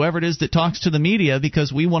officer or whoever it is that talks to the media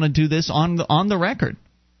because we want to do this on the record.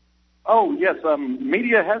 Oh, yes.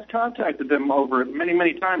 Media has contacted them over many,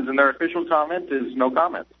 many times, and their official comment is no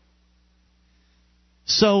comment.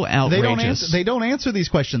 So outrageous. They don't answer these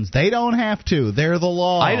questions. They don't have to. They're the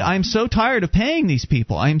law. I'm so tired of paying these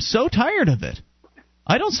people. I'm so tired of it.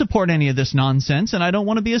 I don't support any of this nonsense, and I don't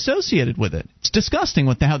want to be associated with it. It's disgusting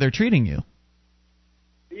how they're treating you.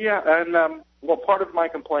 Yeah, and well, part of my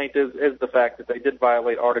complaint is the fact that they did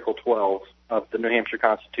violate Article 12 of the New Hampshire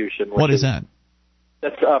Constitution. What is that?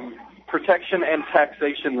 That's protection and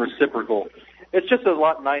taxation reciprocal. It's just a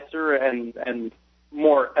lot nicer and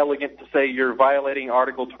more elegant to say you're violating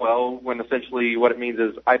Article 12 when essentially what it means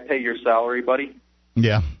is I pay your salary, buddy.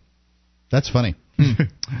 Yeah, that's funny.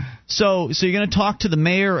 So you're going to talk to the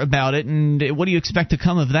mayor about it, and what do you expect to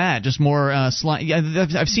come of that? Just more slime?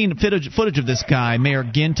 I've seen footage of this guy, Mayor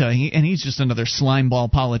Ginta, and he's just another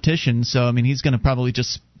slimeball politician. So I mean, he's going to probably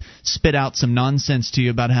just spit out some nonsense to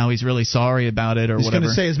you about how he's really sorry about it or he's whatever.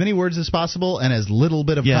 He's going to say as many words as possible and as little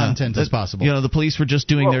bit of content as possible. You know, the police were just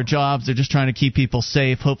doing their jobs. They're just trying to keep people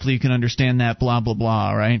safe. Hopefully you can understand that, blah, blah,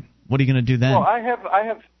 blah, right? What are you going to do then? Well, I have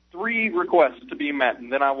 3 requests to be met,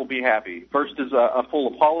 and then I will be happy. First is a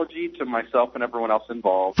full apology to myself and everyone else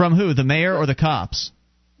involved. From who, the mayor or the cops?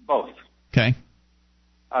 Both. Okay.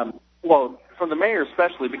 Well, from the mayor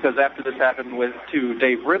especially, because after this happened to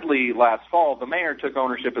Dave Ridley last fall, the mayor took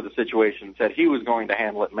ownership of the situation, said he was going to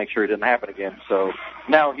handle it and make sure it didn't happen again. So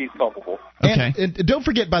now he's culpable. Okay. And don't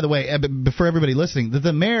forget, by the way, for everybody listening, that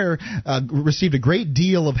the mayor received a great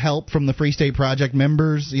deal of help from the Free State Project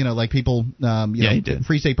members, like people, he did.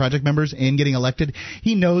 Free State Project members in getting elected.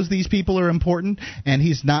 He knows these people are important, and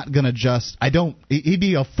he's not going to he'd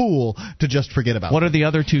be a fool to just forget about What are the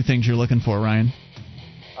other 2 things you're looking for, Ryan?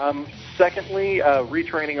 Secondly,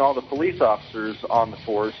 retraining all the police officers on the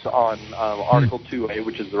force on Article 2A,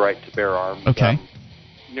 which is the right to bear arms. Okay.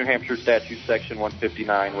 New Hampshire Statute Section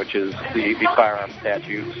 159, which is the firearm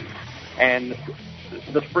statutes. And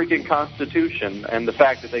the freaking Constitution and the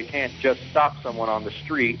fact that they can't just stop someone on the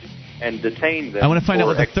street and detain them. I want to find out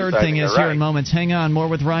what the third thing is here in moments. Hang on, more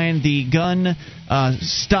with Ryan. The gun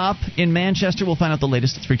stop in Manchester. We'll find out the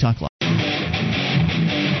latest at Free Talk Live.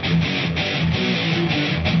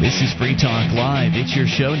 This is Free Talk Live. It's your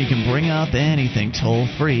show, and you can bring up anything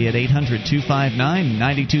toll-free at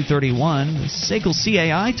 800-259-9231. The SACL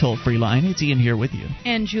CAI toll-free line. It's Ian here with you.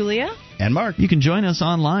 And Julia. And Mark. You can join us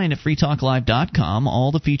online at freetalklive.com.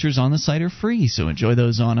 All the features on the site are free, so enjoy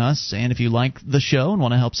those on us. And if you like the show and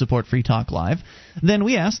want to help support Free Talk Live, then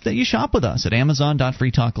we ask that you shop with us at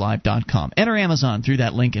amazon.freetalklive.com. Enter Amazon through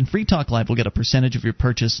that link, and Free Talk Live will get a percentage of your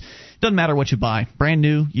purchase. Doesn't matter what you buy. Brand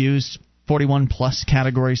new, used, 41-plus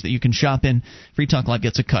categories that you can shop in. Free Talk Live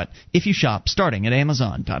gets a cut if you shop starting at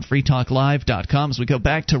amazon.freetalklive.com. As we go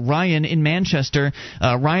back to Ryan in Manchester,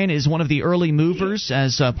 Ryan is one of the early movers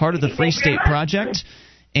as part of the Free State Project,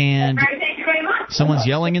 and someone's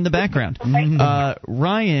yelling in the background.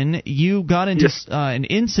 Ryan, you got into an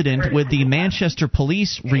incident with the Manchester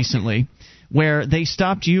police recently where they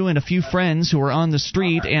stopped you and a few friends who were on the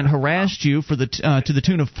street and harassed you for to the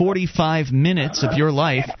tune of 45 minutes of your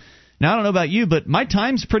life. Now, I don't know about you, but my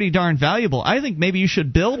time's pretty darn valuable. I think maybe you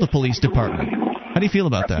should bill the police department. How do you feel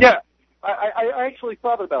about that? Yeah, I actually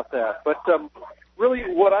thought about that. But really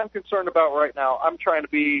what I'm concerned about right now, I'm trying to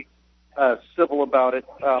be civil about it.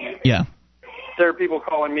 Yeah. There are people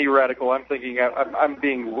calling me radical. I'm thinking I'm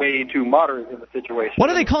being way too moderate in the situation. What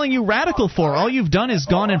are they calling you radical for? All you've done is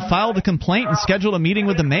gone and filed a complaint and scheduled a meeting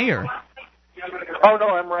with the mayor. Oh, no,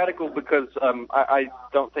 I'm radical because I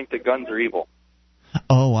don't think that guns are evil.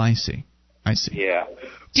 Oh, I see. Yeah.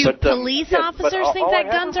 Do police officers think that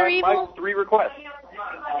guns are evil? My 3 requests.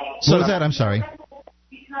 What was that? I'm sorry.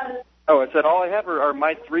 Oh, I said all I have are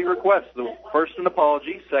my 3 requests. The first, an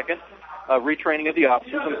apology. Second, retraining of the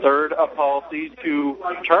officers. And third, a policy to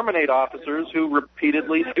terminate officers who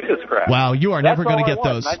repeatedly do this crap. Wow, you are never going to get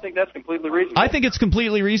those. I think that's completely reasonable. I think it's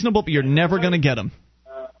completely reasonable, but you're never going to get them.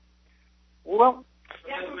 Well,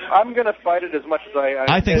 I'm going to fight it as much as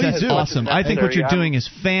I think that's awesome. I think what you're doing is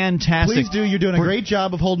fantastic. Please do. You're doing a great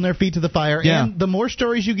job of holding their feet to the fire. Yeah. And the more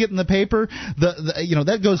stories you get in the paper,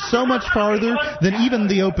 that goes so much farther than even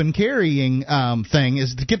the open carrying thing,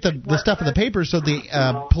 is to get the stuff in the paper so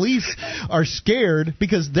the police are scared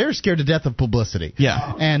because they're scared to death of publicity.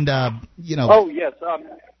 Yeah. And, Oh, yes.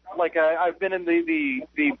 I've been in the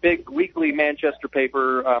big weekly Manchester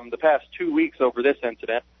paper the past 2 weeks over this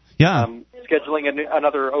incident. Yeah. Scheduling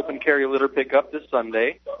another open carry litter pickup this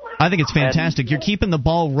Sunday. I think it's fantastic. You're keeping the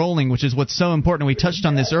ball rolling, which is what's so important. We touched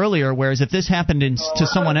on this earlier, whereas if this happened to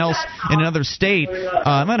someone else in another state,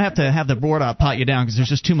 I'm going to have the board op pot you down because there's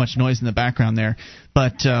just too much noise in the background there.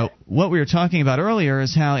 But what we were talking about earlier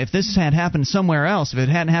is how if this had happened somewhere else, if it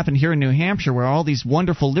hadn't happened here in New Hampshire where all these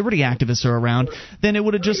wonderful liberty activists are around, then it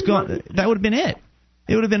would have just gone, that would have been it.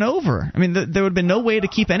 It would have been over. I mean, there would have been no way to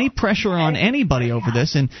keep any pressure on anybody over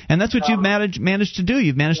this, and that's what you've managed to do.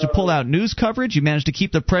 You've managed to pull out news coverage. You've managed to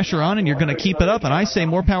keep the pressure on, and you're going to keep it up. And I say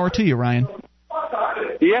more power to you, Ryan.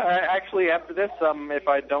 Yeah, actually, after this, if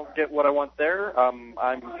I don't get what I want there, I'm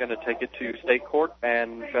going to take it to state court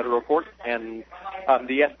and federal court. And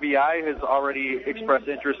the FBI has already expressed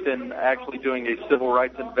interest in actually doing a civil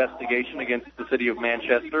rights investigation against the city of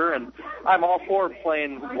Manchester. And I'm all for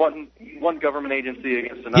playing one government agency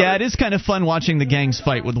against another. Yeah, it is kind of fun watching the gangs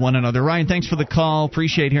fight with one another. Ryan, thanks for the call.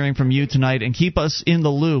 Appreciate hearing from you tonight. And keep us in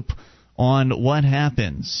the loop on what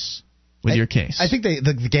happens with your case. I think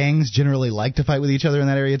the gangs generally like to fight with each other in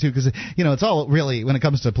that area, too, because, it's all really, when it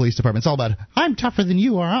comes to the police department, it's all about, I'm tougher than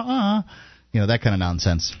you are, that kind of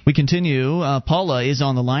nonsense. We continue. Paula is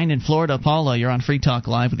on the line in Florida. Paula, you're on Free Talk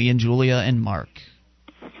Live with Ian, Julia, and Mark.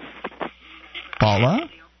 Paula?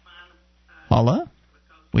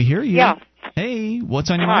 We hear you. Yeah. Hey,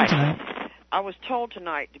 what's on your mind tonight? I was told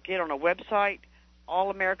tonight to get on a website,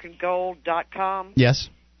 allamericangold.com. Yes.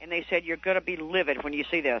 And they said you're going to be livid when you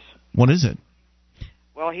see this. What is it?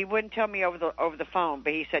 Well, he wouldn't tell me over the phone,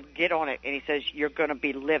 but he said get on it, and he says you're going to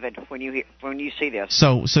be livid when you see this.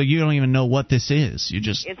 So you don't even know what this is.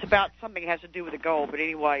 It's about something that has to do with the gold, but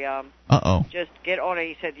anyway. Just get on it.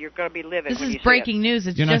 He said you're going to be livid. This is breaking news.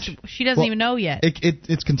 It's she doesn't even know yet.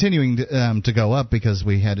 It's continuing to go up because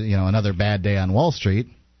we had another bad day on Wall Street.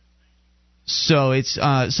 So it's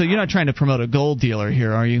so you're not trying to promote a gold dealer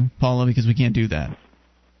here, are you, Paula? Because we can't do that.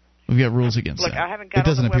 We've got rules against that. Look, I haven't got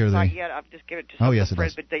on the website yet. I've just given it to some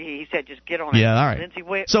friends, but he said just get on it. Yeah, all right.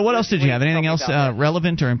 So what else did you have? Anything else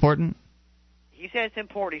relevant or important? He said it's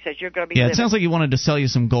important. He says you're going to be livid. It sounds like he wanted to sell you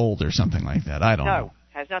some gold or something like that. I don't know. No,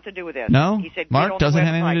 has nothing to do with this. No? He said, Mark, doesn't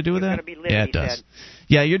have anything to do with that? Yeah, it does.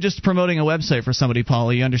 Yeah, you're just promoting a website for somebody,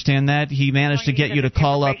 Paula. You understand that? He managed to get you to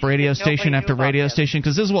call up radio station after radio station,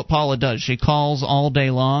 because this is what Paula does. She calls all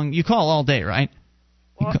day long. You call all day, right?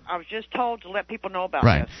 Well, I was just told to let people know about this.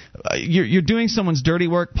 Right. You're doing someone's dirty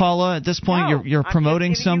work, Paula, at this point? No, you're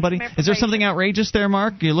promoting somebody? Is there something outrageous there,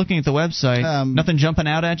 Mark? You're looking at the website. Nothing jumping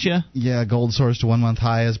out at you? Yeah, gold soars to 1 month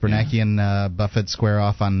high as Bernanke and Buffett square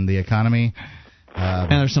off on the economy.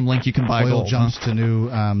 And there's some link you can buy oil gold. Jumps to new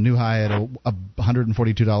high at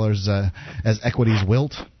 $142 as equities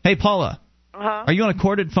wilt. Hey, Paula. Uh-huh. Are you on a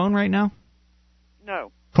corded phone right now?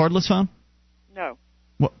 No. Cordless phone? No.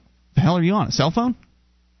 What the hell are you on? A cell phone?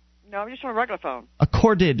 No, I'm just on a regular phone. A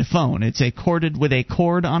corded phone. It's a corded with a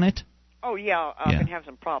cord on it? Oh, yeah. I've been having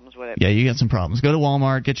some problems with it. Yeah, you got some problems. Go to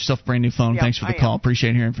Walmart. Get yourself a brand new phone. Yeah, Thanks for the call.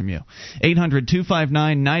 Appreciate hearing from you.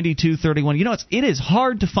 800-259-9231. It's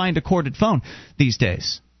hard to find a corded phone these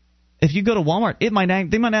days. If you go to Walmart, they might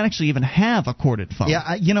not actually even have a corded phone.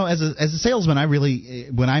 Yeah, as a salesman,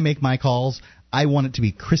 when I make my calls, I want it to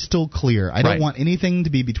be crystal clear. I don't want anything to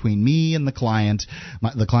be between me and the client,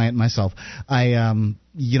 and myself. I don't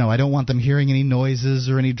want them hearing any noises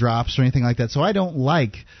or any drops or anything like that. So I don't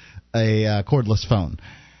like a cordless phone.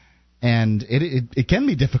 And it can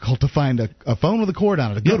be difficult to find a phone with a cord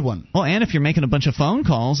on it, a good one. Well, and if you're making a bunch of phone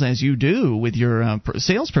calls, as you do with your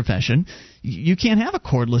sales profession, you can't have a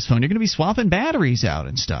cordless phone. You're going to be swapping batteries out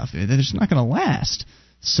and stuff. They're just not going to last.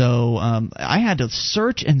 So I had to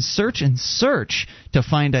search and search and search to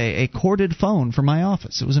find a corded phone for my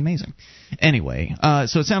office. It was amazing. Anyway,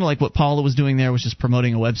 so it sounded like what Paula was doing there was just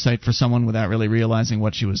promoting a website for someone without really realizing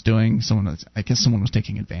what she was doing. I guess someone was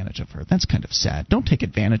taking advantage of her. That's kind of sad. Don't take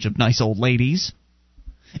advantage of nice old ladies.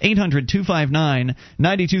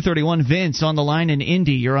 800-259-9231. Vince on the line in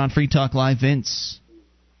Indy. You're on Free Talk Live. Vince.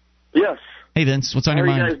 Yes. Hey, Vince. What's on your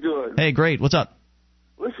mind? How are you guys doing? Hey, great. What's up?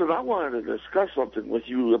 Listen, I wanted to discuss something with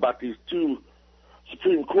you about these two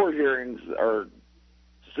Supreme Court hearings or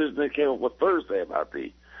decisions they came up with Thursday about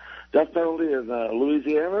the death penalty in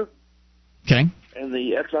Louisiana. Okay. And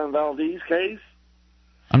the Exxon Valdez case.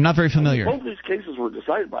 I'm not very familiar. Both of these cases were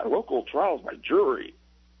decided by local trials by jury.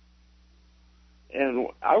 And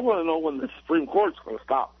I want to know when the Supreme Court's going to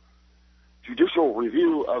stop judicial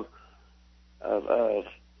review of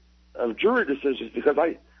jury decisions, because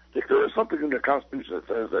I think there is something in the Constitution that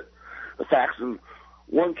says that the facts of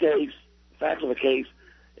the case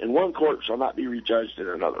in one court shall not be rejudged in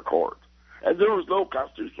another court. And there was no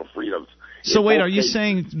constitutional freedoms. So wait, are you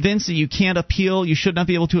saying, Vince, that you can't appeal, you should not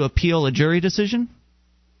be able to appeal a jury decision?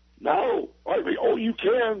 No. I mean, you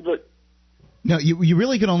can, but... No, you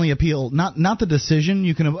really can only appeal not the decision.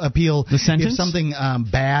 You can appeal the sentence? If something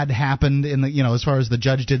bad happened in the as far as the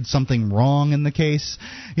judge did something wrong in the case,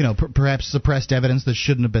 perhaps suppressed evidence that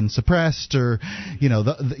shouldn't have been suppressed, or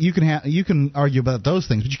you can argue about those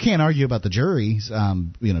things, but you can't argue about the jury's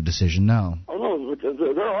decision. No. Oh no,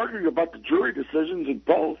 they're arguing about the jury decisions in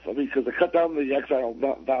both. I mean, because they cut down the Exile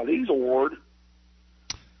Valdez award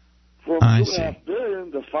from $2.5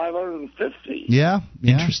 billion to $550. Yeah.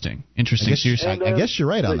 Interesting. I guess you're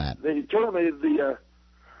right on that. They terminated the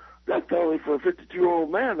death penalty for a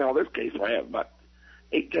 52-year-old man. Now this case I have about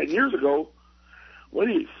 8-10 years ago.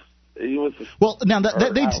 He was. Well, now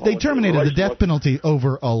they terminated the death penalty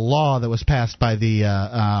over a law that was passed by the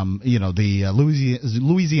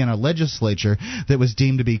Louisiana legislature that was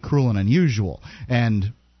deemed to be cruel and unusual,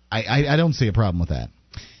 and I don't see a problem with that.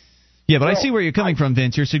 Yeah, but I see where you're coming from,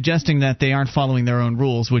 Vince. You're suggesting that they aren't following their own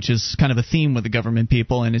rules, which is kind of a theme with the government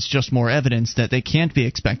people, and it's just more evidence that they can't be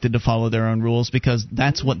expected to follow their own rules because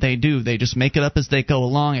that's what they do. They just make it up as they go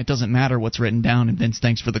along. It doesn't matter what's written down. And Vince,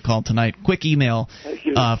 thanks for the call tonight. Quick email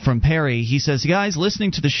from Perry. He says, guys,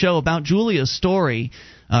 listening to the show about Julia's story,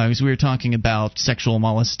 because we were talking about sexual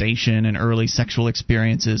molestation and early sexual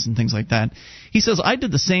experiences and things like that. He says, I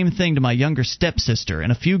did the same thing to my younger stepsister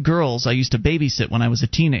and a few girls I used to babysit when I was a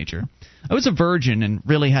teenager. I was a virgin and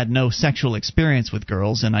really had no sexual experience with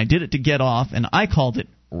girls, and I did it to get off, and I called it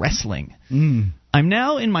wrestling. I'm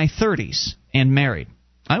now in my 30s and married.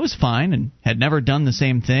 I was fine and had never done the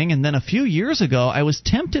same thing, and then a few years ago I was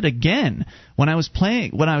tempted again when I was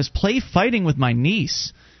fighting with my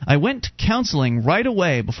niece. I went to counseling right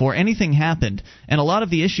away before anything happened, and a lot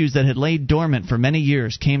of the issues that had laid dormant for many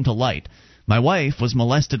years came to light. My wife was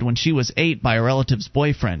molested when she was 8 by a relative's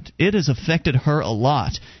boyfriend. It has affected her a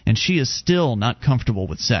lot, and she is still not comfortable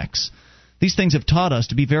with sex. These things have taught us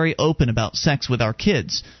to be very open about sex with our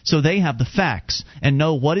kids, so they have the facts and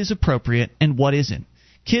know what is appropriate and what isn't.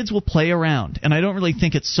 Kids will play around, and I don't really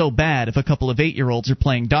think it's so bad if a couple of 8-year-olds are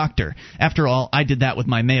playing doctor. After all, I did that with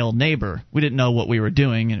my male neighbor. We didn't know what we were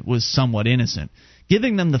doing, and it was somewhat innocent.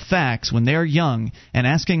 Giving them the facts when they're young and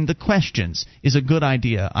asking the questions is a good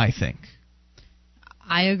idea, I think.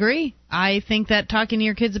 I agree. I think that talking to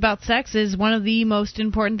your kids about sex is one of the most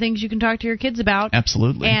important things you can talk to your kids about.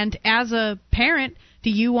 Absolutely. And as a parent, do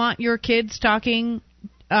you want your kids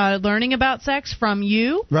learning about sex from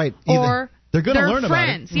you? Right. Or they're going to learn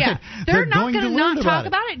friends. about it. Yeah. They're not going to not talk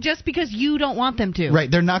about it just because you don't want them to.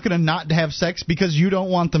 Right. They're not going to not have sex because you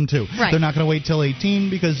don't want them to. Right. They're not going to wait till 18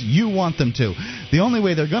 because you want them to. The only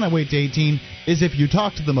way they're going to wait to 18 is if you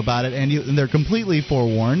talk to them about it and they're completely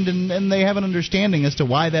forewarned and they have an understanding as to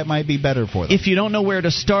why that might be better for them. If you don't know where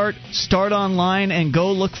to start online and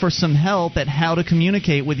go look for some help at how to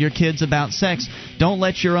communicate with your kids about sex. Don't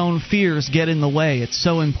let your own fears get in the way. It's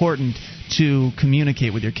so important to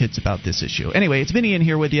communicate with your kids about this issue. Anyway, it's Vinny in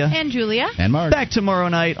here with you. And Julia. And Mark. Back tomorrow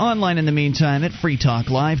night, online in the meantime at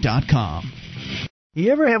freetalklive.com.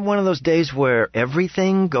 You ever have one of those days where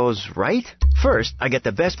everything goes right? First, I get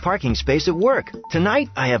the best parking space at work. Tonight,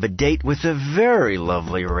 I have a date with the very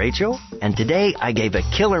lovely Rachel. And today, I gave a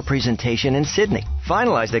killer presentation in Sydney,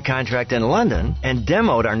 finalized the contract in London, and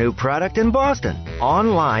demoed our new product in Boston.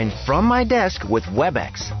 Online, from my desk with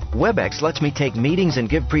WebEx. WebEx lets me take meetings and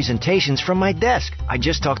give presentations from my desk. I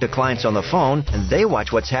just talk to clients on the phone, and they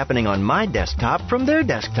watch what's happening on my desktop from their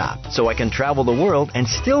desktop. So I can travel the world and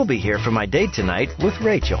still be here for my date tonight with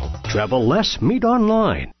Rachel. Travel less, meet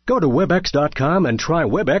online. Go to WebEx.com and try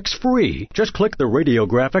WebEx free. Just click the radio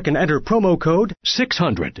graphic and enter promo code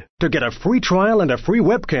 600 to get a free trial and a free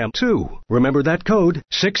webcam, too. Remember that code,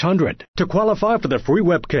 600, to qualify for the free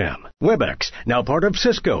webcam. WebEx, now part of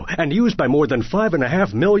Cisco and used by more than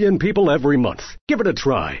 5.5 million people every month. Give it a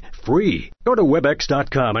try, free. Go to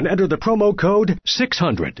WebEx.com and enter the promo code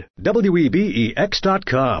 600,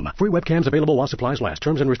 WEBEX.com. Free webcams available while supplies last.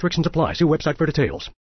 Terms and restrictions apply. See website for details.